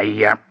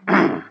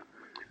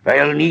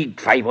 I'll need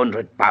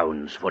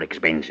 £500 for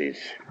expenses.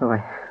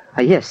 Oh,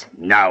 yes.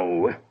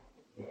 Now?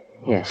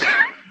 Yes.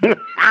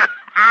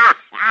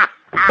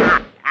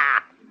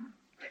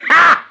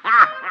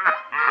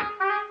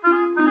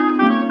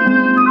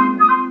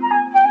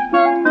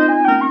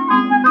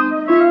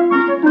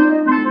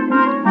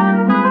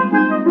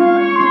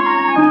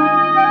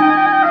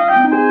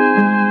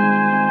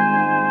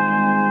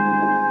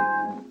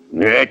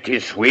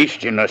 'tis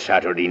wasting a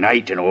Saturday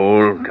night and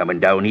all, coming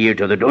down here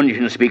to the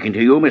dungeon speaking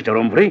to you, Mr.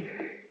 Humphrey.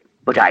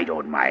 But I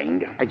don't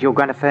mind. And you're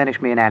going to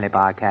furnish me an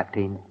alibi,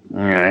 Captain?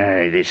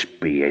 This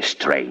be a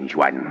strange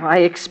one. I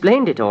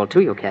explained it all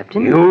to you,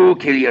 Captain. You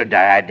kill your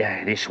dad.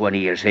 This one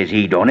here says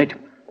he done it.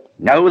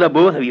 Now the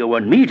both of you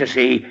want me to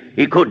say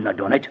he couldn't have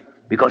done it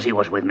because he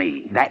was with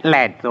me. That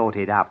lad thought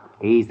it up.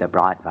 He's the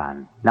bright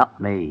one,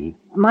 not me.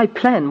 My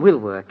plan will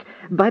work.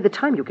 By the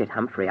time you get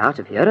Humphrey out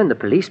of here and the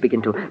police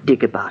begin to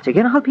dig about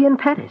again, I'll be in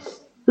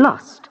Paris.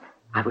 Lost.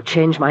 I will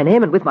change my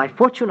name, and with my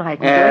fortune I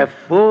can...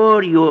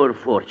 For your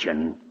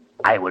fortune,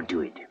 I will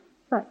do it.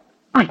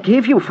 I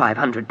gave you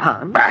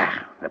 £500. Bah,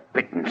 the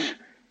pittance.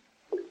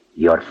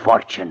 Your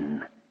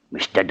fortune,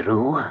 Mr.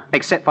 Drew.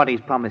 Except what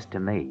he's promised to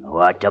me.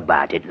 What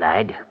about it,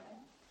 lad?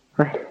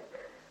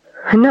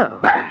 No.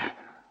 Bah.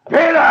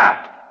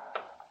 Taylor!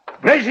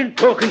 Pleasant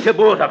talking to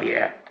both of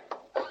you.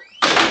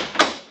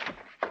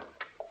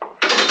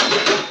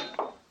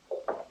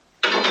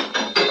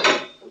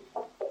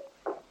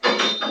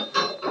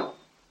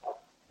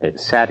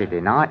 It's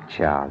Saturday night,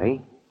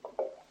 Charlie.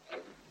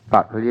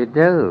 What will you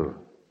do?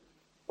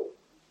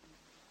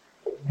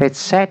 It's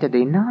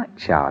Saturday night,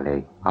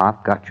 Charlie.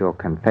 I've got your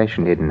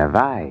confession hidden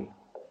away.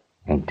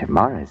 And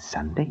tomorrow's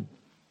Sunday.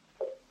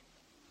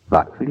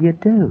 What will you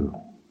do?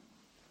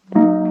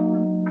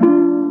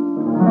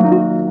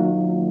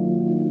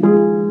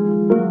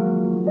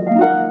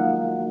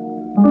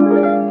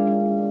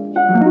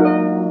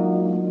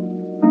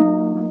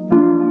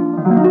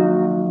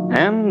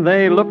 And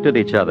they looked at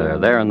each other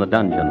there in the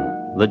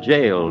dungeon, the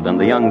jailed and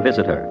the young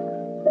visitor.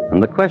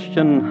 And the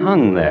question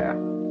hung there.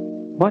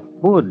 What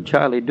would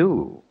Charlie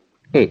do?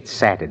 It's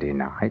Saturday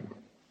night,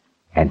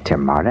 and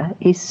tomorrow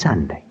is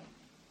Sunday.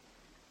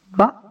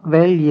 What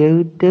will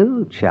you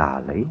do,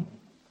 Charlie?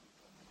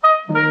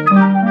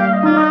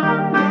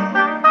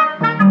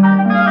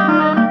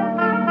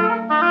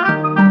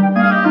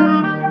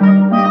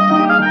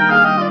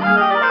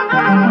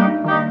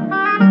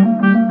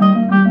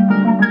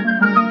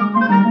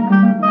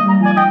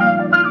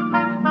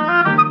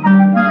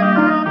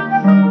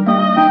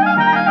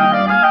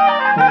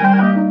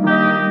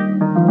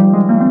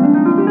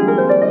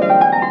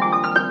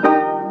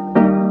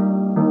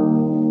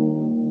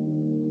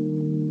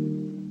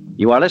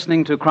 You are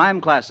listening to Crime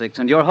Classics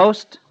and your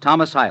host,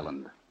 Thomas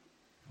Hyland.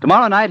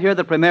 Tomorrow night, hear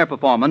the premiere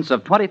performance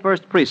of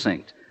 21st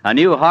Precinct, a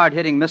new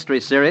hard-hitting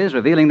mystery series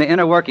revealing the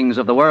inner workings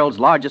of the world's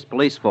largest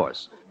police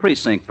force.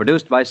 Precinct,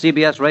 produced by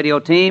CBS radio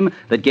team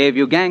that gave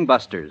you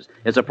Gangbusters,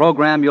 is a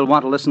program you'll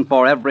want to listen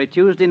for every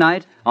Tuesday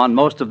night on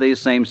most of these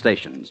same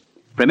stations.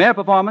 Premiere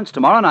performance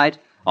tomorrow night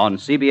on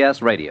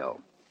CBS radio.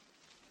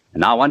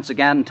 And now, once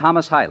again,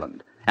 Thomas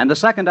Hyland and the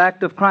second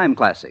act of Crime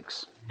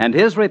Classics, and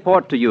his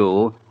report to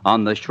you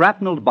on the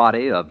shrapnelled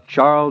body of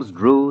Charles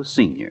Drew,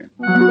 Sr.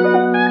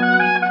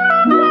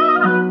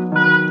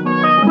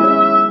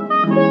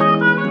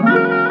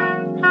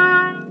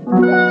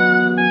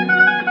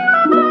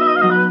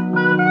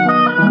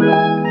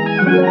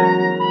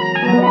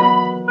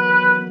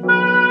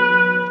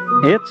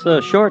 It's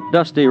a short,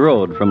 dusty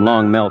road from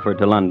Long Melford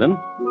to London.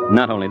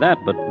 Not only that,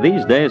 but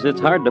these days it's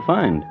hard to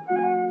find.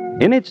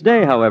 In its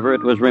day, however,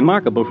 it was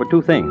remarkable for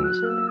two things.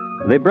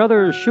 The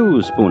brothers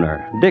Shoe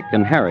Spooner, Dick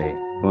and Harry,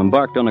 who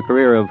embarked on a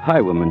career of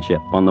highwaymanship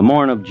on the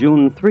morn of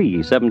June 3,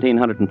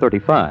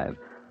 1735,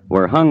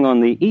 were hung on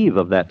the eve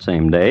of that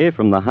same day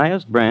from the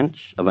highest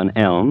branch of an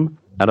elm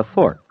at a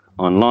fork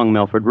on Long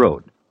Melford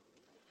Road.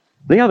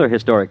 The other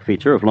historic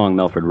feature of Long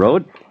Melford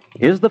Road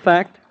is the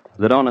fact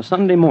that on a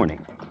Sunday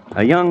morning,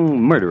 a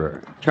young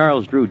murderer,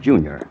 Charles Drew,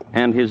 Jr.,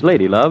 and his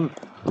lady love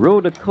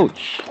rode a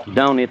coach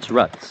down its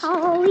ruts.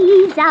 Oh,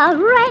 he's a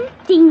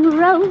ranting,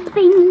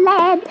 roving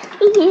lad.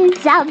 He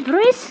is a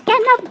brisk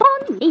and a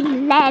bonny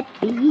lad.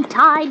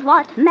 Betide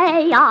what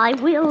may, I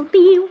will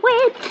be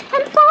wed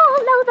and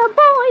follow the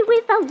boy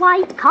with the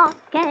white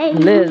cockade.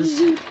 Liz.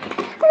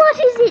 What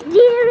is it,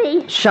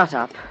 dearie? Shut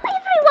up.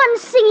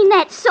 Everyone's singing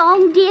that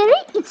song, dearie.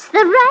 It's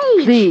the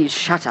rage. Please,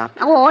 shut up.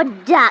 Oh,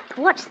 Duck,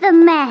 what's the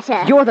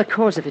matter? You're the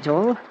cause of it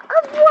all.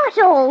 Of what,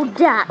 old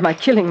Duck? By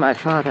killing my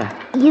father.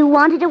 You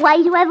wanted a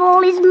way to have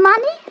all his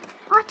money?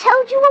 I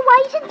told you a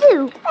way to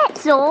do,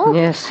 that's all.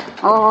 Yes.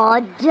 Oh,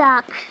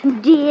 Duck,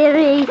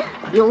 dearie.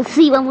 You'll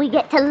see when we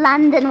get to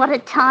London what a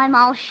time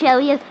I'll show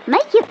you.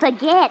 Make you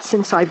forget.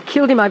 Since I've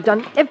killed him, I've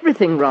done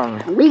everything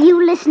wrong. Will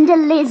you listen to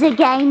Liz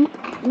again?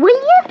 Will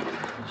you?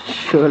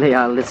 Surely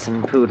I'll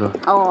listen, Poodle.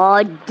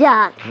 Oh,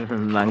 Duck.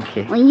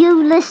 Monkey. When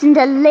you listen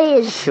to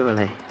Liz.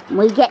 Surely.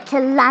 When we get to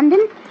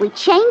London, we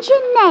change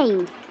your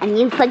name, and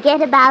you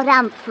forget about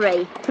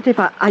Humphrey. But if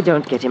I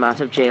don't get him out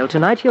of jail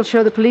tonight, he'll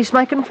show the police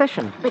my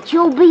confession. But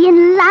you'll be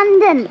in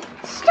London.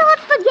 Start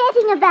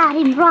forgetting about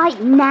him right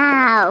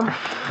now.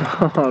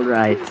 All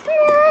right.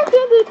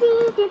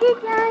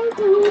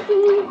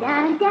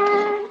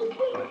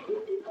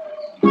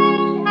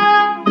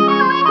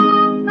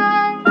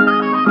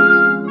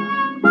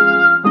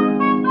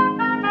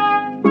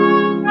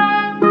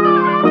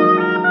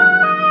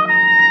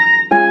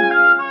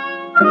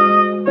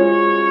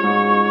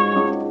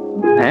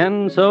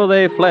 And And so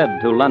they fled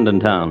to London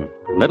town,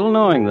 little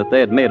knowing that they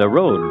had made a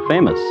road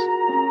famous.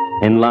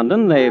 In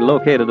London, they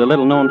located a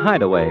little-known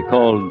hideaway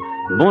called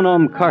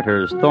Bonhomme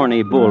Carter's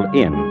Thorny Bull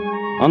Inn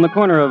on the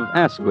corner of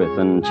Asquith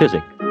and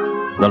Chiswick.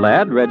 The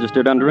lad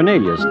registered under an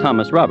alias,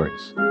 Thomas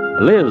Roberts.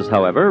 Liz,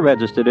 however,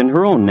 registered in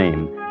her own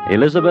name,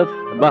 Elizabeth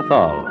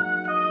Bathal.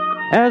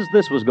 As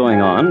this was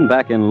going on,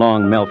 back in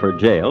Long Melford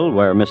Jail,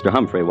 where Mr.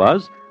 Humphrey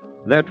was,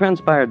 there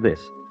transpired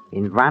this.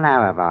 In 1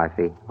 hour,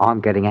 wifey,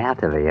 I'm getting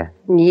out of here.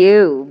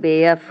 You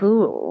be a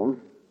fool.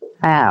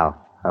 How?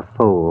 A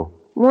fool?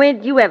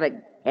 When'd you ever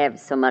have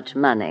so much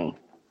money?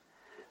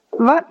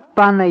 What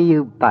bun are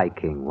you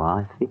baking,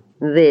 wifey?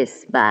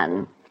 This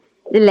bun.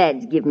 The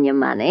lad's giving you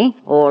money,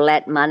 all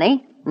that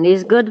money, and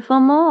he's good for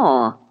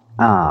more.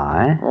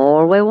 Aye?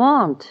 All we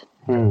want.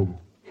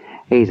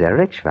 He's a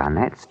rich one,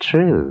 that's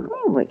true.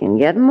 We can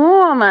get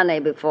more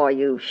money before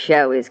you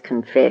show his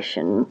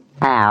confession.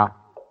 How?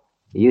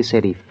 You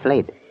said he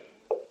fled.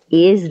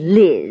 His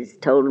Liz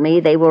told me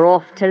they were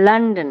off to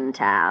London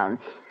town.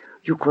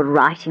 You could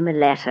write him a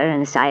letter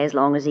and say as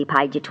long as he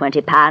paid you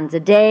 £20 a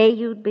day,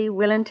 you'd be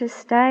willing to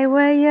stay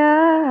where you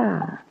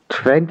are.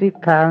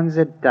 £20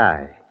 a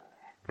day?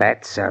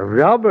 That's a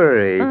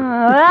robbery.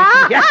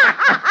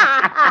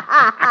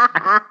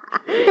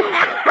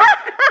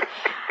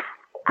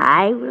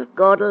 I will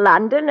go to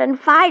London and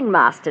find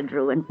Master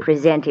Drew and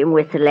present him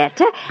with the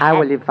letter. How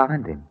will you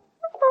find him?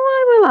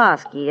 I will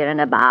ask here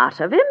and about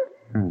of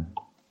him.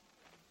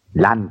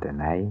 London,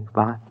 eh,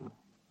 what?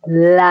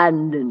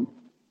 London.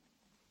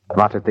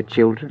 What of the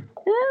children?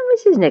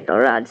 Mrs.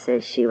 Nickelrod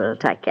says she will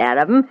take care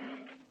of them.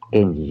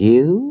 And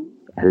you,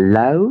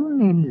 alone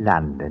in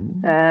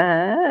London?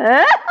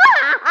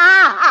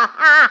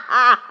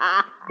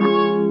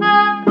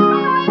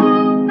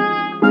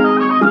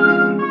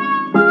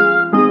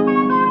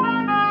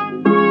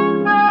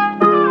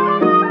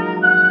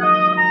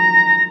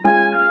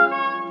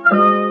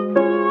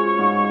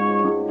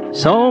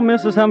 So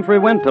Mrs. Humphrey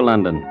went to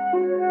London.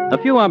 A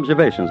few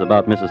observations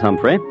about Mrs.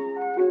 Humphrey.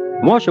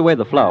 Wash away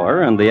the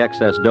flour and the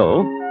excess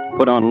dough.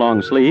 Put on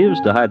long sleeves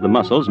to hide the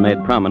muscles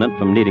made prominent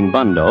from kneading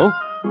bun dough.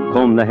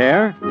 Comb the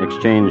hair,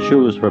 exchange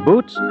shoes for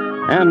boots,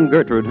 and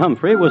Gertrude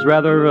Humphrey was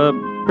rather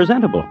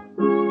presentable.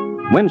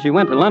 When she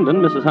went to London,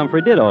 Mrs.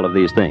 Humphrey did all of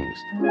these things,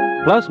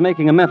 plus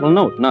making a mental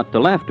note not to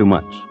laugh too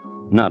much,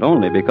 not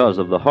only because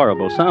of the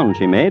horrible sound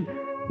she made,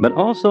 but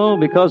also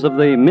because of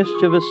the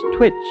mischievous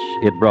twitch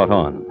it brought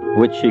on,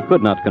 which she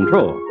could not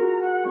control.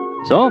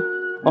 So,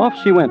 off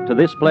she went to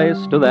this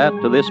place, to that,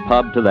 to this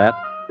pub, to that,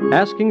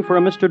 asking for a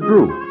Mr.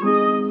 Drew.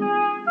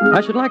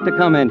 I should like to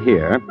comment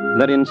here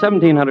that in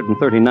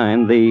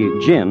 1739 the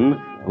gin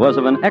was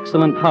of an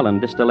excellent Holland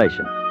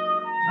distillation.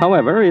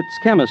 However, its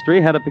chemistry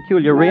had a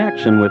peculiar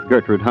reaction with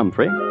Gertrude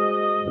Humphrey.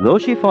 Though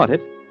she fought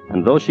it,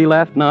 and though she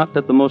laughed not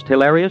at the most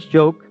hilarious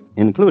joke,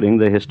 including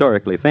the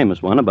historically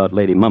famous one about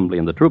Lady Mumbly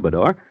and the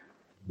Troubadour,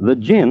 the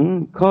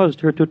gin caused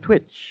her to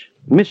twitch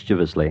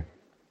mischievously.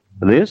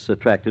 This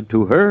attracted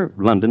to her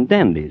London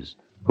dandies,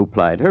 who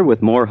plied her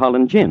with more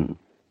Holland gin,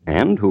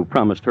 and who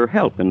promised her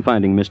help in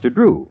finding Mr.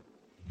 Drew,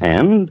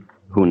 and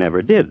who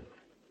never did.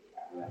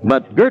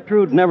 But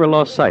Gertrude never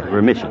lost sight of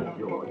her mission,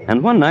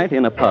 and one night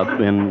in a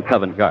pub in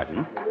Covent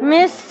Garden...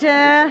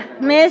 Mister.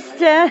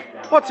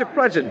 What's your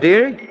pleasure,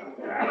 dearie?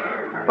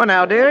 Well,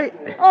 now, dearie.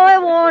 I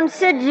want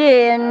a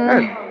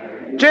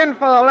gin. Gin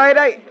for the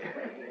lady.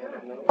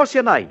 What's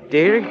your name,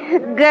 dearie?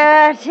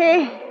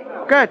 Gertie.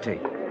 Gertie?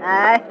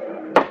 Aye.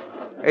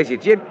 Here's your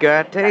gin,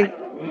 Gertie.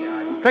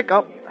 Drink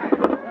up.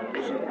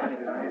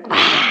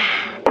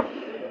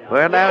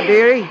 Well, now,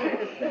 dearie.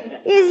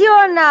 Is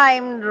your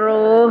name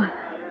Drew?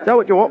 Is that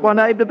what you want my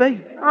name to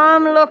be?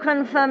 I'm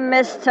looking for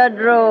Mr.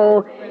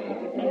 Drew.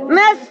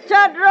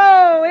 Mr.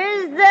 Drew!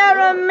 Is there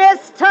a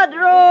Mr.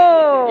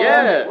 Drew?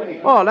 Yes.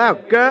 Oh, now,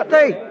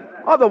 Gertie.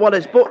 I'm the one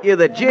that's bought you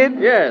the gin.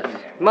 Yes.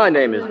 My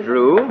name is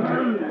Drew.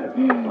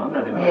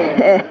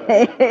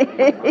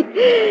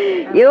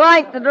 You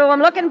ain't the Drew I'm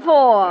looking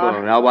for.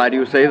 Oh, now, why do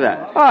you say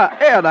that?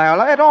 Here now,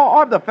 lad.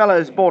 I'm the fellow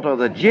who's bought her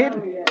the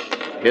gin.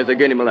 Here's a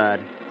guinea, my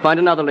lad. Find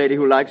another lady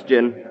who likes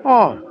gin.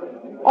 Oh,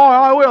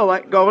 I will,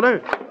 that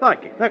governor.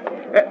 Thank you.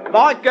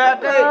 Bye,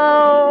 Gertie.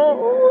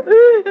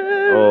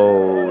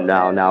 Oh,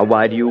 now,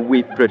 why do you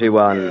weep, pretty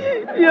one?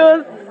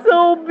 You're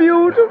so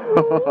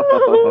beautiful.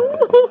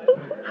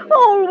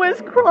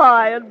 Always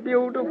crying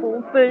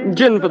beautiful things.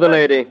 Gin for the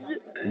lady.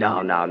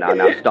 Now,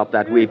 stop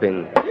that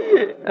weeping.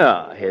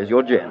 Here's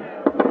your gin.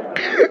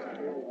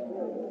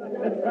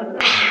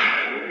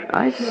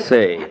 I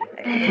say,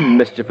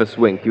 mischievous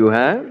wink you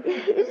have.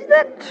 Is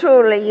that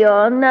truly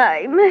your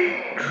name?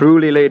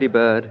 Truly,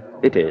 Ladybird,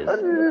 it is.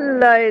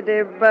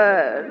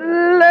 Ladybird.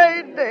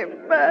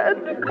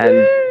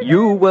 And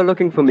you were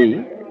looking for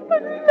me?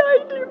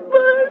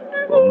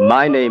 Ladybird. Well,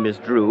 my name is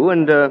Drew,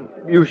 and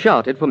you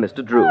shouted for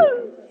Mr. Drew.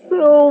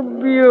 So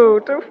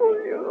beautiful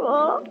you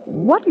are.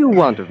 What do you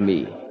want of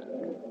me?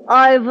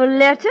 I've a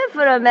letter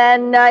for a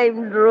man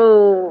named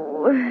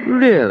Drew.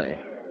 Really?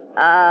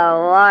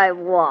 Oh, I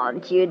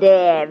want you to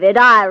have it.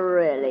 I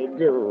really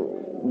do.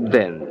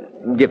 Then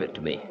give it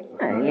to me.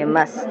 Well, you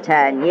must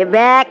turn your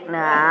back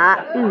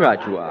now. Right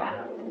you are.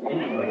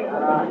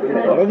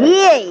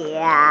 Here you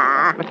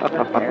are.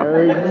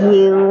 Oh,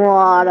 you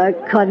what a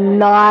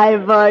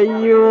conniver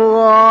you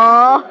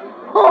are.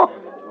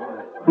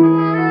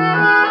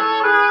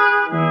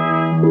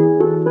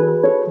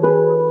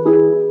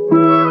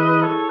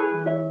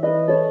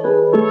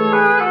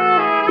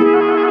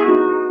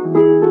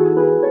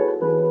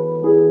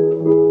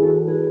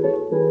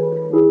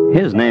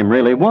 His name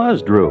really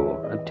was Drew,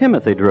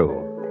 Timothy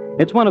Drew.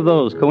 It's one of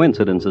those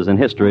coincidences in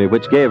history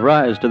which gave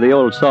rise to the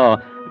old saw,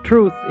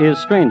 truth is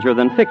stranger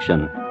than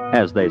fiction,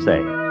 as they say.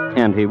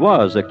 And he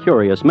was a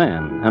curious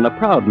man, and a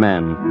proud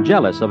man,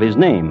 jealous of his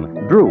name,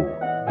 Drew.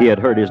 He had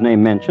heard his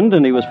name mentioned,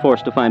 and he was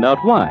forced to find out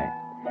why.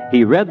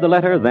 He read the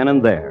letter then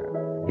and there.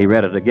 He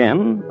read it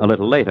again, a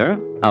little later,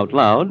 out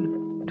loud,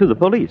 to the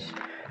police.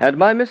 And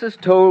my missus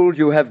told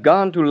you have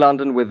gone to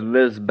London with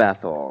Liz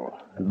Bathall.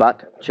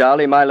 But,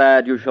 Charlie, my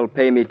lad, you shall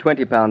pay me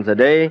 £20 a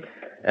day,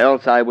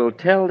 else I will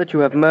tell that you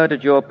have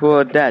murdered your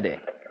poor daddy.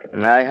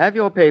 I have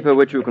your paper,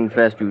 which you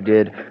confessed you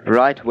did,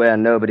 right where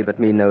nobody but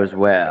me knows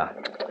where.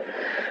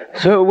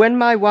 So when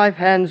my wife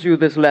hands you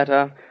this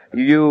letter,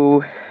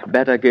 you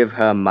better give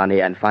her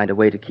money and find a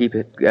way to keep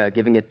it,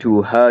 giving it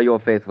to her, your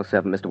faithful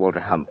servant, Mr. Walter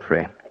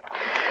Humphrey.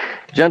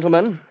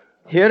 Gentlemen,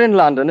 here in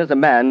London is a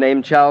man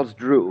named Charles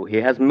Drew. He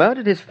has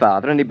murdered his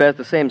father, and he bears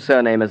the same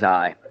surname as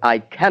I. I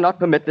cannot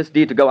permit this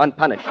deed to go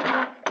unpunished.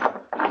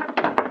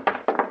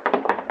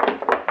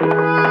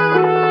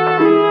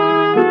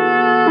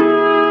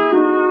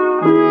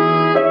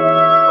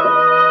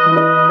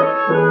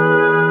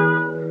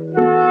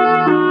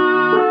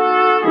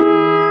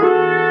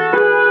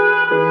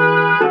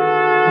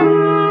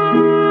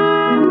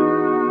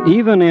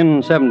 Even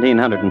in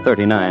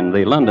 1739,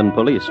 the London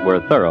police were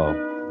thorough,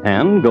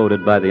 and,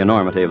 goaded by the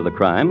enormity of the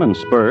crime and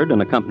spurred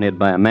and accompanied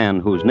by a man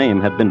whose name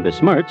had been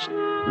besmirched,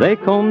 they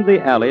combed the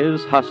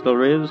alleys,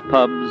 hostelries,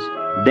 pubs,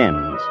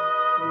 dens.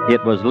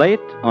 It was late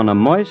on a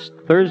moist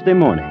Thursday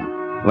morning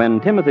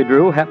when Timothy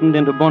Drew happened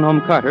into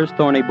Bonhomme Carter's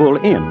Thorny Bull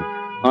Inn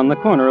on the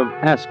corner of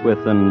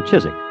Asquith and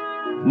Chiswick.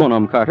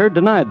 Bonhomme Carter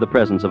denied the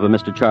presence of a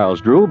Mr.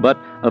 Charles Drew, but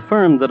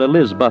affirmed that a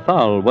Liz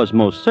Bathall was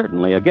most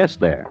certainly a guest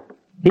there.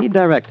 He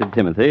directed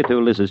Timothy to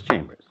Liz's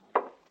chambers.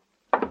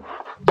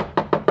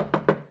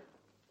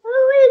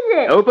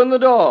 Open the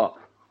door.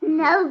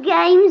 No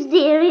games,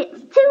 dear.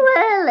 It's too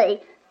early.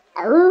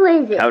 Who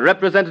is it? A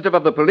representative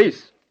of the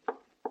police.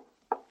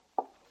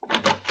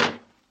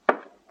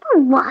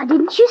 Why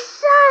didn't you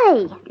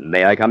say?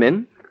 May I come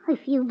in?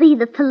 If you be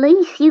the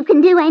police, you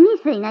can do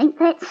anything, ain't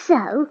that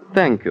so?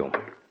 Thank you.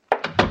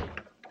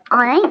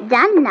 I ain't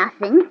done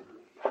nothing.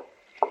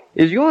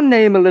 Is your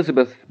name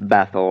Elizabeth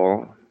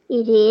Bathall?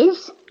 It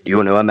is. Do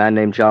you know a man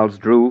named Charles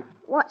Drew?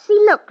 What's he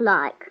look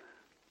like?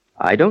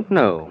 I don't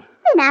know.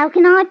 Then how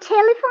can I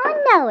tell if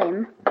I know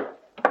him?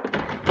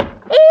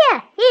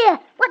 Here,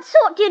 what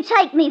sort do you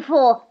take me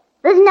for?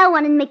 There's no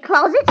one in me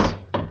closets.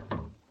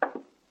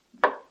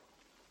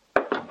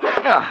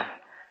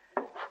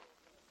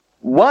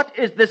 What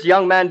is this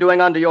young man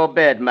doing under your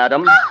bed,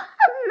 madam? A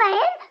man?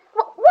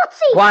 What's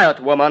he... Quiet,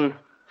 woman.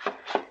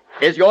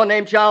 Is your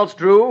name Charles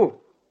Drew?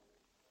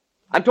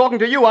 I'm talking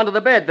to you under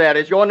the bed there.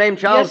 Is your name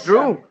Charles Yes,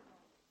 Drew? sir.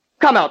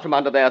 Come out from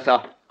under there,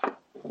 sir.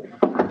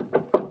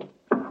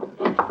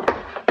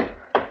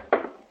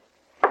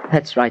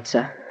 That's right,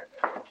 sir.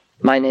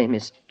 My name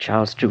is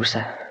Charles Drew,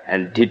 sir.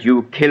 And did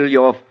you kill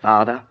your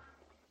father?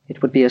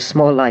 It would be a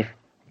small life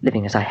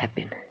living as I have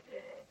been.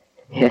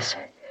 Yes.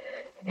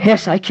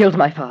 Yes, I killed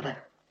my father.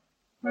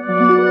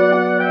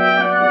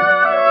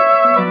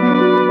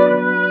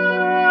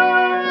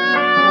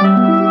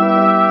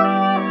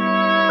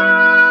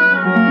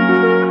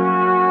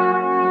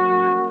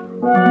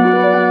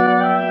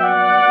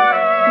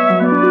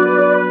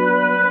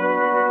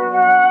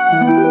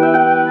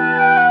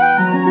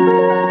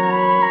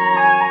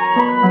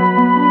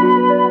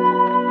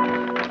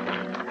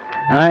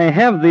 I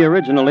have the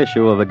original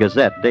issue of a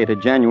Gazette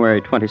dated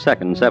January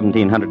 22nd,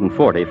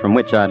 1740, from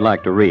which I'd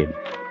like to read.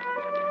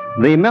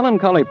 The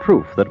melancholy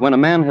proof that when a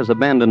man has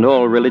abandoned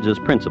all religious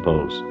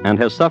principles and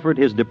has suffered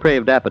his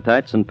depraved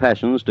appetites and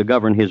passions to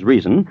govern his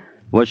reason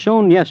was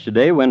shown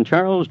yesterday when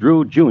Charles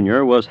Drew,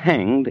 Jr. was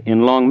hanged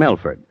in Long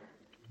Melford.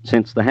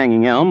 Since the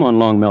hanging elm on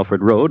Long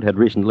Melford Road had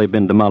recently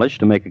been demolished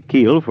to make a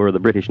keel for the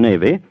British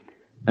Navy,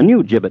 a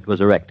new gibbet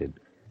was erected.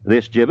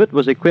 This gibbet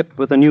was equipped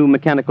with a new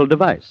mechanical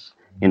device,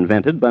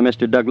 invented by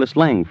Mr. Douglas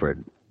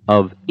Langford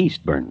of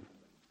Eastbourne.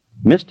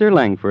 Mr.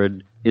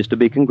 Langford is to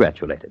be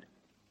congratulated.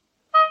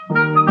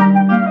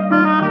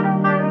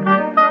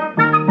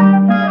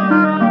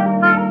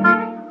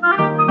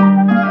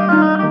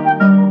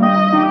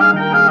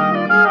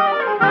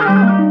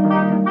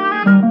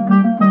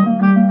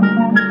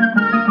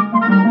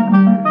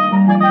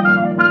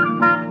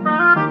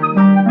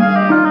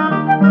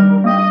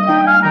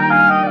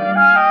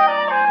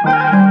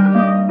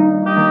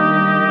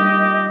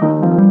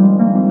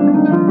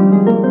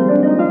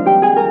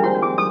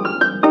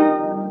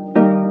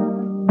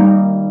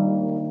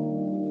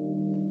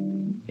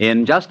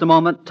 In just a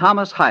moment,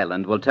 Thomas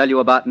Hyland will tell you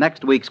about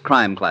next week's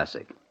crime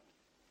classic.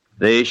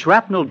 The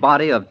shrapnel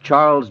body of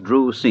Charles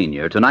Drew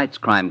Sr., tonight's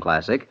crime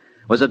classic,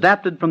 was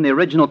adapted from the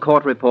original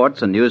court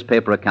reports and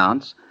newspaper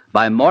accounts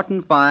by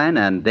Morton Fine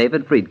and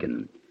David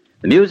Friedkin.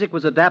 The music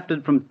was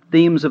adapted from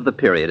themes of the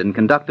period and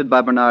conducted by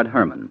Bernard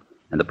Herrmann,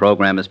 and the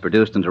program is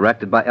produced and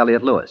directed by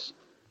Elliott Lewis.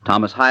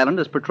 Thomas Hyland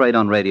is portrayed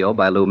on radio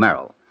by Lou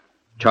Merrill.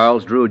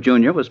 Charles Drew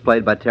Jr. was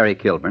played by Terry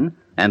Kilburn,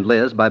 and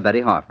Liz by Betty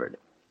Harford.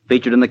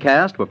 Featured in the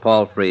cast were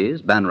Paul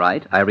Frees, Ben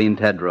Wright, Irene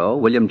Tedrow,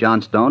 William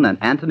Johnstone, and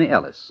Anthony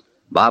Ellis.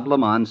 Bob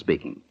Lamont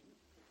speaking.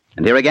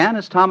 And here again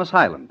is Thomas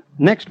Hyland.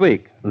 Next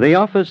week, the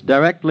office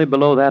directly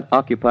below that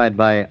occupied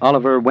by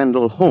Oliver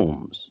Wendell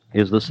Holmes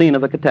is the scene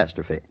of a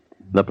catastrophe.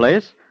 The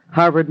place,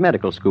 Harvard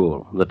Medical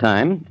School. The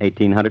time,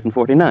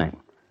 1849.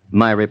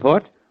 My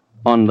report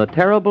on the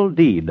terrible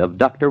deed of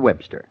Dr.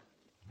 Webster.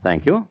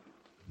 Thank you.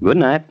 Good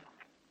night.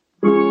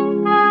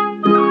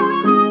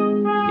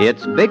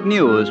 It's big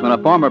news when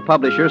a former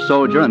publisher,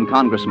 soldier, and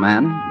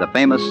congressman, the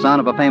famous son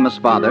of a famous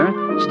father,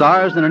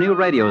 stars in a new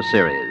radio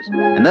series.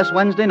 And this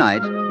Wednesday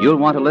night, you'll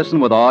want to listen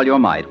with all your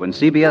might when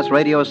CBS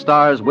Radio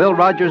stars Will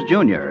Rogers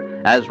Jr.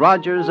 as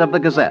Rogers of the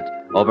Gazette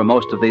over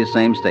most of these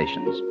same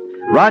stations.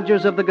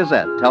 Rogers of the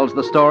Gazette tells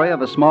the story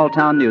of a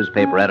small-town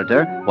newspaper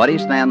editor, what he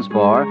stands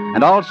for,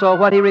 and also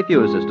what he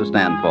refuses to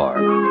stand for.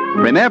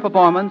 Premiere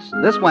performance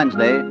this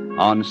Wednesday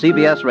on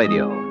CBS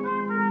Radio.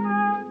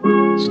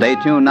 Stay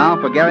tuned now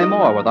for Gary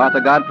Moore with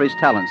Arthur Godfrey's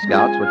Talent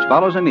Scouts, which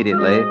follows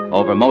immediately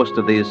over most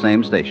of these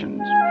same stations.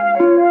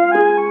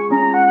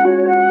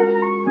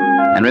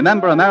 And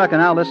remember, America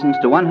now listens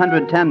to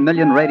 110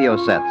 million radio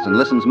sets and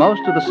listens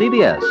most to the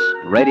CBS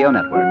radio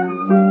network.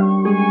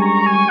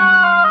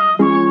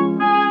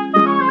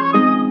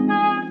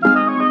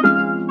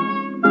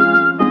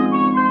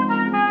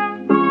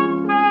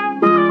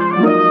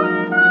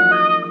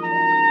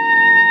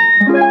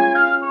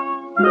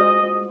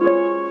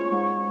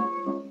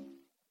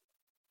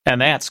 And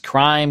that's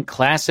Crime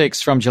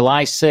Classics from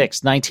July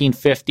 6,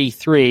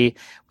 1953,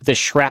 with the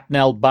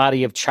shrapnel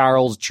body of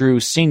Charles Drew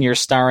Sr.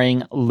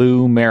 starring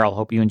Lou Merrill.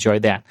 Hope you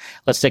enjoyed that.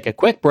 Let's take a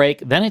quick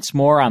break. Then it's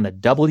more on the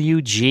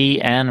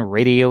WGN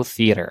Radio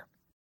Theater.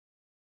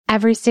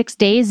 Every 6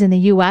 days in the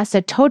U.S.,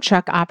 a tow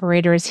truck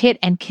operator is hit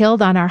and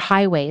killed on our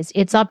highways.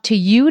 It's up to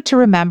you to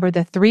remember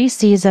the 3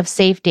 C's of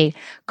safety: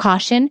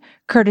 caution,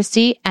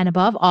 courtesy, and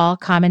above all,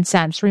 common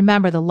sense.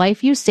 Remember, the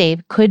life you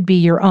save could be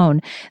your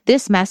own.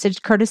 This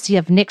message courtesy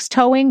of Nick's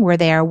Towing, where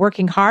they are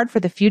working hard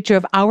for the future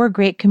of our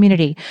great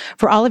community.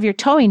 For all of your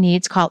towing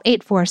needs, call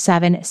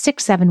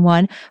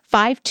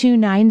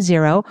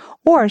 847-671-5290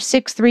 or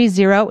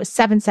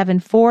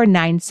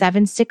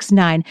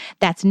 630-774-9769.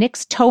 That's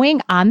Nick's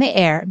Towing on the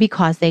air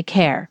because they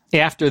care.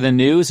 After the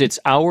news, it's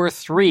Hour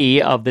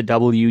 3 of the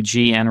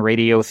WGN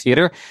Radio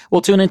Theater.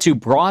 We'll tune into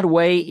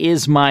Broadway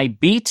is My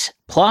Beat,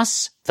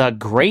 plus The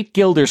Great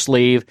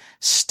Gildersleeve.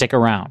 Stick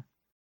around.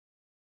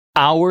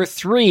 Hour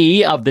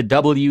 3 of the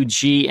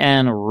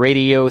WGN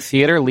Radio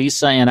Theater.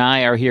 Lisa and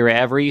I are here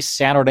every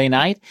Saturday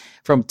night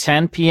from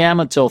 10 p.m.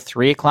 until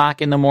 3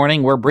 o'clock in the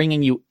morning. We're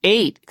bringing you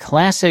 8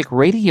 classic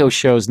radio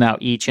shows now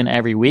each and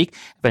every week.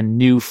 A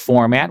new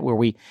format where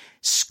we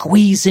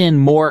squeeze in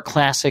more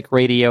classic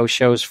radio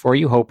shows for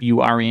you. Hope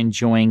you are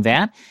enjoying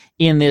that.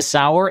 In this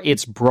hour,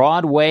 it's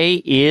Broadway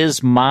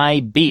is My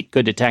Beat,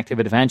 Good Detective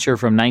Adventure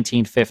from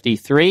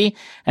 1953.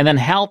 And then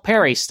Hal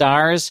Perry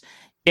stars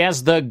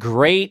as the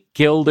Great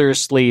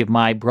Gildersleeve,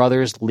 my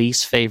brother's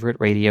least favorite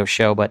radio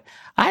show, but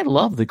I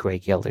love the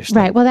Great Gildersleeve.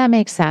 Right, well, that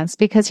makes sense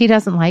because he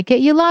doesn't like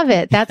it. You love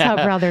it. That's how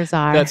brothers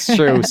are. That's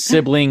true.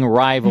 Sibling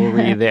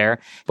rivalry there.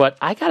 But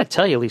I got to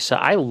tell you, Lisa,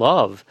 I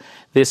love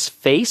this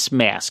face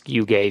mask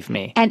you gave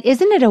me. And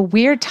isn't it a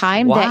weird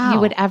time that you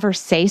would ever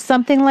say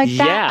something like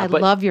that? Yeah, I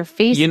love your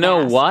face mask. You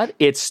know what?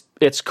 It's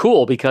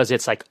cool because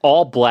it's like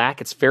all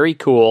black. It's very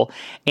cool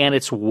and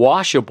it's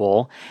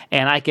washable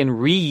and I can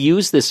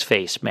reuse this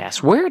face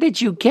mask. Where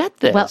did you get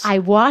this? Well, I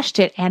washed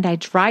it and I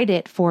dried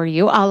it for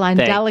you. All on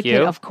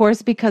delicate, of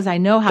course, because I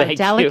know how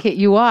delicate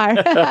you are.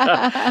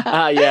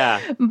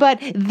 Yeah. But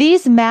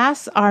these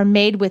masks are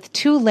made with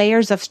 2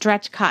 layers of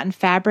stretch cotton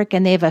fabric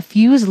and they have a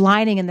fused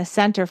lining in the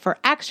center for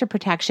extra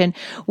protection,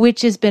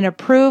 which has been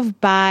approved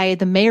by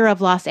the mayor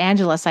of Los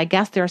Angeles. I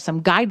guess there are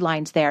some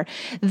guidelines there.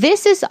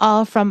 This is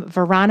all from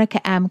Veronica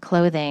M.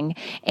 Clothing.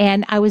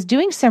 And I was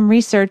doing some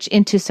research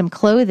into some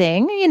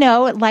clothing, you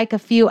know, like a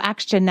few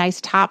extra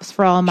nice tops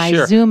for all my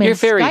Zoom and You're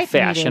very Skype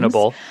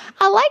fashionable. meetings.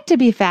 I like to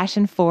be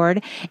fashion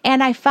forward.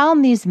 And I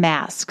found these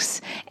masks.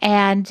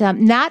 And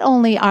not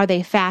only are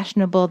they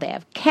fashionable, they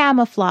have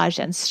camouflage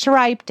and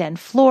striped and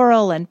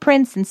floral and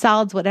prints and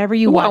solids, whatever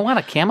you want. I want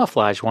a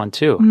camouflage one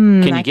too.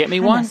 Can you get me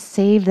one?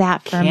 Save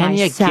that for myself. Can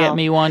you get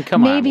me one?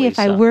 Come on, Maybe if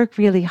I work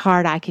really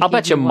hard, I could. I'll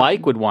bet you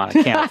Mike would want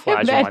a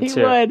camouflage one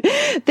too. Would.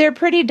 They're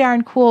pretty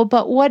darn cool.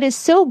 But what is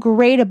so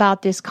great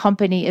about this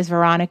company is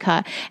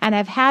Veronica, and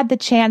I've had the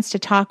chance to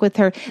talk with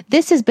her.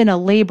 This has been a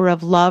labor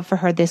of love for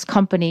her, this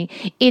company.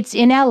 It's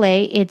in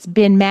LA. It's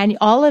been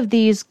all of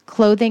these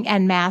clothing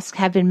and masks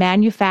have been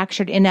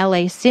manufactured in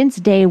LA since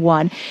day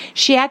one.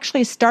 She she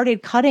actually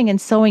started cutting and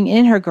sewing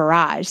in her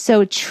garage.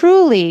 So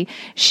truly,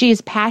 she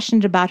is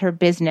passionate about her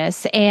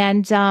business,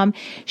 and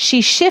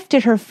she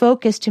shifted her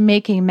focus to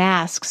making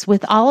masks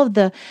with all of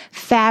the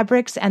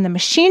fabrics and the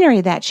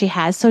machinery that she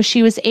has. So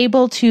she was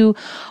able to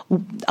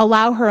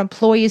allow her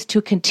employees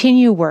to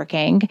continue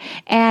working,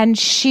 and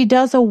she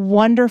does a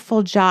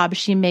wonderful job.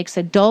 She makes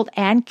adult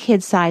and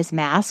kid-size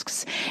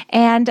masks,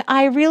 and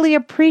I really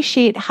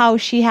appreciate how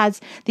she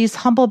has these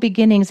humble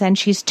beginnings, and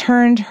she's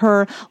turned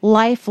her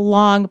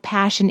lifelong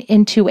passion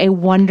into a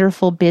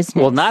wonderful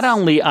business. Well, not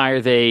only are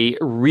they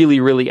really,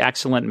 really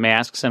excellent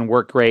masks and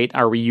work great,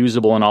 are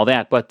reusable and all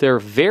that, but they're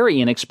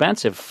very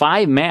inexpensive.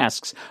 5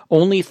 masks,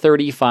 only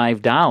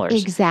 $35.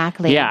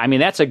 Exactly. Yeah, I mean,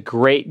 that's a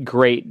great,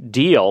 great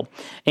deal.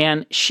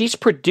 And she's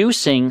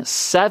producing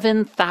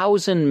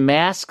 7,000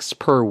 masks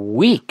per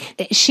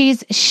week.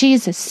 She's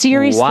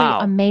seriously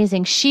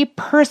amazing. She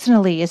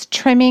personally is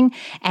trimming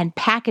and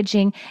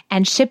packaging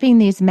and shipping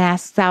these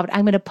masks out.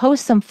 I'm going to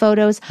post some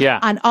photos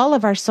on all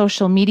of our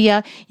social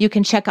media. You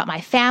can check out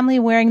my family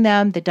wearing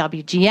them, the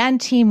WGN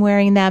team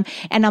wearing them,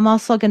 and I'm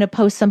also going to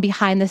post some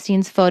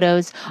behind-the-scenes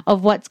photos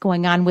of what's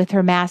going on with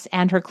her masks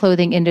and her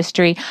clothing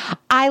industry.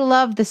 I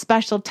love the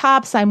special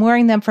tops. I'm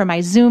wearing them for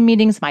my Zoom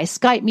meetings, my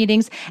Skype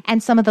meetings,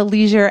 and some of the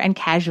leisure and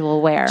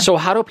casual wear. So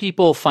how do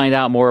people find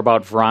out more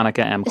about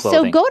Veronica M.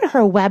 Clothing? So go to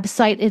her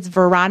website. It's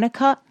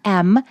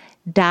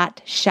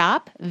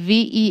veronicam.shop,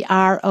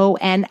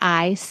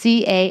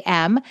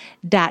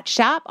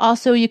 VERONICAM.shop.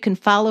 Also, you can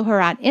follow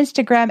her on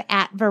Instagram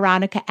at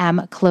Veronica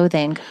M.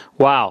 Clothing.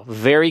 Wow,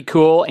 very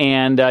cool.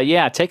 And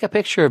take a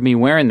picture of me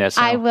wearing this.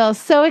 I will.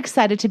 So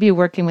excited to be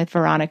working with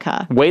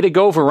Veronica. Way to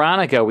go,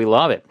 Veronica. We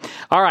love it.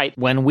 All right,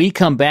 when we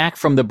come back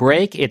from the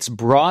break, it's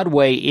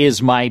Broadway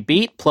is My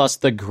Beat, plus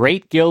the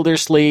Great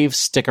Gildersleeve.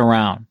 Stick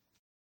around.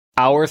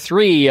 Hour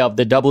 3 of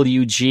the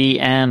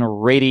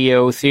WGN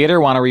Radio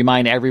Theater. Want to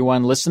remind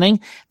everyone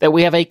listening that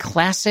we have a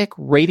classic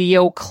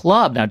radio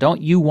club. Now,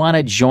 don't you want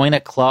to join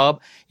a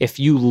club if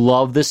you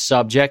love the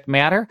subject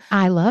matter?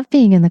 I love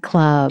being in the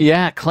club.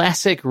 Yeah,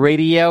 classic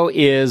radio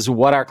is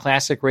what our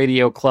classic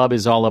radio club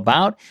is all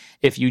about.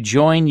 If you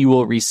join, you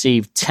will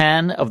receive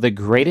 10 of the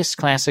greatest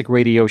classic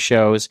radio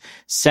shows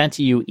sent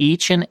to you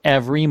each and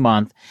every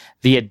month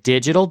via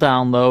digital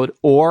download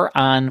or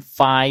on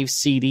 5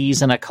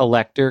 CDs in a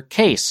collector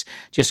case.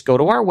 Just go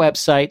to our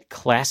website,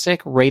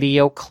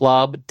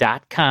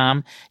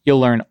 classicradioclub.com. You'll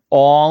learn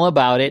all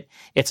about it.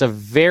 It's a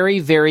very,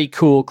 very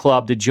cool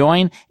club to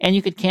join, and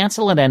you could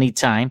cancel at any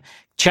time.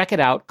 Check it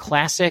out,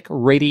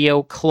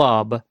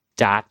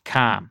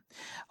 classicradioclub.com.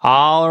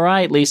 All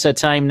right, Lisa,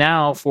 time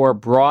now for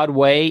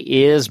Broadway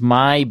is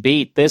My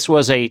Beat. This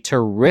was a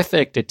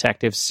terrific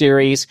detective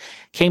series,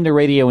 came to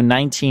radio in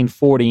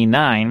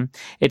 1949.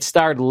 It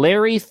starred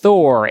Larry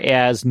Thor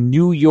as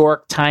New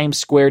York Times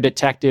Square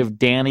detective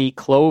Danny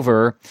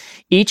Clover.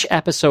 Each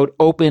episode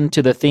opened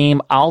to the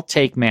theme, I'll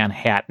Take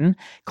Manhattan.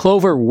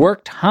 Clover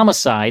worked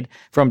homicide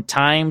from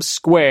Times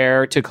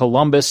Square to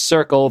Columbus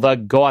Circle, the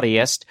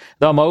gaudiest,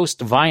 the most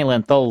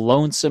violent, the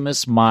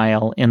lonesomest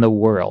mile in the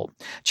world.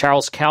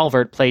 Charles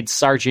Calvert played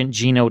Sergeant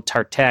Gino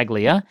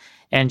Tartaglia,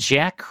 and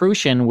Jack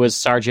Crucian was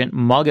Sergeant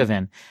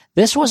Mugavin.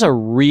 This was a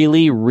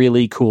really,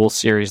 really cool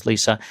series,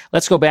 Lisa.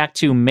 Let's go back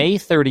to May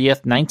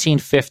 30th,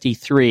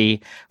 1953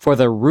 for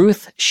the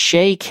Ruth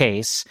Shea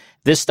case.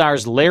 This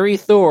stars Larry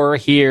Thor.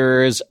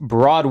 Here's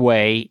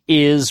Broadway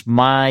is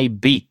My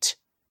Beat.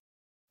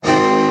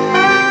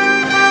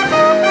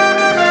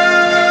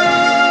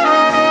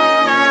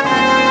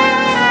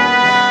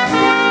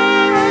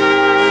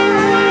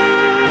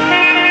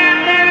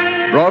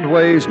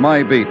 Broadway's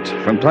My Beat,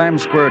 from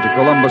Times Square to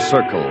Columbus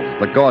Circle,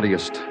 the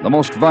gaudiest, the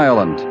most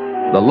violent,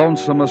 the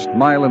lonesomest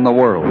mile in the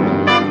world.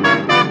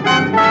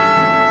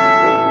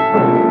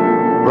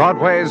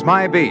 Broadway's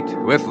My Beat,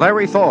 with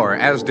Larry Thor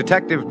as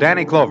Detective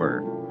Danny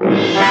Clover.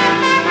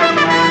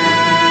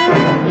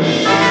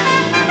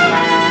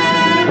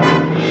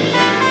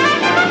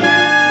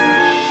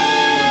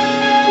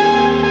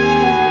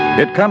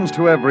 It comes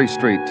to every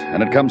street,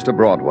 and it comes to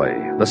Broadway,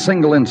 the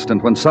single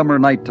instant when summer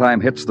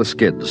nighttime hits the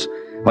skids,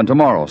 when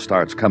tomorrow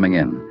starts coming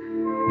in.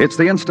 It's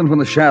the instant when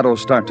the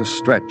shadows start to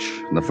stretch,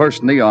 and the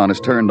first neon is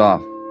turned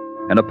off,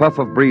 and a puff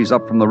of breeze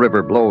up from the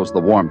river blows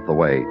the warmth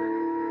away.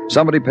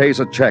 Somebody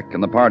pays a check,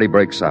 and the party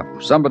breaks up.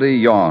 Somebody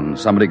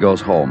yawns, somebody goes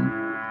home.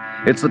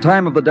 It's the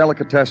time of the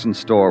delicatessen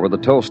store where the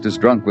toast is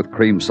drunk with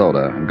cream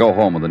soda and go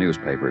home with the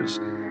newspapers.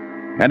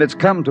 And it's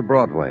come to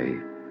Broadway.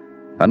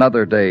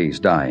 Another day's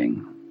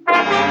dying.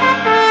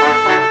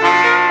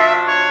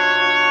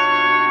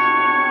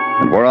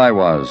 And where I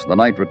was, the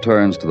night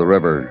returns to the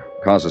river,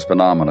 causes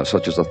phenomena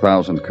such as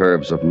 1,000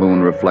 curves of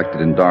moon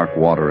reflected in dark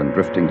water and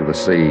drifting to the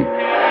sea,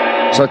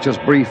 such as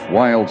brief,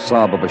 wild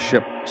sob of a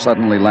ship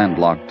suddenly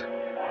landlocked,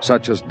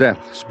 such as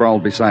death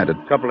sprawled beside it.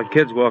 A couple of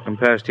kids walking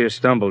past here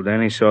stumbled.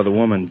 Danny saw the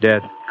woman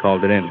dead,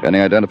 called it in.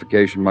 Any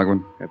identification,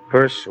 Mugwin? A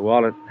purse, a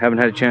wallet. Haven't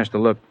had a chance to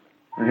look.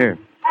 Here.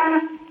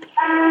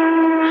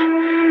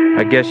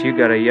 I guess you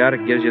got a yacht.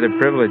 It gives you the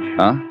privilege.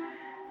 Huh?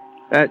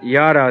 That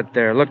yacht out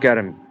there. Look at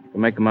him. You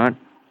make him out?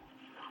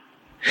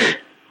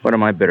 What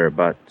am I bitter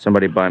about?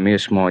 Somebody buy me a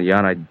small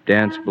yacht, I'd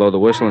dance, blow the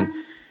whistle, and...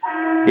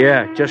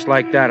 Yeah, just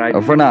like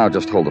that, For now,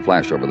 just hold the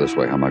flash over this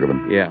way, huh,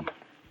 Muggavan? Yeah.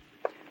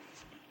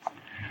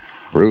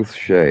 Ruth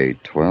Shea,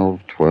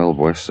 1212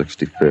 West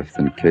 65th.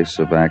 In case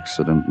of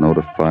accident,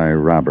 notify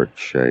Robert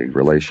Shea,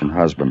 relation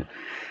husband.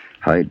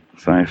 Height,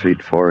 5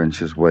 feet 4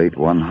 inches, weight,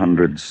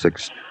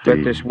 160.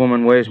 Bet this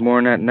woman weighs more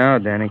than that now,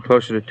 Danny.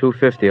 Closer to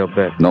 250, I'll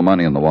bet. No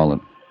money in the wallet.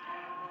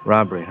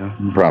 Robbery, huh?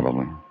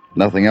 Probably.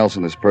 Nothing else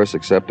in this purse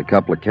except a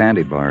couple of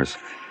candy bars.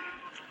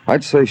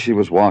 I'd say she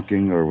was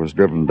walking or was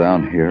driven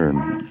down here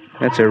and...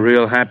 That's a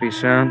real happy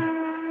sound.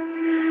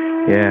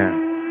 Yeah.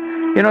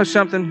 You know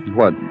something?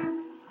 What?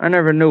 I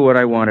never knew what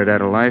I wanted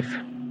out of life.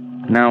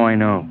 Now I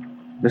know.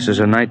 This is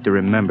a night to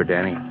remember,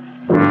 Danny.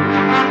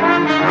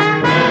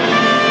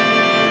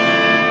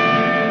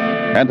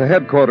 And to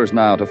headquarters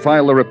now to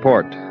file the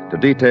report, to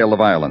detail the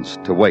violence,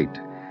 to wait.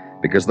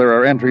 Because there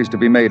are entries to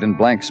be made in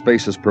blank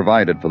spaces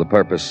provided for the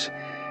purpose.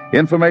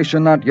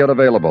 Information not yet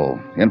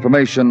available.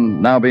 Information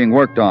now being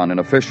worked on in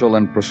official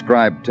and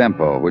prescribed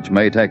tempo, which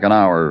may take an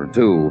hour or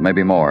two,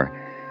 maybe more,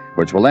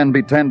 which will then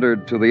be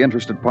tendered to the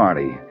interested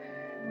party.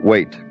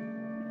 Wait.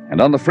 And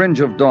on the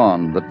fringe of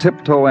dawn, the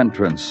tiptoe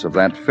entrance of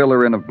that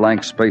filler-in of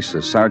blank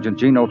spaces, Sergeant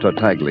Gino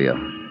Tartaglia.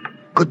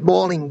 Good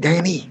morning,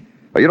 Danny.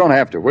 Well, you don't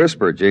have to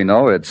whisper,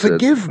 Gino. It's...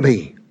 Forgive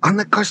me.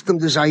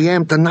 Unaccustomed as I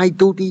am to night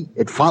duty,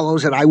 it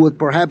follows that I would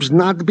perhaps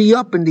not be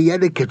up in the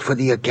etiquette for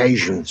the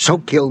occasion. So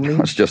kill me.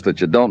 It's just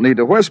that you don't need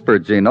to whisper,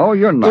 Gino.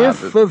 You're not... If,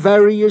 for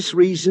various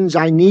reasons,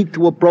 I need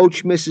to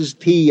approach Mrs.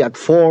 T at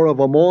 4 of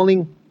a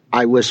morning,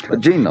 I whisper.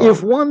 Gino.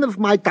 If one of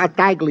my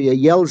Tartaglia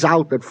yells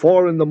out at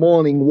 4 in the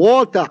morning,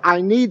 water,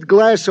 I need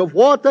glass of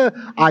water,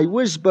 I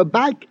whisper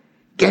back,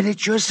 get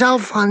it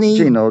yourself, honey.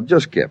 Gino,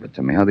 just give it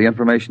to me, huh? The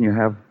information you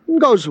have?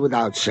 Goes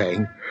without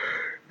saying.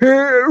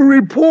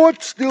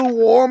 Report still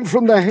warm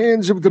from the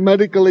hands of the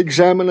medical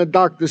examiner,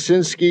 Dr.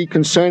 Sinsky,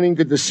 concerning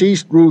the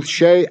deceased Ruth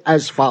Shea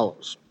as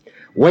follows.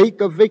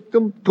 Weight of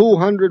victim,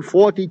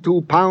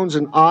 242 pounds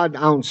and odd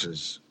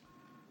ounces.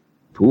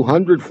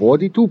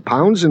 242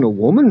 pounds in a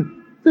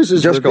woman? This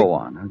is... Just go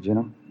on, huh,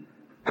 Gino?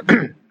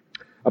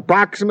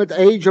 Approximate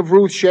age of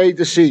Ruth Shea,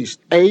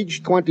 deceased.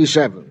 Age,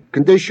 27.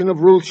 Condition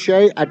of Ruth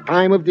Shea, at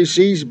time of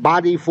decease,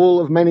 body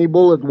full of many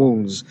bullet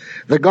wounds.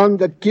 The gun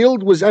that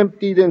killed was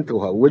emptied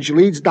into her, which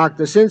leads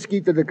Dr.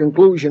 Sinsky to the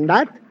conclusion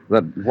that...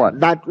 That what?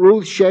 That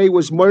Ruth Shea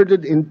was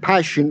murdered in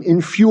passion,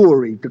 in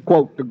fury, to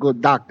quote the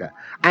good doctor,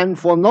 and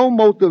for no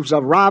motives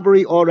of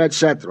robbery or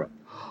etc.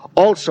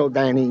 Also,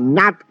 Danny,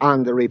 not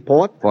on the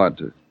report... What?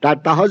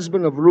 That the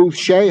husband of Ruth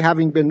Shea,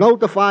 having been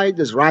notified,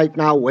 is right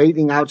now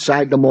waiting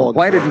outside the morgue.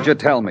 Why didn't you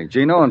tell me,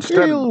 Gino,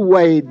 instead... He'll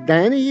wait,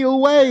 Danny, he'll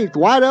wait.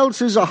 What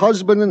else is a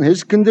husband in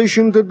his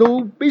condition to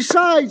do?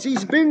 Besides,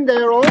 he's been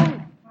there all...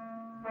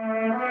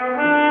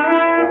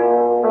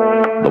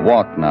 The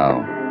walk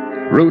now.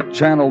 Route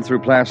channeled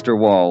through plaster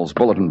walls,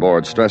 bulletin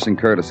boards stressing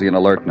courtesy and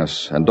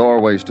alertness, and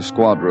doorways to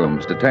squad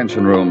rooms,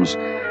 detention rooms,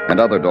 and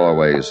other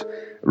doorways.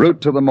 Route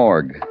to the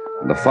morgue.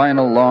 The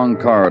final long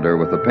corridor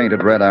with the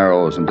painted red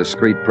arrows and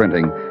discreet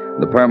printing,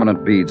 the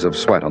permanent beads of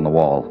sweat on the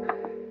wall.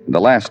 And the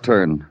last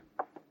turn,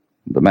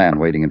 the man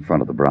waiting in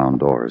front of the brown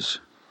doors.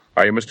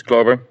 Are you Mr.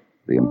 Clover?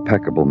 The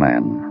impeccable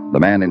man. The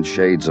man in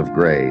shades of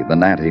gray. The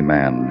natty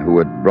man who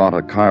had brought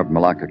a carved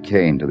Malacca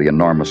cane to the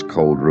enormous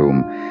cold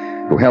room.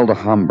 Who held a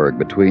Homburg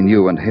between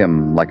you and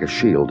him like a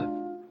shield.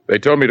 They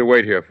told me to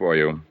wait here for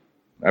you.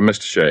 I'm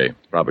Mr. Shea,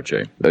 Robert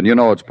Shea. Then you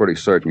know it's pretty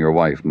certain your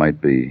wife might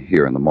be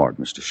here in the morgue,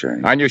 Mr.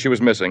 Shea. I knew she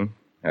was missing.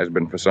 Has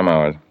been for some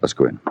hours. Let's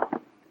go in.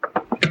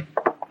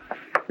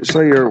 You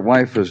say your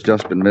wife has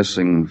just been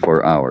missing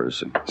for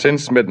hours.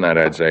 Since midnight,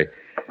 I'd say.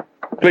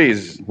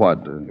 Please.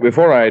 What?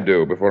 Before I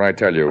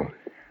tell you,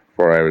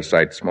 before I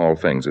recite small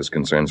things as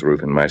concerns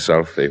Ruth and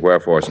myself, the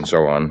wherefores and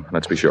so on,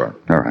 let's be sure.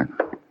 All right.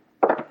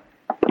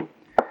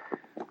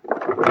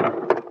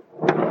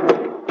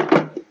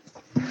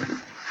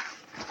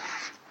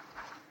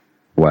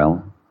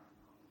 Well?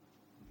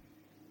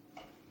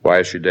 Why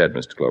is she dead,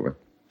 Mr. Clover?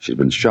 She's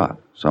been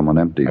shot. Someone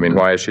emptied...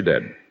 why is she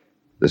dead?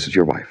 This is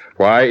your wife.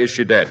 Why is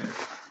she dead?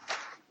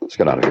 Let's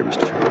get out of here,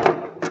 Mr.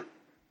 Shea.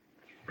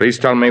 Please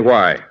tell me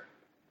why.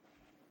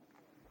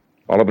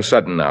 All of a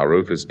sudden now,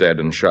 Ruth is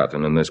dead and shot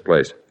and in this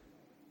place.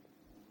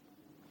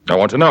 I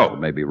want to know.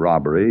 Maybe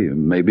robbery,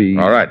 maybe...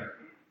 All right.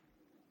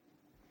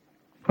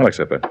 I'll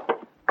accept that.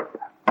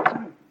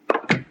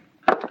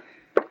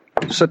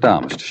 Sit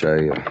down, Mr.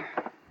 Shea.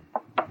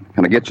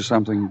 Can I get you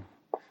something?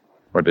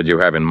 What did you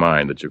have in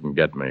mind that you can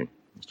get me,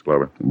 Mr.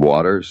 Clover?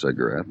 Water,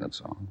 cigarette,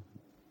 that's all.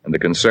 And the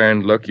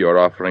concerned look you're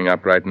offering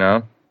up right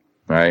now?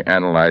 I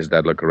analyzed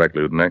that look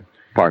correctly, didn't I?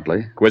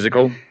 Partly.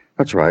 Quizzical?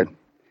 That's right.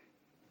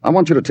 I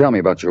want you to tell me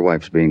about your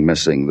wife's being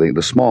missing,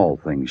 the small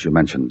things you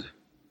mentioned.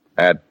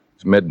 At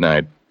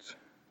midnight,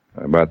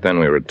 about then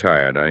we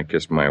retired. I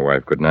kissed my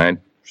wife goodnight.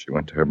 She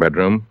went to her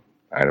bedroom.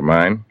 I to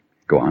mine.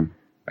 Go on.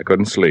 I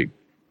couldn't sleep.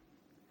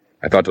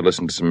 I thought to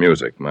listen to some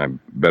music. My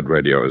bed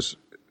radio is...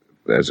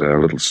 There's a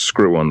little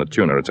screw on the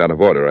tuner. It's out of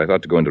order. I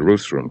thought to go into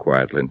Ruth's room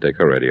quietly and take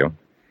her radio.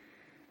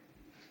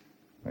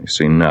 I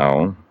see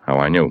now how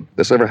I knew.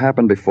 This ever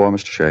happened before,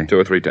 Mr. Shea? 2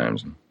 or 3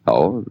 times.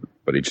 Oh?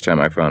 But each time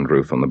I found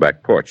Ruth on the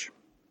back porch.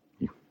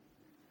 You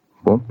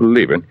won't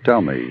believe it.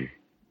 Tell me.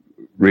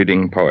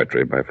 Reading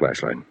poetry by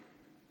flashlight.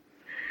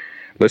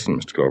 Listen,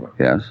 Mr. Clover.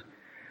 Yes?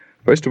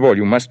 First of all,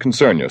 you must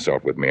concern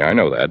yourself with me. I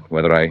know that,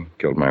 whether I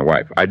killed my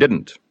wife. I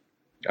didn't.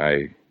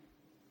 I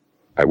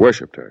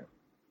worshipped her.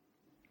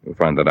 You'll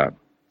find that out.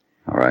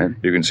 All right.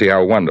 You can see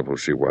how wonderful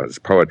she was.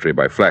 Poetry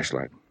by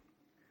flashlight.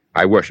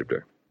 I worshipped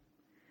her.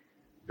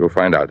 You'll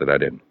find out that I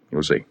did.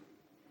 You'll see.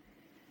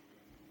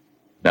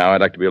 Now,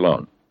 I'd like to be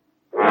alone.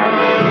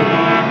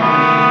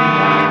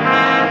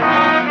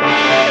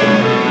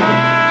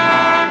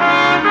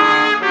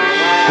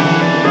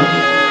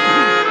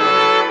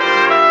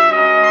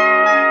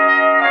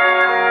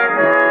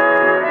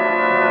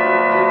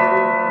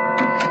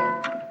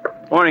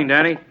 Morning,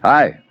 Danny.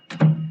 Hi.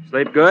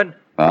 Sleep good?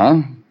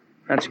 Huh?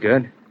 That's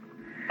good.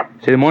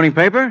 See the morning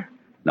paper?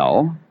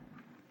 No.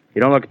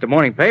 You don't look at the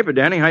morning paper,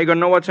 Danny. How you going to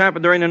know what's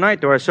happened during the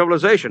night to our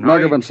civilization?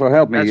 Muggavan, so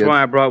help me. That's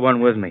why I brought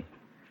one with me.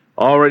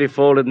 Already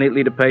folded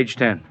neatly to page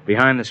 10.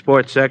 Behind the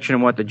sports section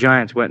and what the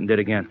Giants went and did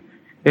again.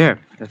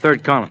 Here, the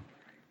 3rd column.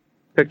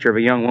 Picture of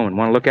a young woman.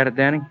 Want to look at it,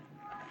 Danny?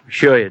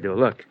 Sure you do.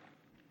 Look.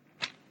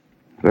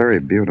 Very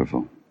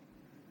beautiful.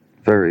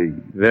 Very.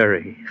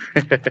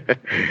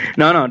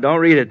 No, don't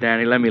read it,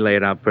 Danny. Let me lay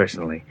it out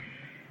personally.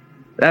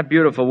 That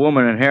beautiful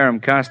woman in harem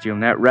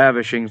costume, that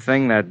ravishing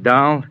thing, that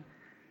doll.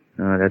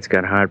 Oh, that's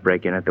got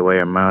heartbreak in it, the way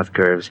her mouth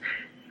curves.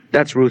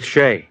 That's Ruth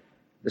Shea.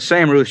 The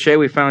same Ruth Shea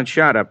we found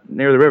shot up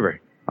near the river.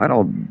 I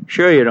don't...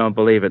 Sure you don't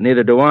believe it.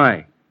 Neither do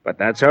I. But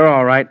that's her,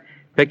 all right.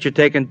 Picture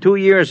taken 2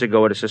 years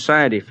ago at a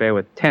society fair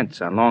with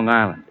tents on Long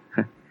Island.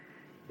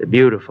 The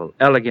beautiful,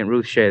 elegant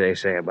Ruth Shea, they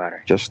say about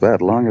her. Just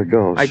that long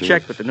ago. I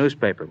checked with the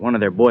newspaper. One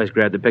of their boys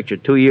grabbed the picture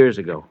 2 years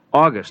ago.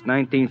 August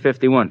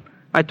 1951.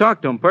 I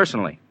talked to him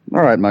personally.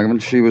 All right, Muggavan,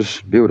 she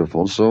was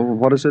beautiful, so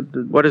what is it?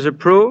 What does it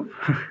prove?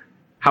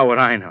 How would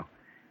I know?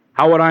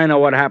 How would I know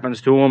what happens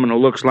to a woman who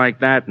looks like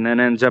that and then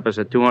ends up as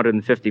a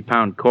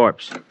 250-pound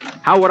corpse?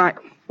 How would I...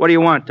 What do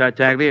you want,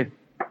 Tartaglia?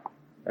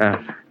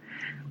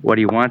 What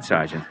do you want,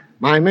 Sergeant?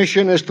 My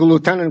mission is to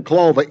Lieutenant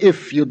Clover,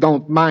 if you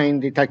don't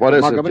mind, Detective What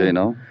is Muggavan. it,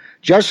 Gino?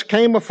 Just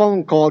came a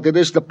phone call to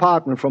this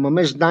department from a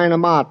Miss Dinah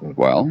Martin.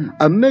 Well?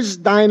 A Miss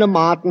Dinah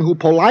Martin who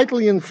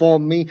politely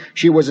informed me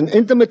she was an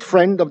intimate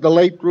friend of the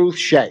late Ruth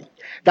Shea.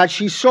 That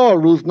she saw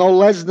Ruth no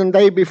less than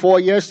day before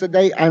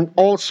yesterday, and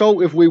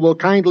also, if we will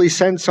kindly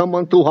send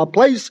someone to her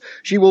place,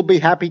 she will be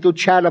happy to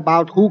chat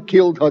about who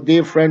killed her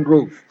dear friend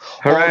Ruth.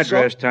 Her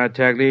address,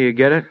 Tartaglia, you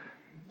get it?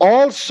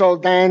 Also,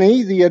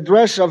 Danny, the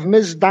address of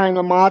Miss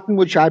Dinah Martin,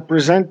 which I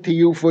present to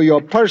you for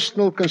your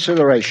personal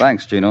consideration.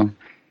 Thanks, Gino.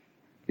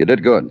 You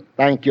did good.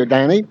 Thank you,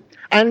 Danny.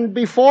 And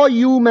before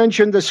you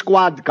mention the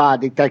squad car,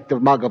 Detective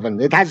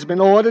Muggavan, it has been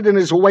ordered and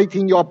is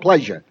awaiting your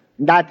pleasure.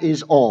 That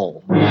is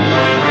all.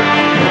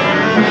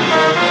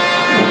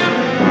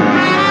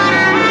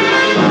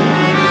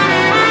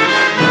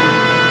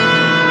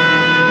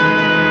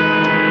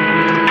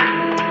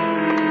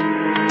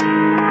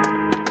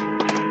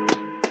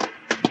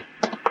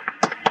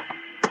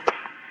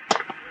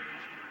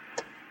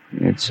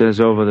 It says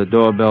over the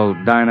doorbell,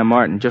 Dinah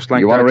Martin, just like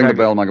that. You want to ring the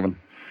bell, Muggavan?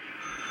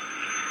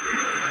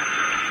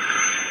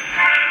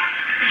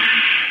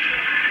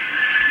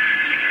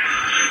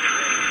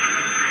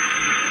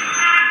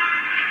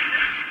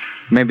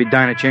 Maybe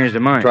Dinah changed her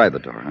mind. Try the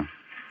door, huh?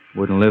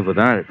 Wouldn't live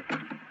without it.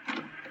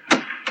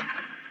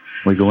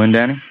 We go in,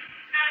 Danny?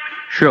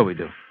 Sure we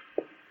do.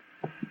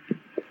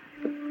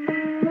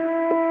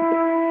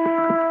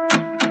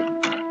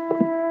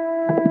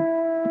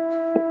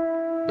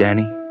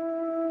 Danny?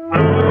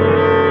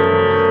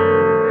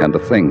 And the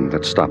thing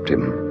that stopped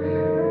him.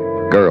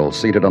 Girl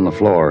seated on the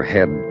floor,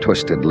 head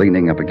twisted,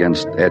 leaning up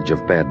against edge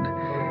of bed.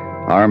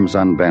 Arms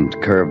unbent,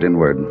 curved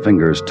inward,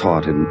 fingers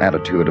taut in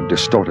attitude of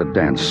distorted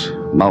dance.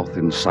 Mouth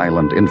in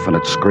silent,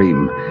 infinite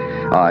scream.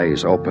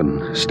 Eyes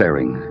open,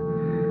 staring.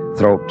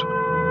 Throat.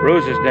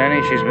 Bruises,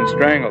 Danny. She's been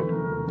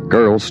strangled.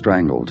 Girl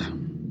strangled.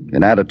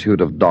 In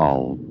attitude of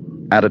doll.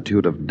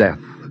 Attitude of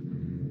death.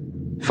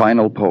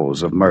 Final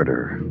pose of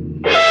murder.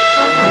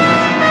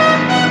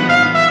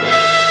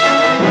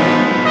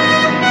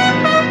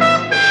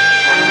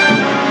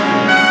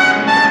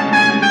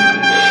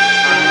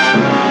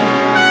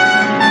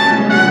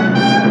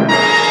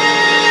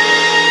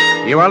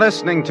 You are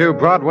listening to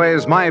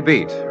Broadway's My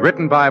Beat,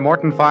 written by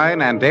Morton Fine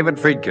and David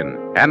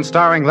Friedkin, and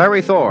starring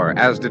Larry Thor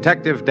as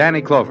Detective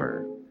Danny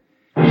Clover.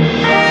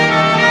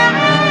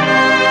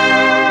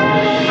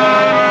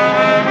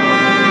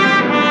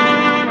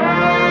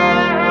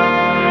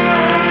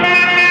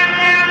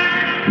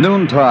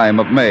 Noontime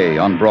of May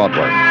on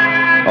Broadway.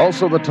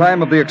 Also the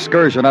time of the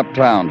excursion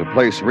uptown to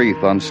place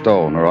wreath on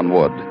stone or on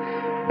wood.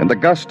 In the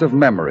gust of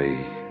memory,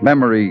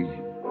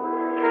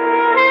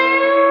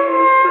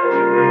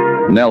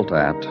 knelt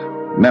at,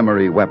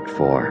 memory wept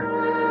for.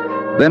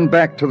 Then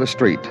back to the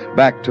street,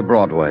 back to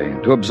Broadway,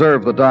 to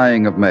observe the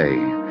dying of May,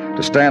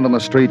 to stand on the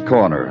street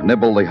corner,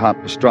 nibble the hot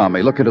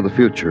pastrami, look into the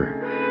future,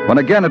 when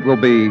again it will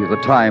be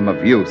the time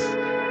of youth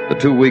The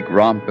 2-week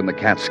romp in the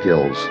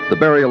Catskills, the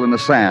burial in the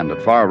sand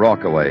at Far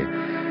Rockaway,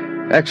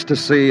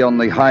 ecstasy on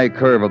the high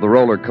curve of the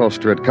roller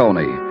coaster at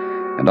Coney,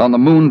 and on the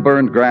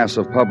moon-burned grass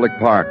of Public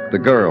Park, the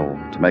girl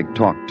to make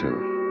talk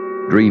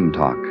to. Dream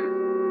talk,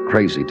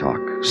 crazy talk,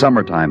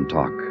 summertime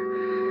talk.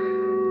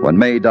 When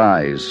May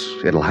dies,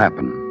 it'll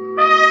happen.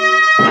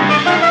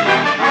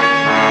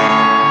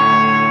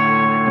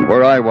 And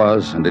where I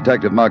was, in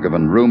Detective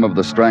Muggavan, room of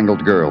the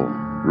strangled girl,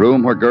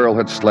 room where girl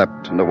had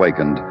slept and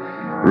awakened,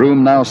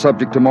 room now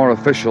subject to more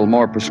official,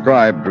 more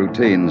prescribed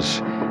routines,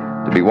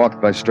 to be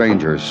walked by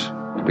strangers,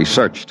 to be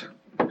searched.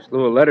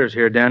 Slew of letters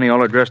here, Danny,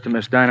 all addressed to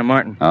Miss Dinah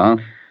Martin. Huh?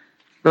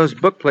 Those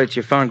book plates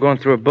you found going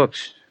through her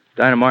books.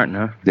 Dinah Martin,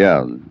 huh?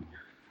 Yeah.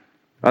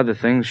 Other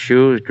things,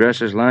 shoes,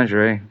 dresses,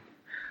 lingerie.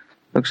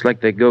 Looks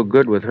like they go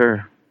good with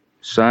her.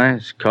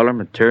 Size, color,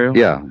 material.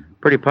 Yeah.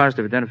 Pretty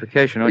positive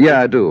identification, don't you?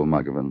 Yeah, I do,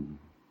 Muggavan.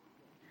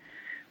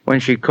 When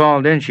she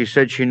called in, she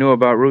said she knew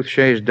about Ruth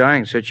Shea's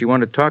dying, said she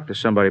wanted to talk to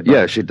somebody about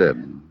Yeah, it. she did.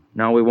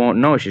 Now we won't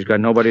know. She's got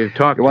nobody to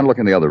talk to. You want to look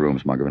in the other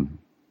rooms, Muggavan?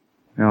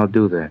 I'll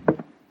do that.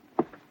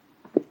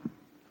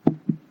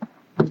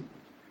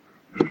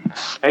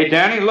 Hey,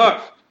 Danny,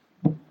 look.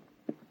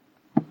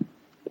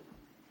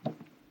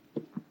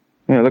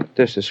 Yeah, look at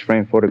this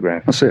framed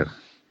photograph. That's it.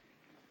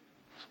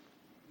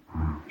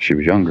 She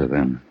was younger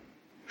then.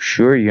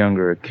 Sure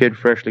younger. A kid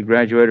freshly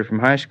graduated from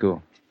high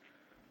school.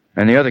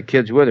 And the other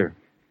kids with her.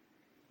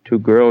 2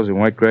 girls in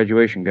white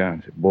graduation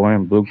gowns. A boy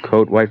in blue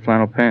coat, white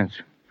flannel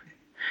pants.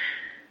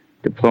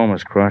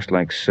 Diplomas crossed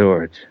like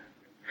swords.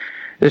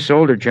 This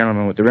older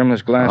gentleman with the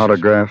rimless glasses.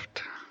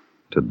 Autographed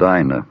to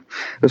Dinah.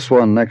 This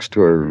one next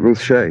to her,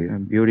 Ruth Shea. A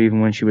beauty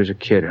even when she was a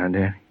kid, huh,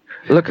 Danny?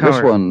 Look how This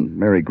her... one,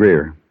 Mary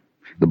Greer.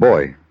 The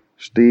boy,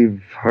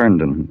 Steve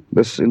Herndon.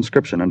 This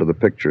inscription under the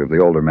picture of the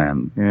older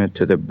man. Yeah,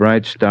 to the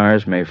bright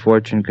stars, may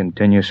fortune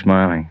continue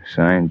smiling.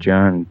 Signed,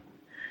 John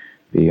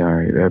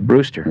B.R.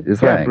 Brewster.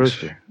 Thanks. Yeah,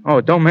 Brewster. Oh,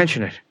 don't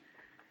mention it.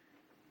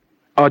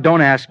 Oh,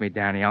 don't ask me,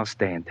 Danny. I'll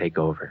stay and take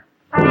over.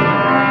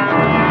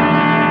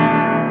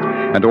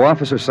 And to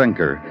Officer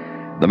Sinker,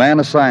 the man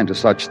assigned to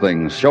such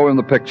things, show him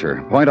the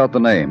picture, point out the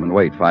name, and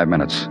wait 5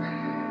 minutes.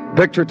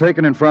 Picture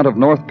taken in front of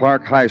North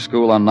Park High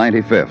School on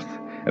 95th.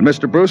 And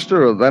Mr.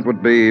 Brewster, that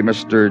would be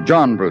Mr.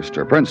 John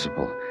Brewster,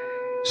 principal.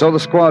 So the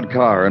squad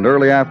car and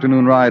early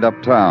afternoon ride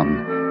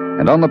uptown.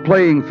 And on the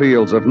playing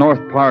fields of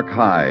North Park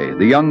High,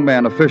 the young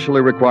men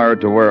officially required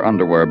to wear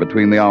underwear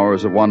between the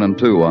hours of 1 and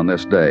 2 on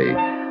this day.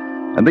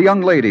 And the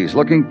young ladies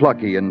looking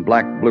plucky in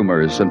black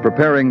bloomers and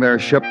preparing their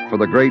ship for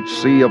the great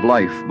sea of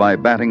life by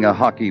batting a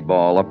hockey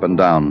ball up and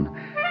down.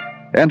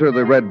 Enter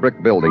the red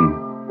brick building.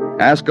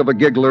 Ask of a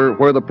giggler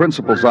where the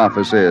principal's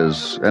office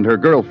is, and her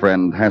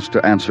girlfriend has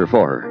to answer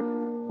for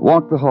her.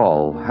 Walk the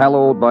hall,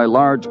 hallowed by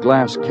large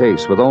glass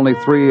case with only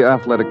 3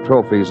 athletic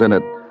trophies in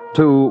it,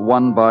 2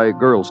 won by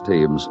girls'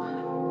 teams,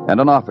 and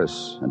an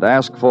office, and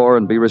ask for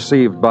and be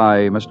received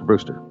by Mr.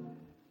 Brewster.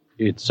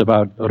 It's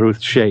about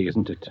Ruth Shea,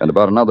 isn't it? And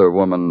about another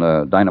woman,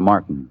 Dinah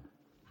Martin.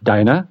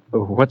 Dinah?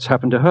 What's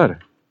happened to her?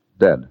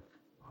 Dead.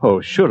 Oh,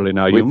 surely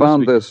now We you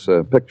found this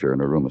picture in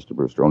her room, Mr.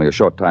 Brewster, only a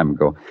short time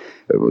ago.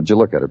 Would you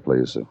look at it,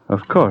 please?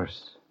 Of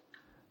course.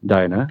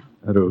 Dinah,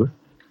 Ruth,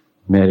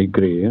 Mary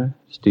Greer,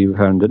 Steve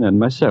Herndon, and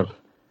myself.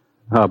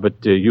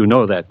 But you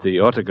know that,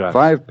 the autograph...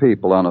 5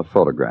 people on a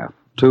photograph.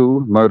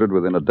 2 murdered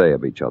within a day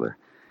of each other.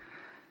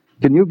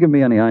 Can you give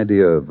me any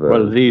idea of...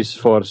 Well, these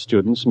 4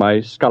 students,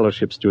 my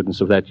scholarship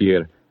students of that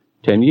year,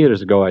 10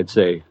 years ago, I'd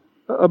say.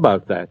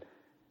 About that.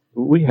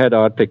 We had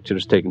our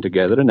pictures taken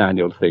together, an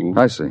annual thing.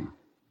 I see.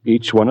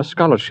 Each won a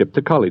scholarship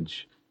to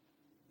college.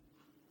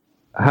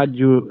 Had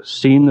you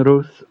seen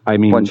Ruth? I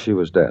mean... When she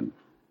was dead.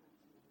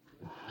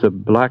 The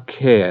black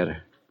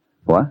hair.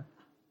 What?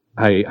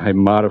 I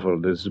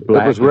marveled as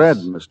black. It was red,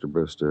 Mr.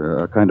 Brewster,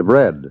 a kind of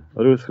red.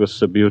 Ruth was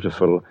so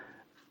beautiful.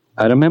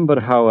 I remember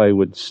how I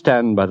would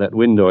stand by that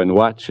window and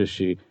watch as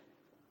she...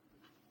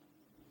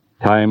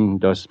 Time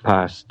does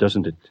pass,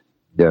 doesn't it?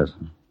 Yes.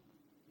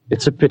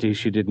 It's a pity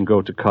she didn't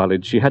go to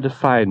college. She had a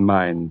fine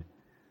mind.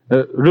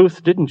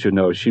 Ruth, didn't you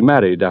know, she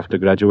married after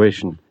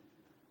graduation.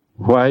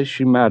 Why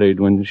she married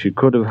when she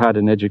could have had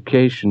an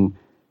education...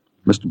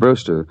 Mr.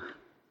 Brewster...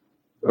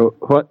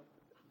 What?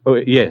 Oh,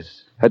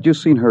 yes. Had you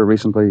seen her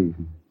recently?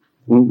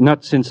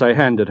 Not since I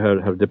handed her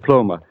her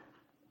diploma.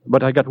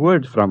 But I got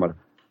word from her,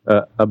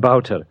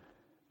 about her,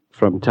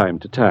 from time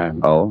to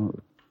time. Oh?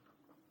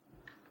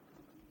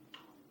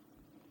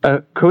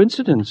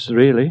 Coincidence,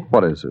 really.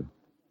 What is it?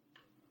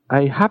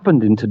 I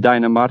happened into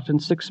Dinah Martin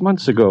 6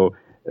 months ago.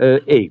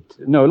 8.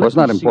 No, Well, it's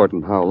not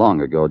important how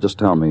long ago. Just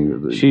tell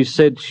me... She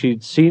said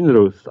she'd seen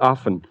Ruth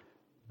often.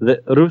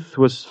 Ruth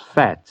was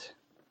fat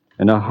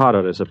and a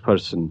horror as a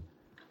person.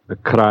 A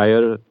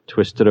crier,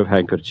 twister of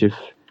handkerchief,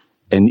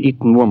 an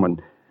eaten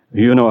woman.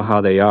 You know how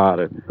they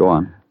are. Go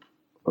on.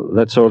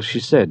 That's all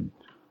she said.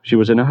 She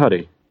was in a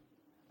hurry.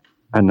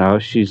 And now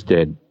she's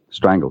dead.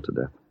 Strangled to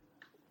death.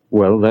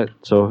 Well,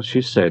 that's all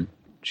she said.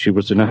 she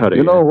was in a hurry.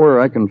 You know where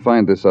I can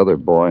find this other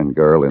boy and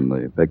girl in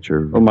the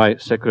picture? Oh, my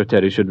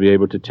secretary should be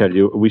able to tell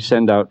you. We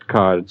send out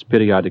cards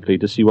periodically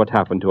to see what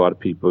happened to our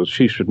people.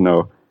 She should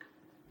know.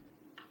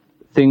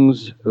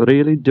 Things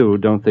really do,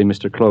 don't they,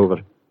 Mr.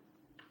 Clover?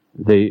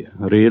 They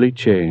really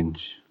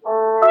change.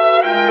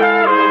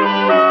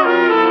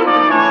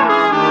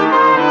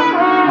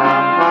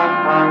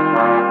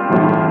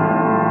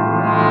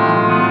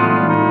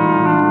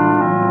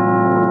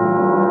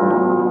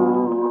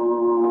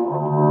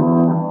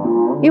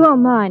 You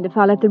won't mind if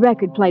I let the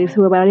record play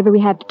through whatever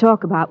we have to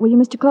talk about, will you,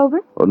 Mr.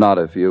 Clover? Well, not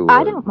if you...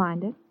 I don't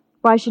mind it.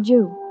 Why should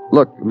you?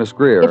 Look, Miss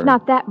Greer... If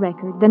not that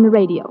record, then the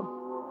radio.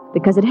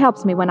 Because it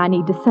helps me when I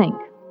need to think.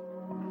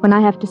 When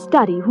I have to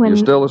study, when... You're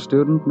still a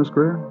student, Miss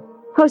Greer?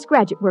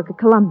 Postgraduate work at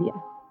Columbia.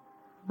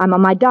 I'm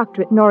on my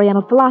doctorate in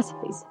Oriental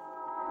philosophies.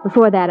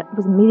 Before that, it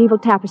was medieval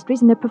tapestries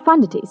and their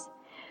profundities.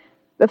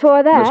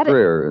 Before that... Miss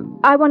Greer...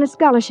 I won a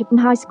scholarship in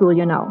high school,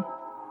 you know.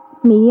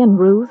 Me and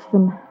Ruth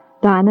and...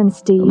 Dinah and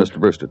Steve. Mr.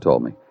 Brewster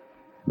told me.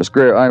 Miss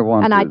Greer, I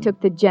want And I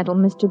took the gentle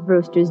Mr.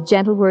 Brewster's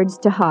gentle words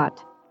to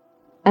heart.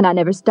 And I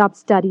never stopped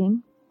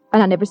studying.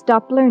 And I never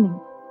stopped learning.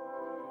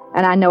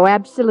 And I know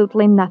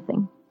absolutely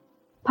nothing.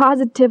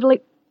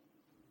 Positively...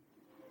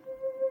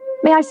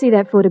 May I see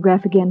that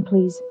photograph again,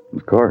 please?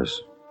 Of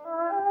course.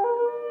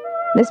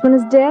 This one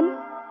is dead.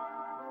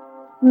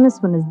 And this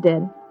one is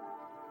dead.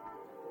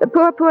 The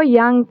poor, poor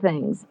young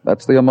things.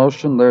 That's the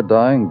emotion their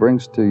dying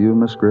brings to you,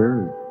 Miss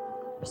Greer?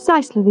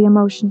 Precisely the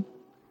emotion.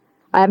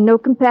 I have no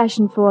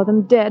compassion for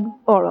them, dead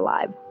or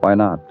alive. Why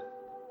not?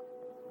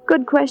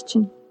 Good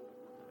question.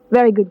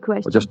 Very good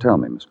question. Well, just tell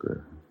me, Miss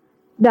Greer.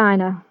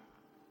 Dinah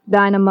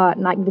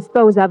Martin, I can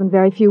dispose of in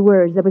very few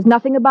words. There was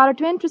nothing about her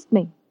to interest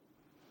me.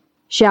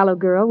 Shallow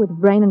girl with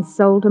brain and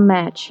soul to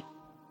match.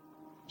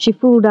 She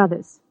fooled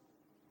others.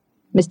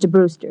 Mr.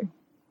 Brewster,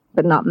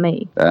 but not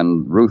me.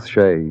 And Ruth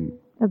Shea?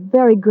 A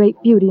very great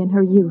beauty in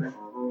her youth.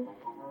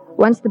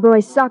 Once the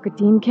boys' soccer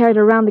team carried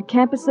her around the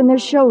campus on their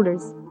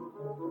shoulders.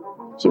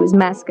 She was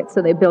mascot,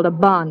 so they built a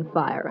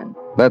bonfire and...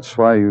 That's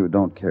why you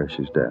don't care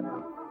she's dead.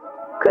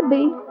 Could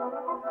be.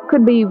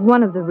 Could be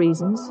one of the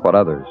reasons. What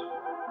others?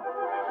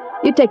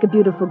 You take a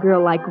beautiful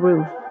girl like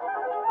Ruth,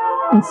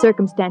 and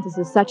circumstances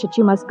are such that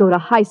you must go to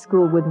high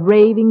school with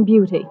raving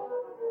beauty.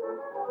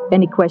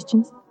 Any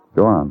questions?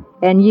 Go on.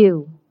 And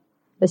you,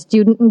 a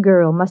student and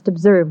girl, must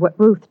observe what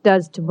Ruth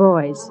does to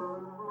boys,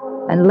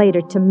 and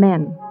later to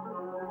men.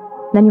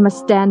 Then you must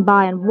stand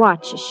by and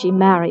watch as she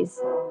marries.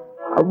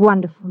 A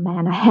wonderful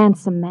man, a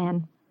handsome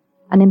man,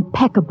 an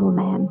impeccable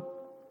man.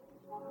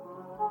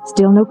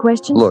 Still no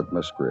questions? Look,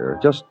 Miss Greer,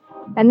 just...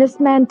 And this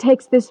man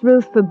takes this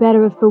Ruth for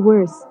better or for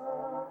worse,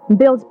 and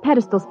builds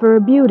pedestals for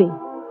her beauty,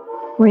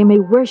 where he may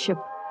worship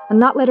and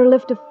not let her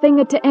lift a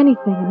finger to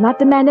anything and not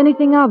demand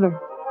anything of her.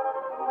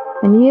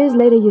 And years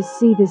later you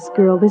see this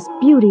girl, this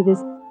beauty,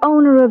 this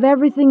owner of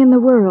everything in the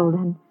world,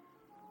 and...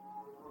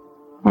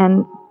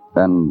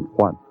 And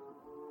what?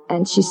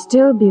 And she's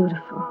still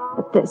beautiful,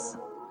 but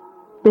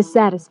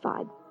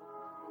dissatisfied,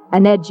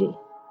 and edgy,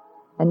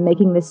 and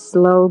making this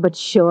slow but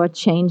sure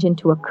change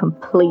into a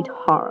complete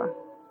horror.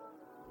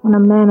 When a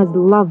man has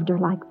loved her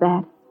like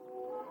that,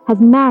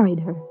 has married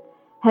her,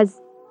 has...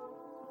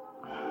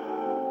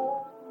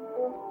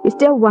 You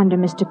still wonder,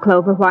 Mr.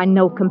 Clover, why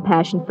no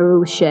compassion for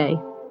Ruth Shea,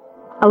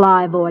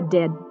 alive or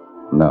dead?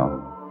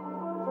 No.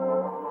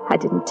 I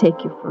didn't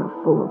take you for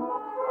a fool.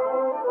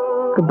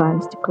 Goodbye,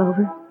 Mr.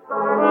 Clover.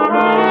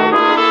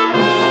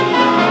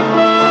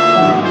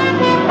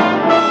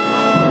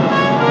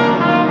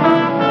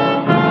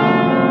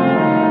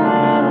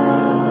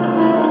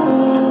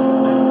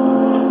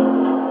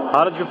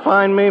 How did you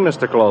find me,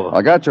 Mr. Clover?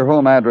 I got your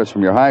home address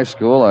from your high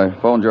school. I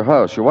phoned your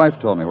house. Your wife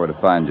told me where to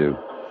find you.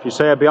 She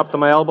say I'd be up to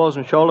my elbows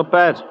in shoulder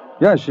pads?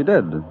 Yes, she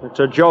did. It's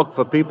a joke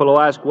for people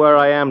who ask where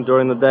I am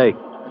during the day.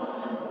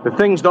 The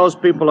things those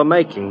people are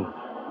making,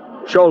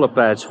 shoulder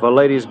pads for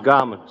ladies'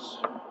 garments.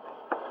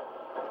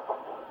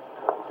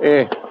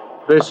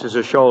 This is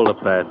a shoulder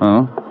pad.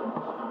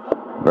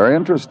 Oh? Very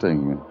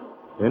interesting.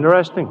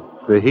 Interesting.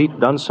 The heat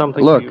done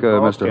something Look, to you?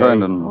 Mr.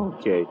 Herndon.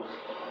 Okay.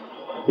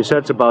 You said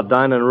it's about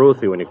Dinah and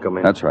Ruthie when you come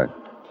in. That's right.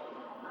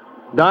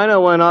 Dinah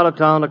went out of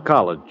town to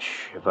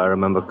college, if I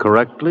remember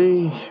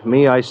correctly.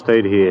 Me, I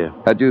stayed here.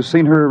 Had you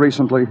seen her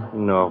recently?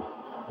 No.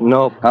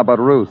 Nope. How about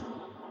Ruth?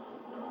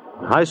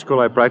 In high school,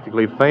 I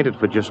practically fainted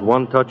for just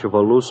one touch of a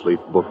loose-leaf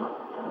book.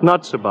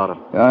 Nuts about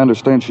her. Yeah, I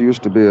understand she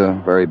used to be a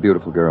very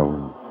beautiful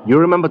girl. You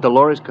remember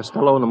Dolores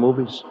Costello in the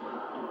movies?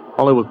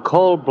 Only with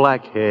coal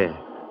black hair.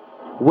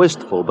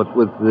 Wistful, but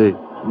with the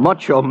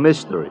macho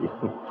mystery.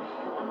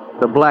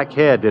 The black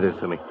hair did it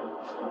for me.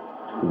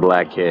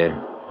 Black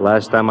hair.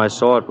 Last time I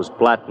saw it was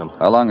platinum.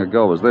 How long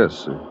ago was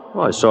this?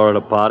 Oh, I saw her at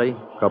a party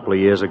a couple of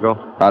years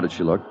ago. How did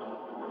she look?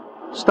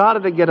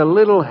 Started to get a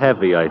little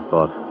heavy, I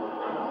thought.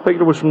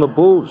 Figured it was from the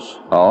booze.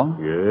 Oh?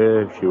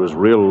 Yeah, she was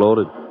real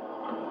loaded.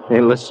 Hey,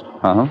 listen.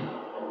 Uh-huh.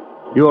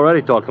 You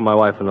already talked to my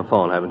wife on the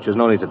phone, haven't you? There's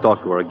no need to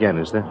talk to her again,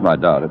 is there? I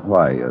doubt it.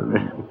 Why?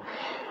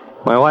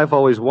 My wife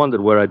always wondered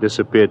where I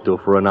disappeared to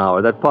for an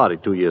hour. That party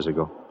 2 years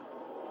ago.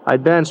 I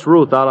danced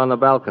Ruth out on the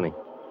balcony.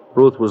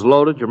 Ruth was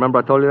loaded. You remember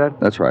I told you that?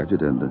 That's right, you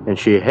did. And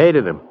she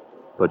hated him,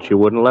 but she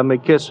wouldn't let me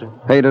kiss her.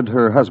 Hated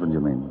her husband, you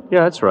mean?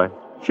 Yeah, that's right.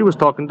 She was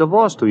talking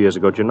divorce 2 years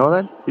ago. Did you know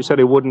that? She said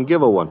he wouldn't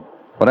give her one.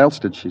 What else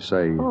did she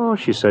say? Oh,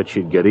 she said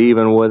she'd get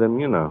even with him,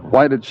 you know.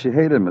 Why did she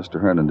hate him,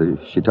 Mr. Herndon?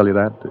 Did she tell you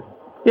that?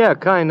 Yeah,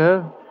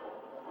 kinda.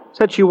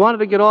 Said she wanted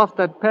to get off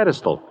that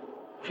pedestal.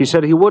 She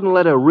said he wouldn't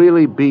let her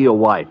really be a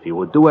wife. He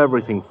would do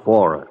everything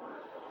for her.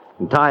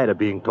 I'm tired of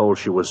being told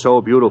she was so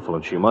beautiful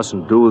and she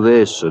mustn't do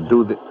this or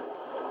do that.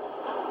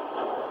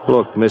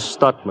 Look, Miss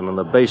Stutman on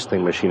the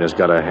basting machine has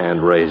got her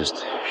hand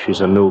raised. She's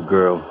a new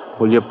girl.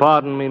 Will you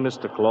pardon me,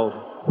 Mr. Clover?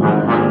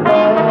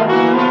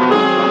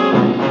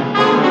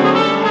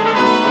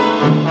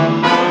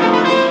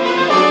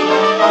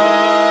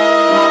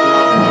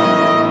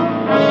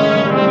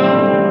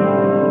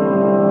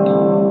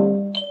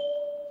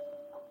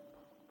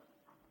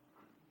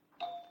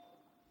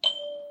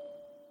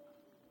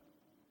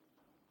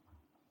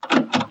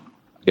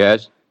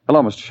 Yes?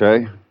 Hello, Mr.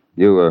 Shea.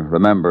 You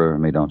remember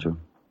me, don't you?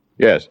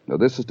 Yes. No,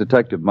 this is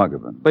Detective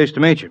Muggavan. Pleased to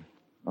meet you.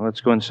 Well,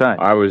 let's go inside.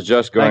 I was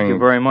just going... Thank you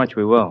very much.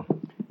 We will.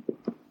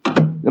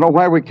 You know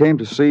why we came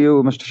to see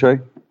you, Mr. Shea?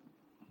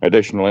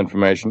 Additional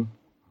information.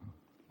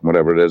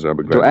 Whatever it is, I'll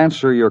be glad. To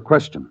answer your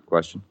question.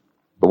 Question?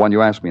 The one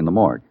you asked me in the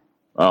morgue.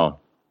 Oh.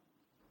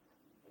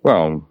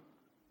 Well,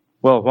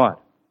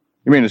 what?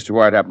 You mean as to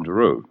why it happened to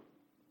Ruth?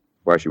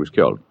 Why she was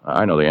killed?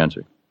 I know the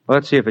answer. Well,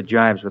 let's see if it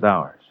jives with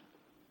ours.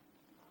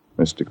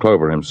 Mr.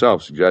 Clover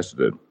himself suggested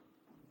it.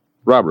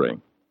 Robbery.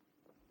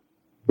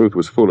 Ruth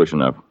was foolish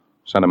enough,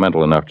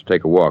 sentimental enough to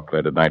take a walk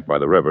late at night by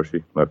the river.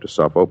 She left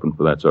herself open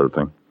for that sort of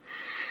thing.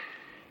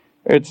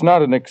 It's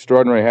not an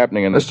extraordinary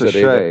happening in the Mr.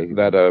 city Shea.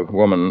 that a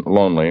woman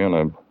lonely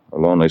on a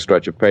lonely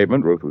stretch of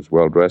pavement. Ruth was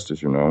well dressed,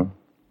 as you know.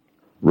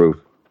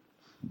 Ruth,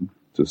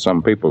 to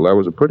some people, there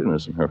was a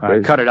prettiness in her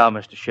face. Cut it out,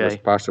 Mr. Shea. It's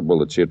possible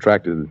that she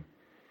attracted...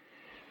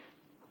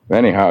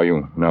 Anyhow,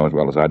 you know as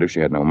well as I do, she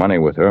had no money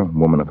with her. A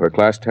woman of her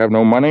class to have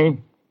no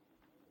money.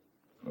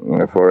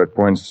 Therefore, at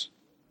points,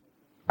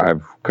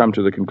 I've come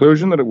to the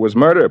conclusion that it was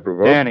murder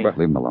provoked. Danny. Leave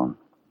him alone.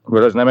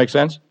 Well, doesn't that make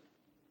sense?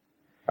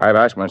 I've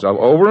asked myself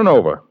over and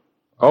over.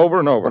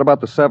 What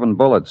about the 7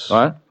 bullets?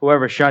 What?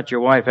 Whoever shot your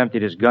wife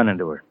emptied his gun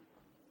into her.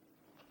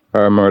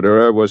 Her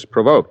murderer was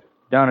provoked.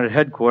 Down at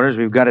headquarters,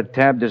 we've got it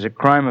tabbed as a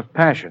crime of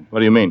passion. What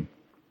do you mean?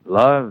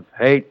 Love,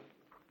 hate,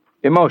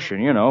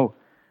 emotion, you know.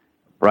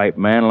 A bright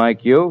man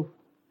like you.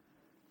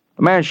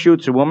 A man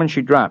shoots a woman,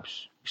 she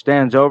drops. He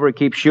stands over, he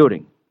keeps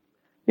shooting.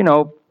 You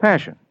know,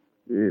 passion.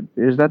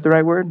 Is that the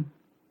right word?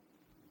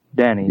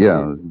 Danny.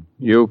 Yeah.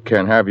 You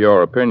can have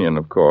your opinion,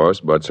 of course,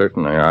 but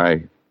certainly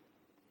I...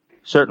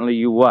 Certainly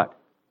you what?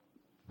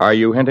 Are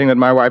you hinting that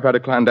my wife had a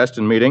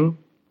clandestine meeting?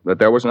 That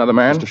there was another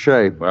man? Mr.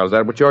 Shea. Well, is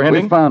that what you're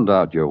hinting? We found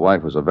out your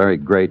wife was a very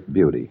great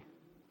beauty.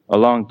 A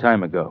long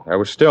time ago. There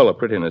was still a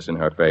prettiness in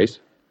her face.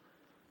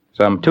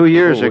 2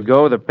 years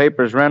ago, the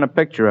papers ran a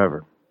picture of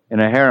her in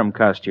a harem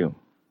costume.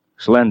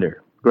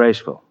 Slender,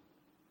 graceful.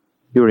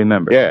 You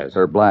remember? Yes.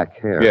 Her black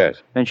hair.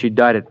 Yes. Then she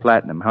dyed it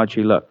platinum. How'd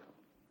she look?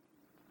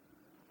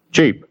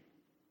 Cheap.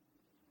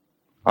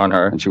 On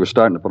her. And she was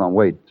starting to put on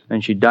weight.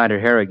 Then she dyed her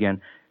hair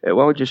again.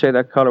 What would you say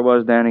that color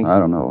was, Danny? I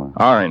don't know.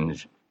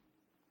 Orange.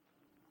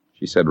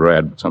 She said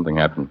red, but something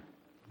happened.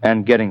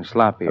 And getting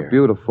sloppier. A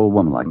beautiful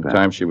woman like At the that.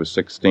 time she was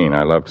 16,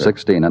 I loved her.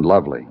 16 and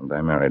lovely. And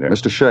I married her.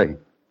 Mr. Shea.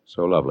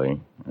 So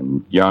lovely.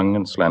 And young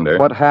and slender.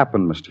 What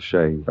happened, Mr.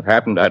 Shea? What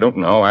happened, I don't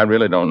know. I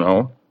really don't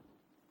know.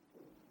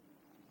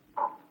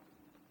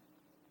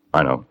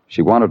 I know.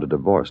 She wanted a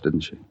divorce,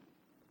 didn't she?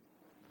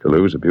 To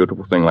lose a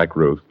beautiful thing like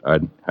Ruth,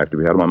 I'd have to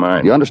be out of my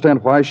mind. You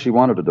understand why she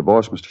wanted a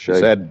divorce, Mr.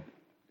 Shea?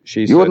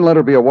 She you said... wouldn't let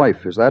her be a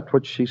wife. Is that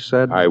what she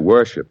said? I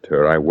worshipped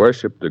her. I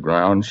worshipped the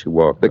ground she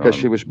walked Because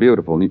on. she was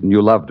beautiful and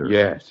you loved her.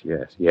 Yes.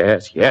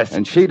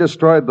 And she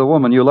destroyed the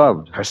woman you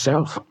loved.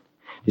 Herself.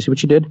 You see what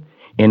she did?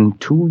 In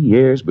 2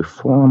 years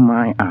before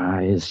my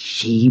eyes,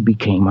 she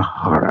became a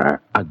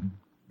horror, a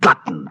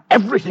glutton,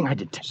 everything I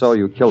detest. So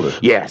you killed her?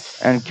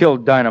 Yes. And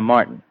killed Dinah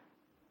Martin.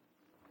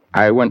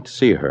 I went to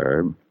see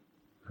her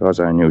because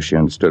I knew she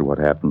understood what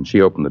happened.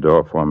 She opened the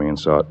door for me and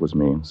saw it was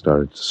me and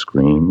started to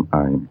scream.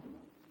 I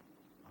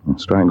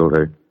strangled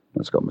her.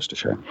 Let's go, Mr.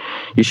 Shea.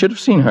 You should have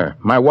seen her,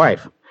 my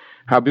wife.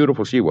 How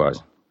beautiful she was.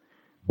 A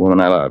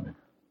woman I loved.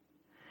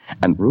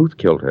 And Ruth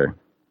killed her.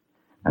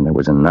 And there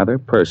was another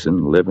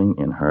person living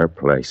in her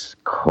place.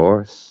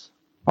 Coarse,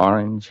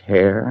 orange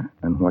hair,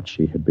 and what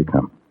she had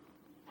become.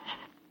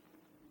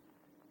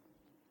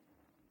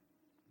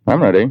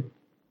 I'm ready.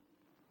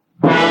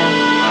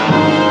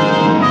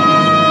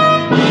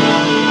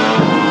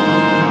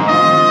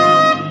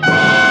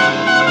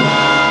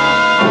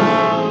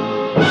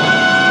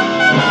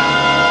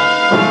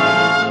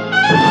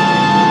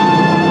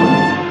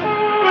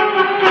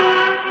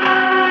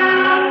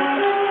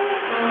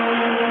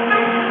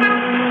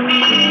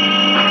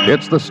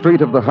 It's the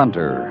street of the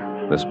hunter,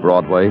 this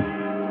Broadway,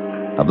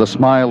 of the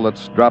smile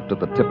that's dropped at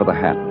the tip of the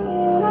hat,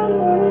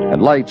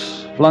 and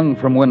lights flung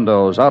from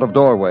windows, out of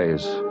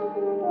doorways,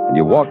 and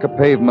you walk a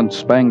pavement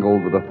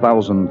spangled with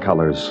 1,000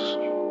 colors,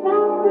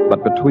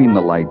 But between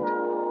the light,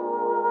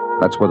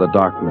 that's where the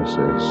darkness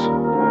is.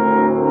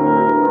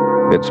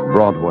 It's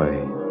Broadway,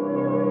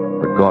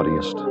 the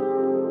gaudiest,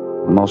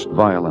 the most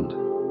violent,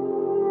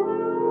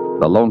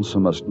 the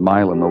lonesomest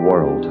mile in the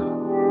world.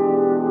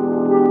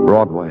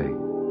 Broadway,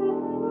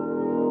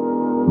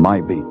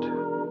 my beat.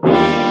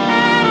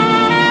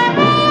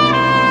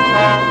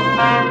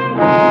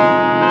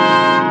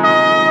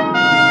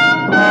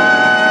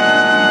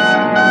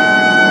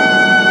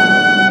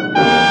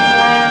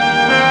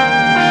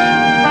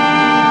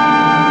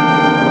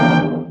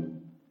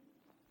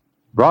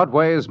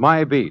 Broadway's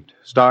My Beat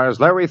stars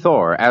Larry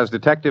Thor as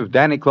Detective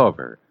Danny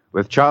Clover,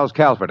 with Charles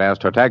Calvert as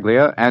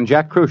Tartaglia and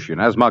Jack Crucian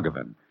as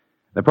Muggavan.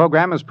 The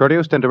program is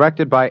produced and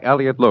directed by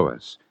Elliott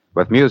Lewis,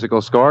 with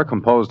musical score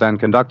composed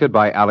and conducted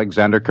by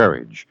Alexander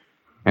Courage.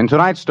 In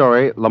tonight's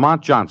story,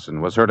 Lamont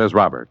Johnson was heard as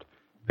Robert.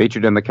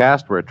 Featured in the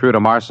cast were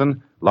Truda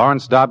Marson,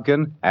 Lawrence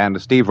Dobkin,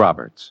 and Steve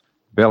Roberts.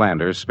 Bill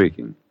Anders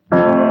speaking.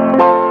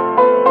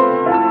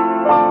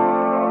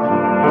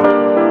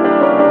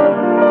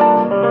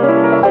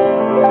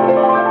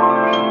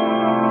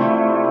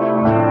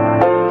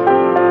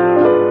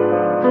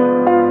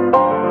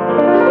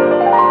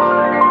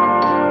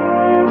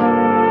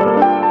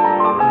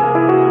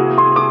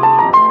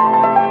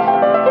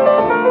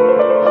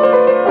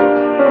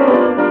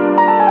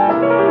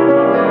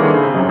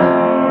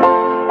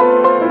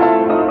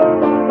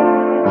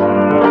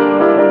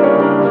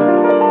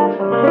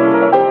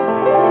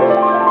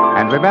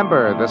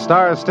 Remember, the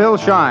stars still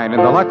shine in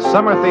the Lux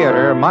Summer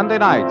Theater Monday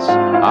nights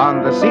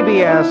on the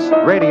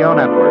CBS Radio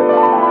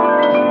Network.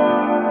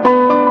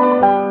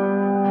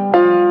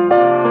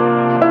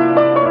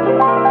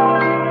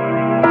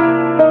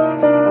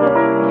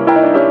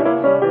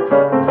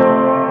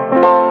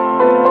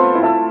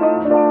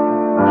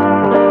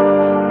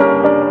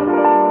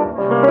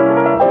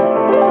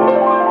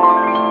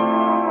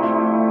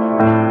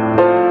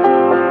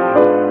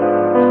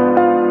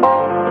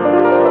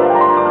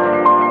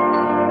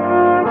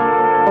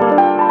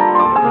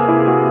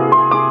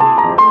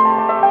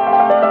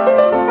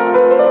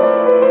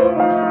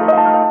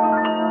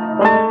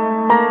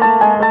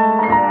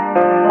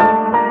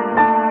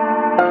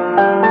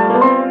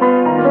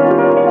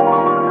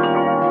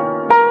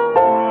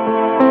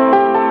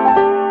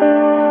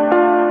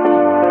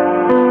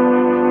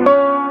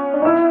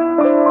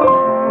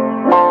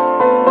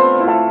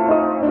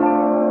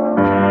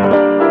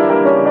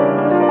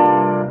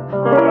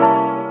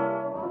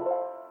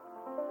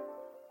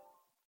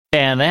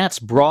 And that's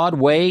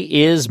Broadway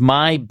is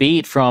My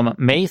Beat from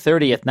May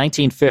 30th,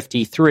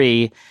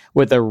 1953,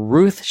 with a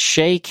Ruth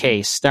Shea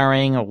case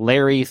starring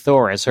Larry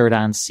Thor, as heard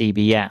on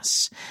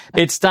CBS.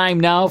 It's time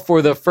now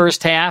for the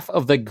first half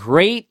of The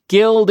Great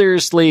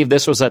Gildersleeve.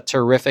 This was a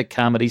terrific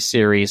comedy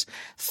series.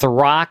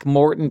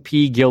 Throckmorton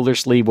P.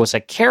 Gildersleeve was a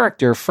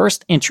character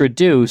first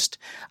introduced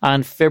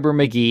on Fibber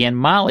McGee and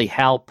Molly.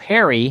 Hal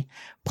Perry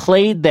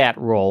played that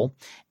role,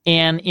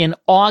 and in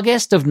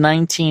August of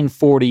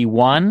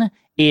 1941,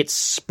 it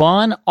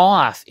spun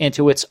off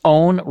into its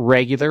own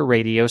regular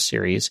radio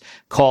series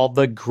called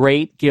The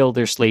Great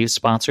Gildersleeve,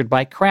 sponsored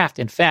by Kraft.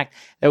 In fact,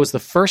 that was the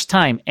first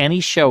time any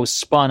show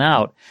spun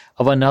out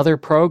of another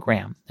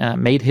program,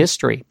 made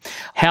history.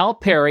 Hal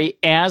Perry,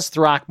 as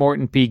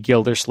Throckmorton P.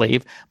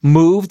 Gildersleeve,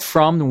 moved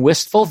from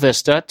Wistful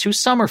Vista to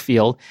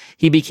Summerfield.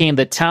 He became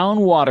the town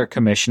water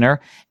commissioner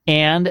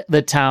and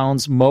the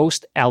town's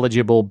most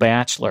eligible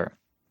bachelor.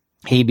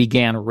 He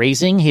began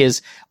raising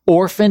his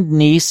orphaned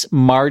niece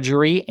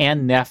Marjorie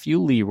and nephew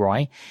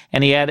Leroy,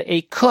 and he had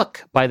a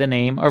cook by the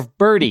name of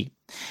Bertie.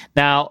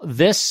 Now,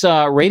 this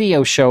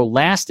radio show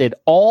lasted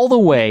all the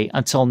way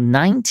until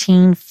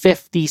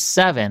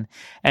 1957,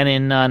 and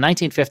in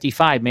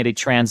 1955 made a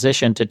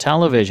transition to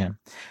television.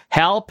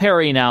 Hal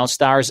Perry now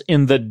stars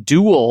in The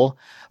Duel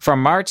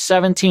from March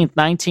 17th,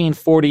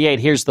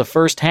 1948. Here's the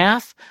first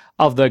half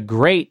of The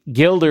Great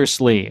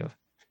Gildersleeve.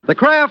 The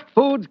Kraft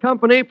Foods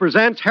Company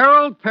presents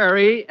Harold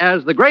Perry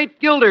as the Great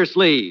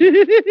Gildersleeve.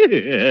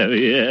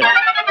 Yeah.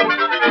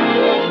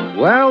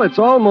 Well, it's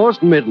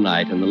almost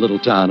midnight in the little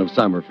town of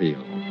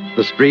Summerfield.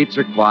 The streets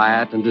are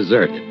quiet and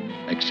deserted,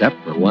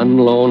 except for one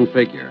lone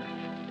figure.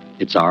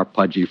 It's our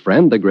pudgy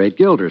friend, the Great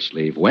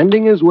Gildersleeve,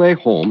 wending his way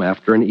home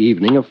after an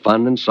evening of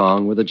fun and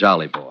song with the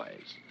Jolly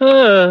Boys.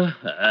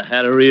 I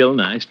had a real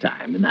nice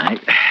time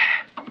tonight.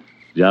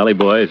 Jolly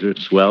Boys are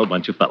a swell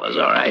bunch of fellas,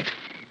 all right.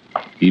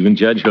 Even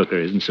Judge Hooker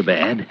isn't so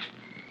bad.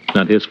 It's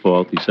not his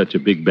fault he's such a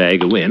big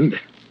bag of wind.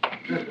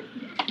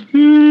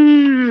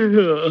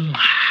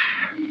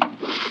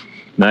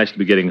 Nice to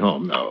be getting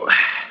home, though.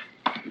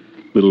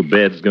 Little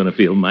bed's gonna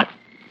feel much.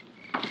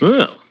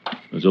 Well,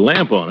 there's a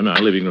lamp on in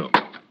our living room.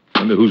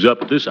 Wonder who's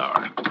up at this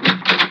hour.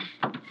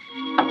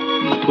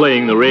 Who's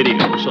playing the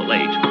radio so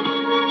late?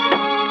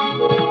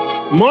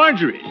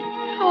 Marjorie!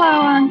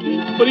 Hello,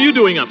 Unky. What are you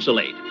doing up so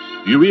late?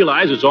 Do you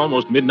realize it's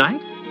almost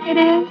midnight? It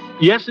is?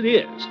 Yes, it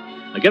is.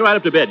 Now get right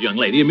up to bed, young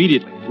lady,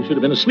 immediately. You should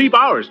have been asleep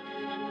hours.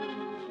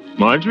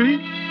 Marjorie?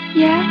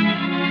 Yes?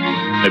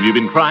 Have you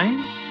been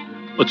crying?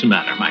 What's the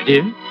matter, my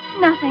dear?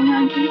 Nothing,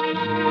 Unky.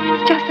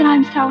 It's just that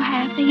I'm so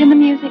happy and the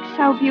music's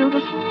so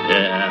beautiful.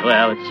 Yeah,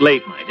 well, it's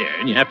late, my dear,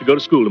 and you have to go to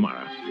school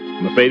tomorrow.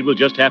 I'm afraid we'll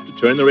just have to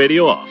turn the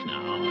radio off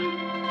now.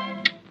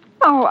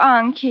 Oh,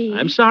 Unky.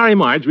 I'm sorry,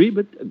 Marjorie,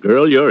 but a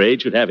girl your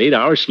age should have 8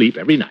 hours sleep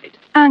every night.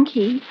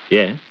 Unky,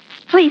 Yeah?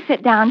 please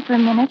sit down for a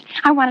minute.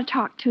 I want to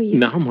talk to you.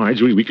 Now,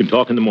 Marjorie, we can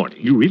talk in the morning.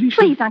 You really should.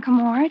 Please, Uncle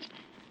Mort.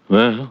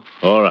 Well,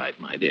 all right,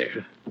 my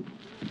dear.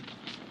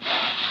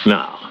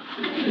 Now.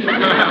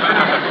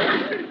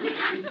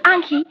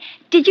 Unky,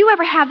 did you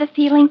ever have the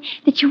feeling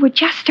that you were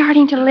just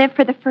starting to live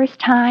for the first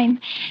time?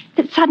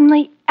 That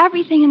suddenly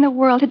everything in the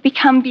world had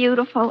become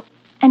beautiful,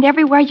 and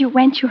everywhere you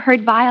went you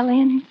heard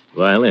violins?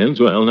 Violins?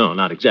 Well, no,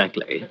 not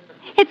exactly.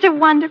 It's a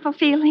wonderful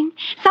feeling.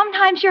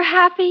 Sometimes you're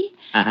happy,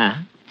 Uh-huh.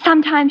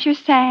 sometimes you're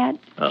sad.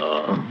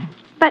 Oh.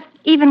 But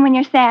even when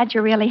you're sad,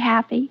 you're really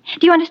happy.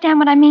 Do you understand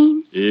what I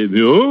mean?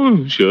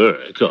 Oh, sure,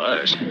 of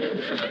course.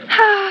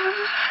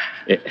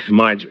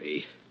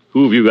 Marjorie,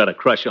 who have you got a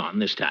crush on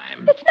this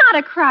time? It's not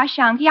a crush,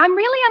 Unky. I'm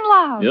really in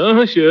love.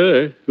 Oh,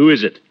 sure. Who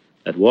is it?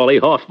 That Wally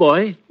Hoff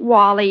boy?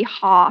 Wally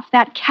Hoff,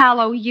 that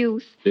callow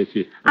youth.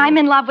 I'm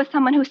in love with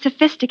someone who's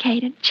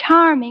sophisticated,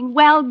 charming,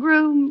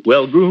 well-groomed.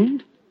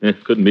 Well-groomed?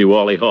 Couldn't be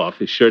Wally Hoff.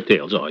 His shirt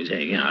tail's always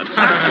hanging out.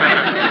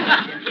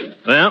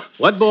 Well,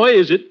 what boy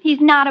is it? He's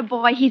not a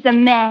boy, he's a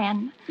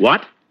man.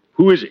 What?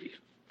 Who is he?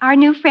 Our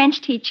new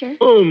French teacher.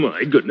 Oh,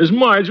 my goodness,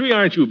 Marjorie,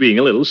 aren't you being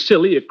a little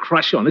silly? A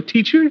crush on a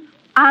teacher?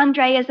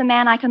 Andre is a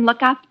man I can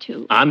look up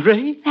to.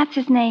 Andre? That's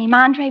his name,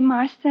 Andre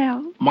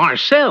Marcel.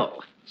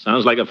 Marcel.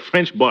 Sounds like a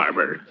French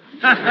barber.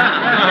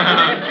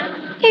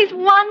 He's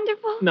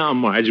wonderful. Now,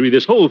 Marjorie,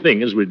 this whole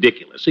thing is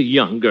ridiculous. A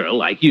young girl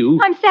like you.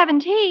 I'm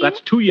 17. That's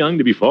too young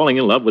to be falling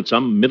in love with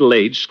some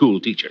middle-aged school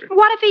teacher.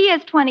 What if he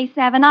is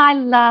 27? I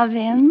love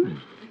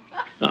him.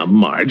 Now,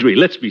 Marjorie,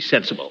 let's be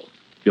sensible.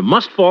 If you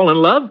must fall in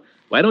love,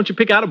 why don't you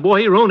pick out a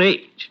boy your own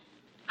age?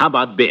 How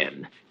about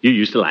Ben? You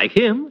used to like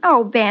him.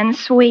 Oh, Ben's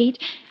sweet.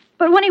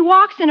 But when he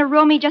walks in a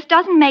room, he just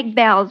doesn't make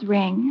bells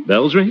ring.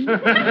 Bells ring?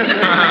 What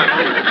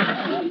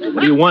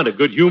do you want, a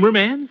good humor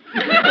man?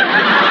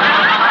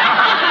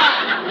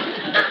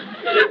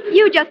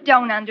 You just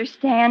don't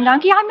understand,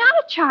 Unky. I'm not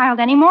a child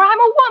anymore. I'm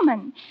a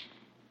woman.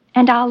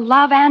 And I'll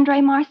love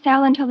Andre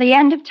Marcel until the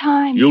end of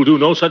time. You'll do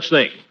no such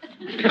thing.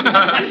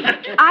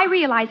 I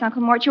realize,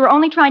 Uncle Mort, you were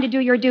only trying to do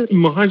your duty.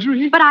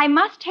 Marjorie? But I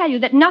must tell you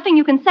that nothing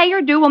you can say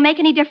or do will make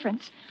any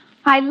difference.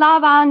 I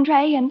love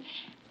Andre, and,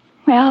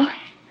 well,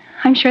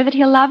 I'm sure that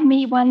he'll love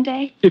me one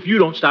day. If you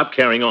don't stop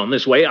carrying on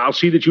this way, I'll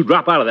see that you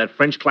drop out of that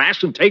French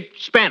class and take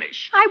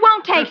Spanish. I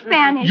won't take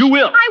Spanish. You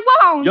will. I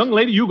won't. Young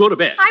lady, you go to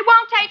bed. I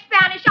won't take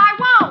Spanish. I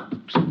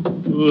won't.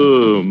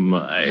 Oh,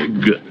 my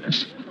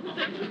goodness.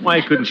 Why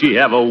couldn't she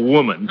have a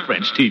woman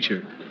French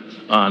teacher?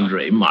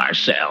 Andre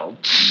Marcel.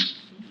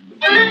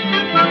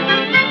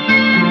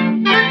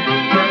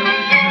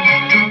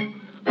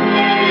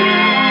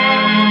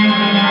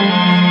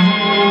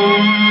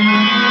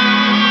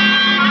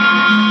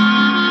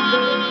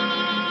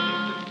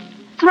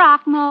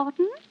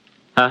 Throckmorton?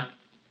 Huh?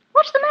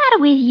 What's the matter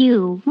with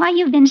you? Why,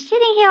 you've been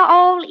sitting here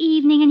all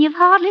evening and you've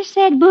hardly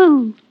said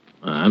boo.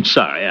 I'm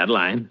sorry,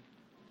 Adeline.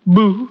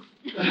 Boo.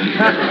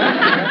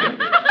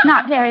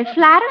 Not very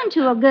flattering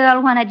to a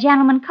girl when a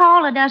gentleman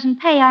caller doesn't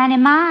pay her any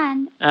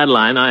mind.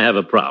 Adeline, I have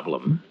a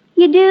problem.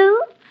 You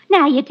do?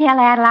 Now you tell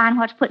Adeline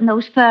what's putting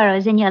those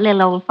furrows in your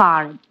little old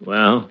forehead.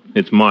 Well,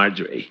 it's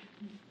Marjorie.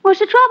 What's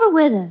the trouble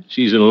with her?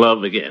 She's in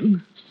love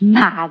again.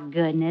 My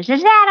goodness,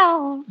 is that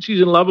all?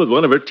 She's in love with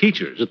one of her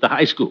teachers at the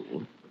high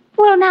school.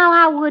 Well, now,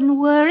 I wouldn't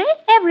worry.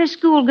 Every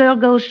schoolgirl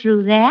goes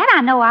through that.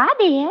 I know I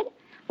did.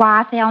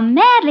 Why, I fell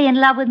madly in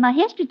love with my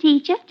history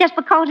teacher just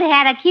because he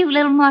had a cute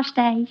little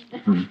mustache.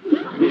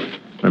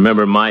 I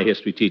remember my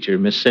history teacher,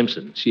 Miss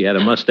Simpson. She had a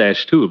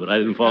mustache, too, but I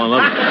didn't fall in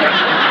love with her.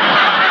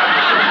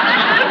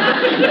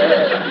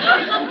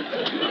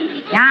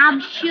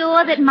 I'm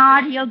sure that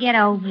Margie will get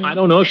over it. I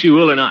don't know if she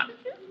will or not.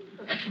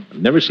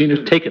 I've never seen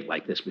her take it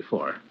like this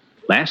before.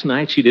 Last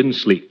night, she didn't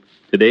sleep.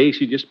 Today,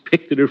 she just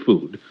picked at her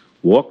food,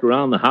 walked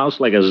around the house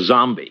like a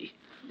zombie.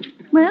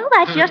 Well,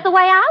 that's just the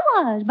way I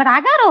was, but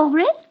I got over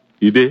it.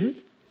 You did?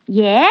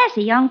 Yes,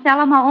 a young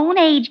fellow my own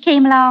age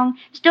came along,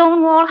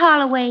 Stonewall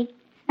Holloway,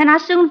 and I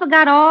soon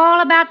forgot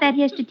all about that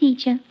history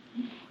teacher.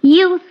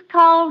 Youth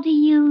called to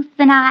youth,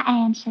 and I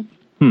answered.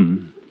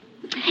 Isn't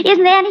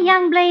there any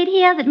young blade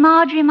here that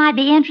Marjorie might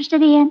be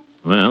interested in?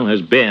 Well,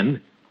 there's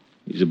Ben.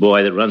 He's a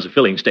boy that runs a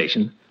filling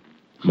station.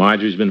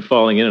 Marjorie's been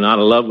falling in and out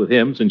of love with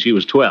him since she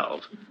was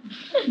 12.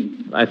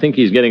 I think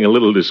he's getting a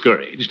little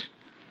discouraged.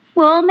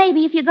 Well,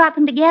 maybe if you got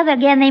them together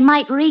again, they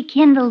might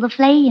rekindle the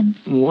flame.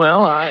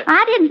 Well,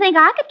 I didn't think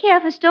I could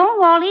care for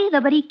Stonewall either,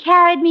 but he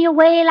carried me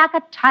away like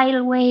a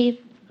tidal wave.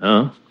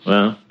 Oh,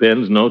 well,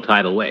 Ben's no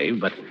tidal wave,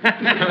 but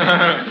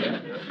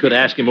could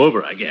ask him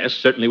over, I guess.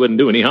 Certainly wouldn't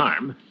do any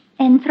harm.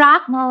 And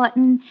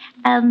Throckmorton,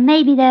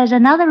 maybe there's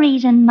another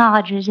reason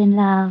Marjorie's in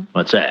love.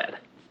 What's that?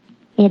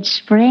 It's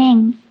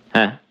spring.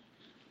 Huh?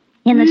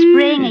 In the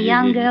spring, a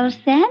young girl's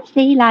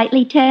fancy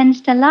lightly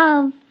turns to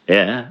love.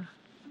 Yeah?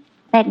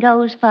 That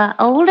goes for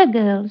older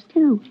girls,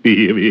 too.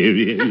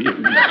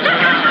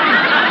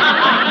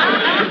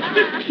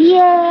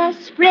 Yes,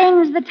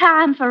 spring's the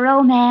time for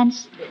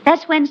romance.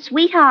 That's when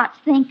sweethearts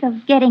think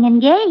of getting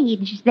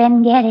engaged,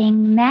 then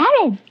getting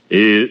married.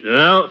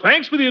 Well,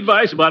 thanks for the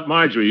advice about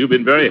Marjorie. You've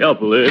been very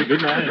helpful.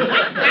 Good night. Well,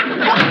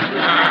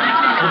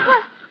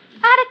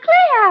 I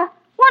declare.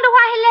 Wonder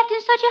why he left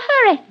in such a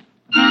hurry.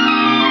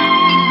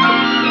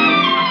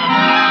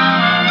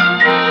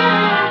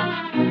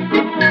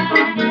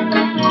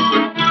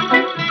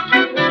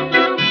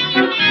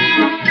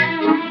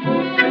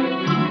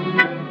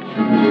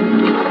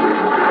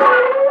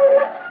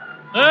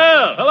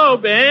 Oh, hello,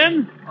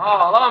 Ben.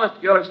 Oh, hello,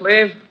 Mr.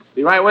 Gildersleeve.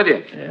 Be right with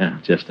you. Yeah,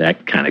 just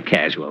act kind of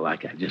casual,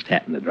 like I just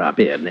happened to drop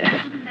in.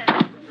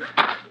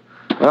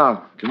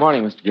 Well, good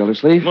morning, Mr.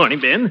 Gildersleeve. Morning,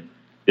 Ben.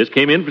 Just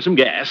came in for some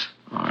gas.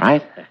 All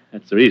right.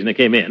 That's the reason I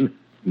came in.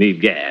 Need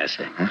gas.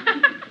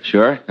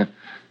 Sure.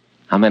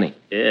 How many?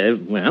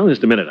 Well,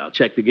 just a minute. I'll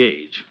check the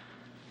gauge.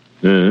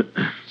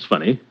 It's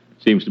funny.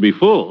 Seems to be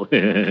full.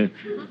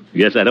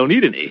 Guess I don't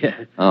need any.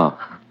 Oh,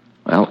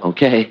 well,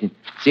 okay.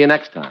 See you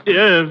next time.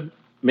 Yeah,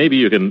 maybe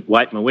you can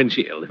wipe my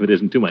windshield if it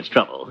isn't too much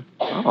trouble.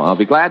 Oh, I'll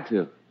be glad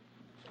to.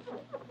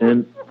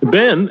 And,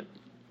 Ben,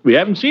 we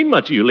haven't seen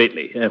much of you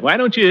lately. Why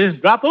don't you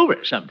drop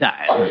over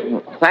sometime?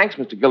 Well, thanks,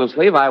 Mr.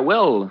 Gildersleeve. I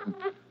will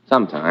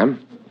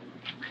sometime.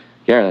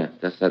 Here,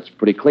 that's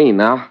pretty clean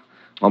now.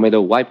 Want me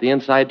to wipe the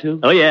inside, too?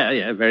 Oh,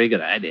 yeah, very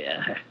good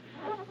idea.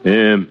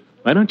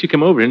 Why don't you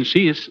come over and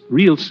see us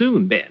real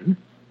soon, Ben?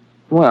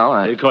 Well,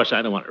 Of course,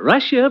 I don't want to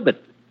rush you,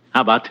 but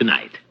how about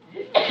tonight?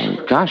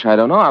 Gosh, I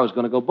don't know. I was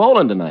going to go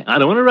bowling tonight. I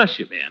don't want to rush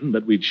you, Ben,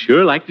 but we'd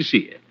sure like to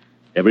see you.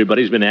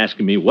 Everybody's been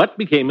asking me what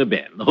became of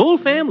Ben. The whole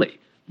family.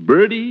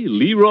 Bertie,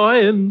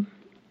 Leroy, and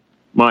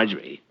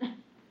Marjorie.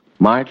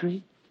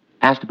 Marjorie?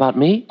 Asked about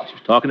me? She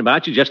was talking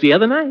about you just the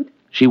other night.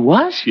 She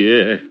was?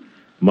 Yeah.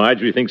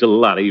 Marjorie thinks a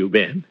lot of you,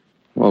 Ben.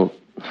 Well,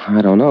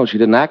 I don't know. She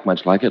didn't act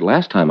much like it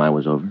last time I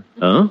was over.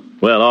 Huh?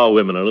 Well, all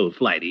women are a little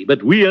flighty,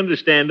 but we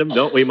understand them,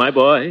 don't we, my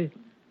boy?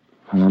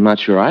 Well, I'm not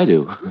sure I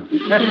do.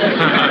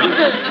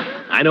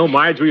 I know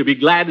Marjorie will be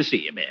glad to see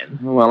you, Ben.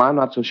 Well, I'm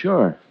not so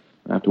sure.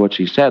 After what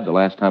she said the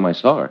last time I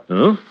saw her.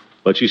 Huh?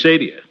 What'd she say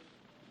to you?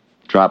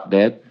 Drop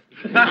dead.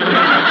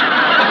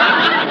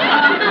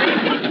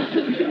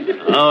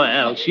 Oh,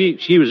 well,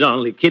 she was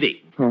only kidding.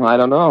 Well, I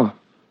don't know.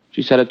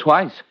 She said it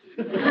twice.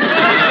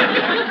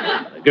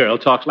 A girl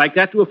talks like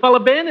that to a fella,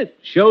 Ben. It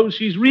shows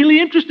she's really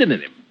interested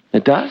in him.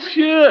 It does?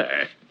 Sure.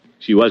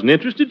 She wasn't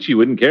interested. She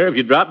wouldn't care if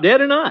you dropped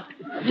dead or not.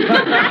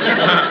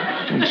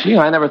 Gee,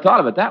 I never thought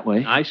of it that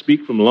way. I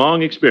speak from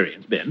long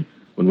experience, Ben.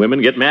 When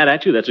women get mad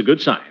at you, that's a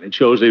good sign. It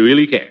shows they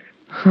really care.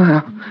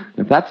 Well,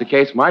 if that's the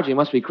case, Margie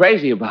must be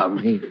crazy about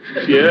me.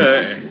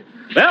 Sure.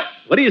 Well,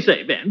 what do you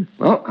say, Ben?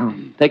 Well, I'll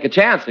take a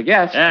chance, I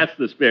guess. That's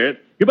the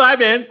spirit. Goodbye,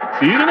 Ben.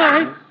 See you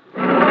tonight.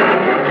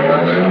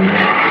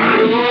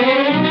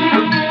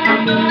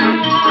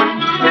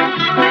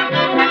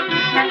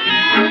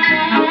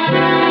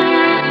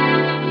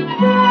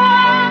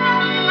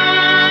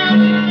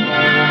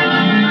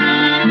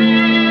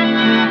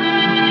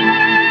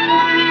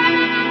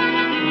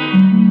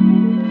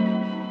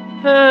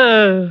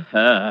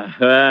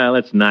 Well,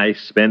 it's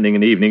nice spending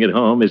an evening at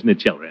home, isn't it,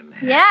 children?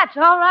 Yeah, it's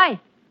all right.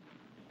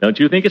 Don't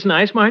you think it's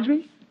nice,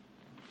 Marjorie?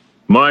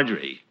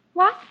 Marjorie,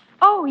 What?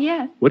 Oh,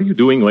 yes. what are you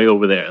doing way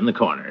over there in the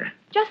corner?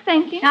 Just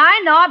thinking.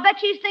 I know. I bet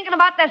she's thinking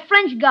about that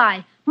French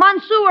guy,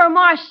 Monsieur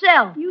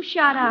Marcel. You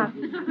shut up.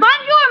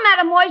 Bonjour,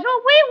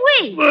 mademoiselle. Oui,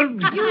 oui.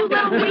 You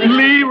little wee.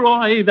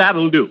 Leroy,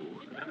 that'll do.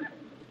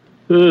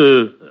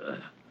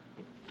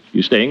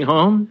 You staying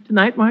home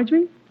tonight,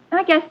 Marjorie?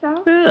 I guess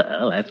so.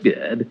 Well, that's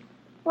good.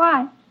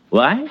 Why?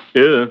 Why?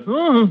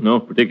 No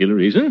particular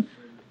reason.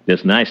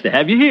 Just nice to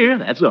have you here,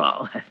 that's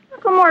all.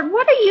 Uncle Mort,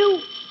 what are you...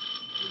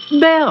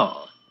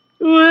 Belle.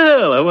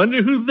 Well, I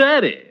wonder who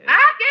that is. I'll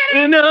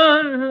get it.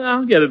 No,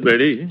 I'll get it,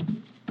 Bertie.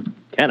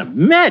 Can't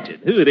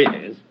imagine who it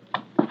is.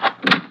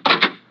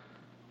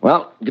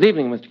 Well, good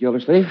evening, Mr.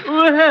 Gildersleeve.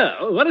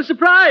 Well, what a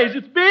surprise.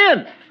 It's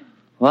Ben.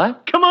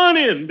 What? Come on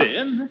in,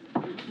 Ben.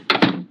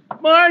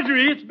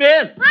 Marjorie, it's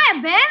Ben.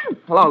 Hi, Ben.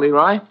 Hello,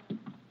 Leroy.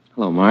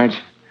 Hello, Marge.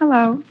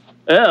 Hello.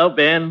 Well,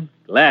 Ben,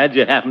 glad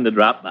you happened to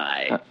drop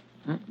by.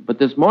 But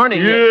this morning...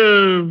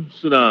 Yeah,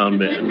 sit down,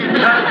 Ben.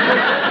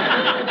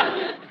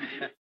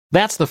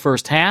 That's the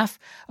first half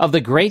of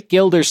The Great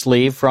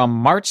Gildersleeve from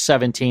March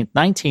 17,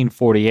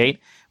 1948,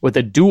 with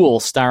a duel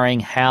starring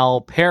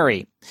Hal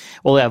Perry.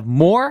 We'll have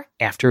more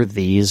after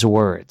these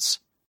words.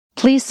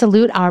 Please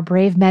salute our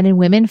brave men and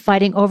women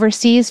fighting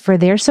overseas for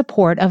their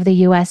support of the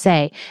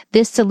USA.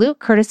 This salute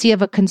courtesy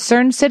of a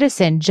concerned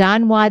citizen,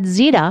 John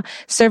Wadzita,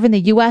 serving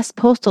the U.S.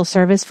 Postal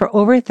Service for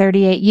over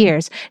 38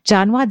 years.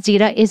 John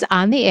Wadzita is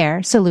on the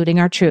air saluting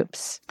our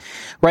troops.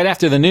 Right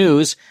after the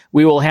news,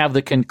 we will have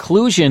the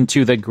conclusion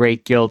to The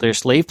Great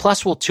Gildersleeve,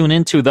 plus we'll tune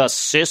into The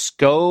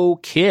Cisco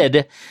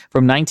Kid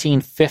from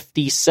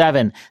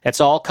 1957. That's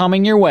all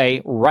coming your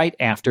way right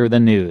after the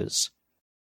news.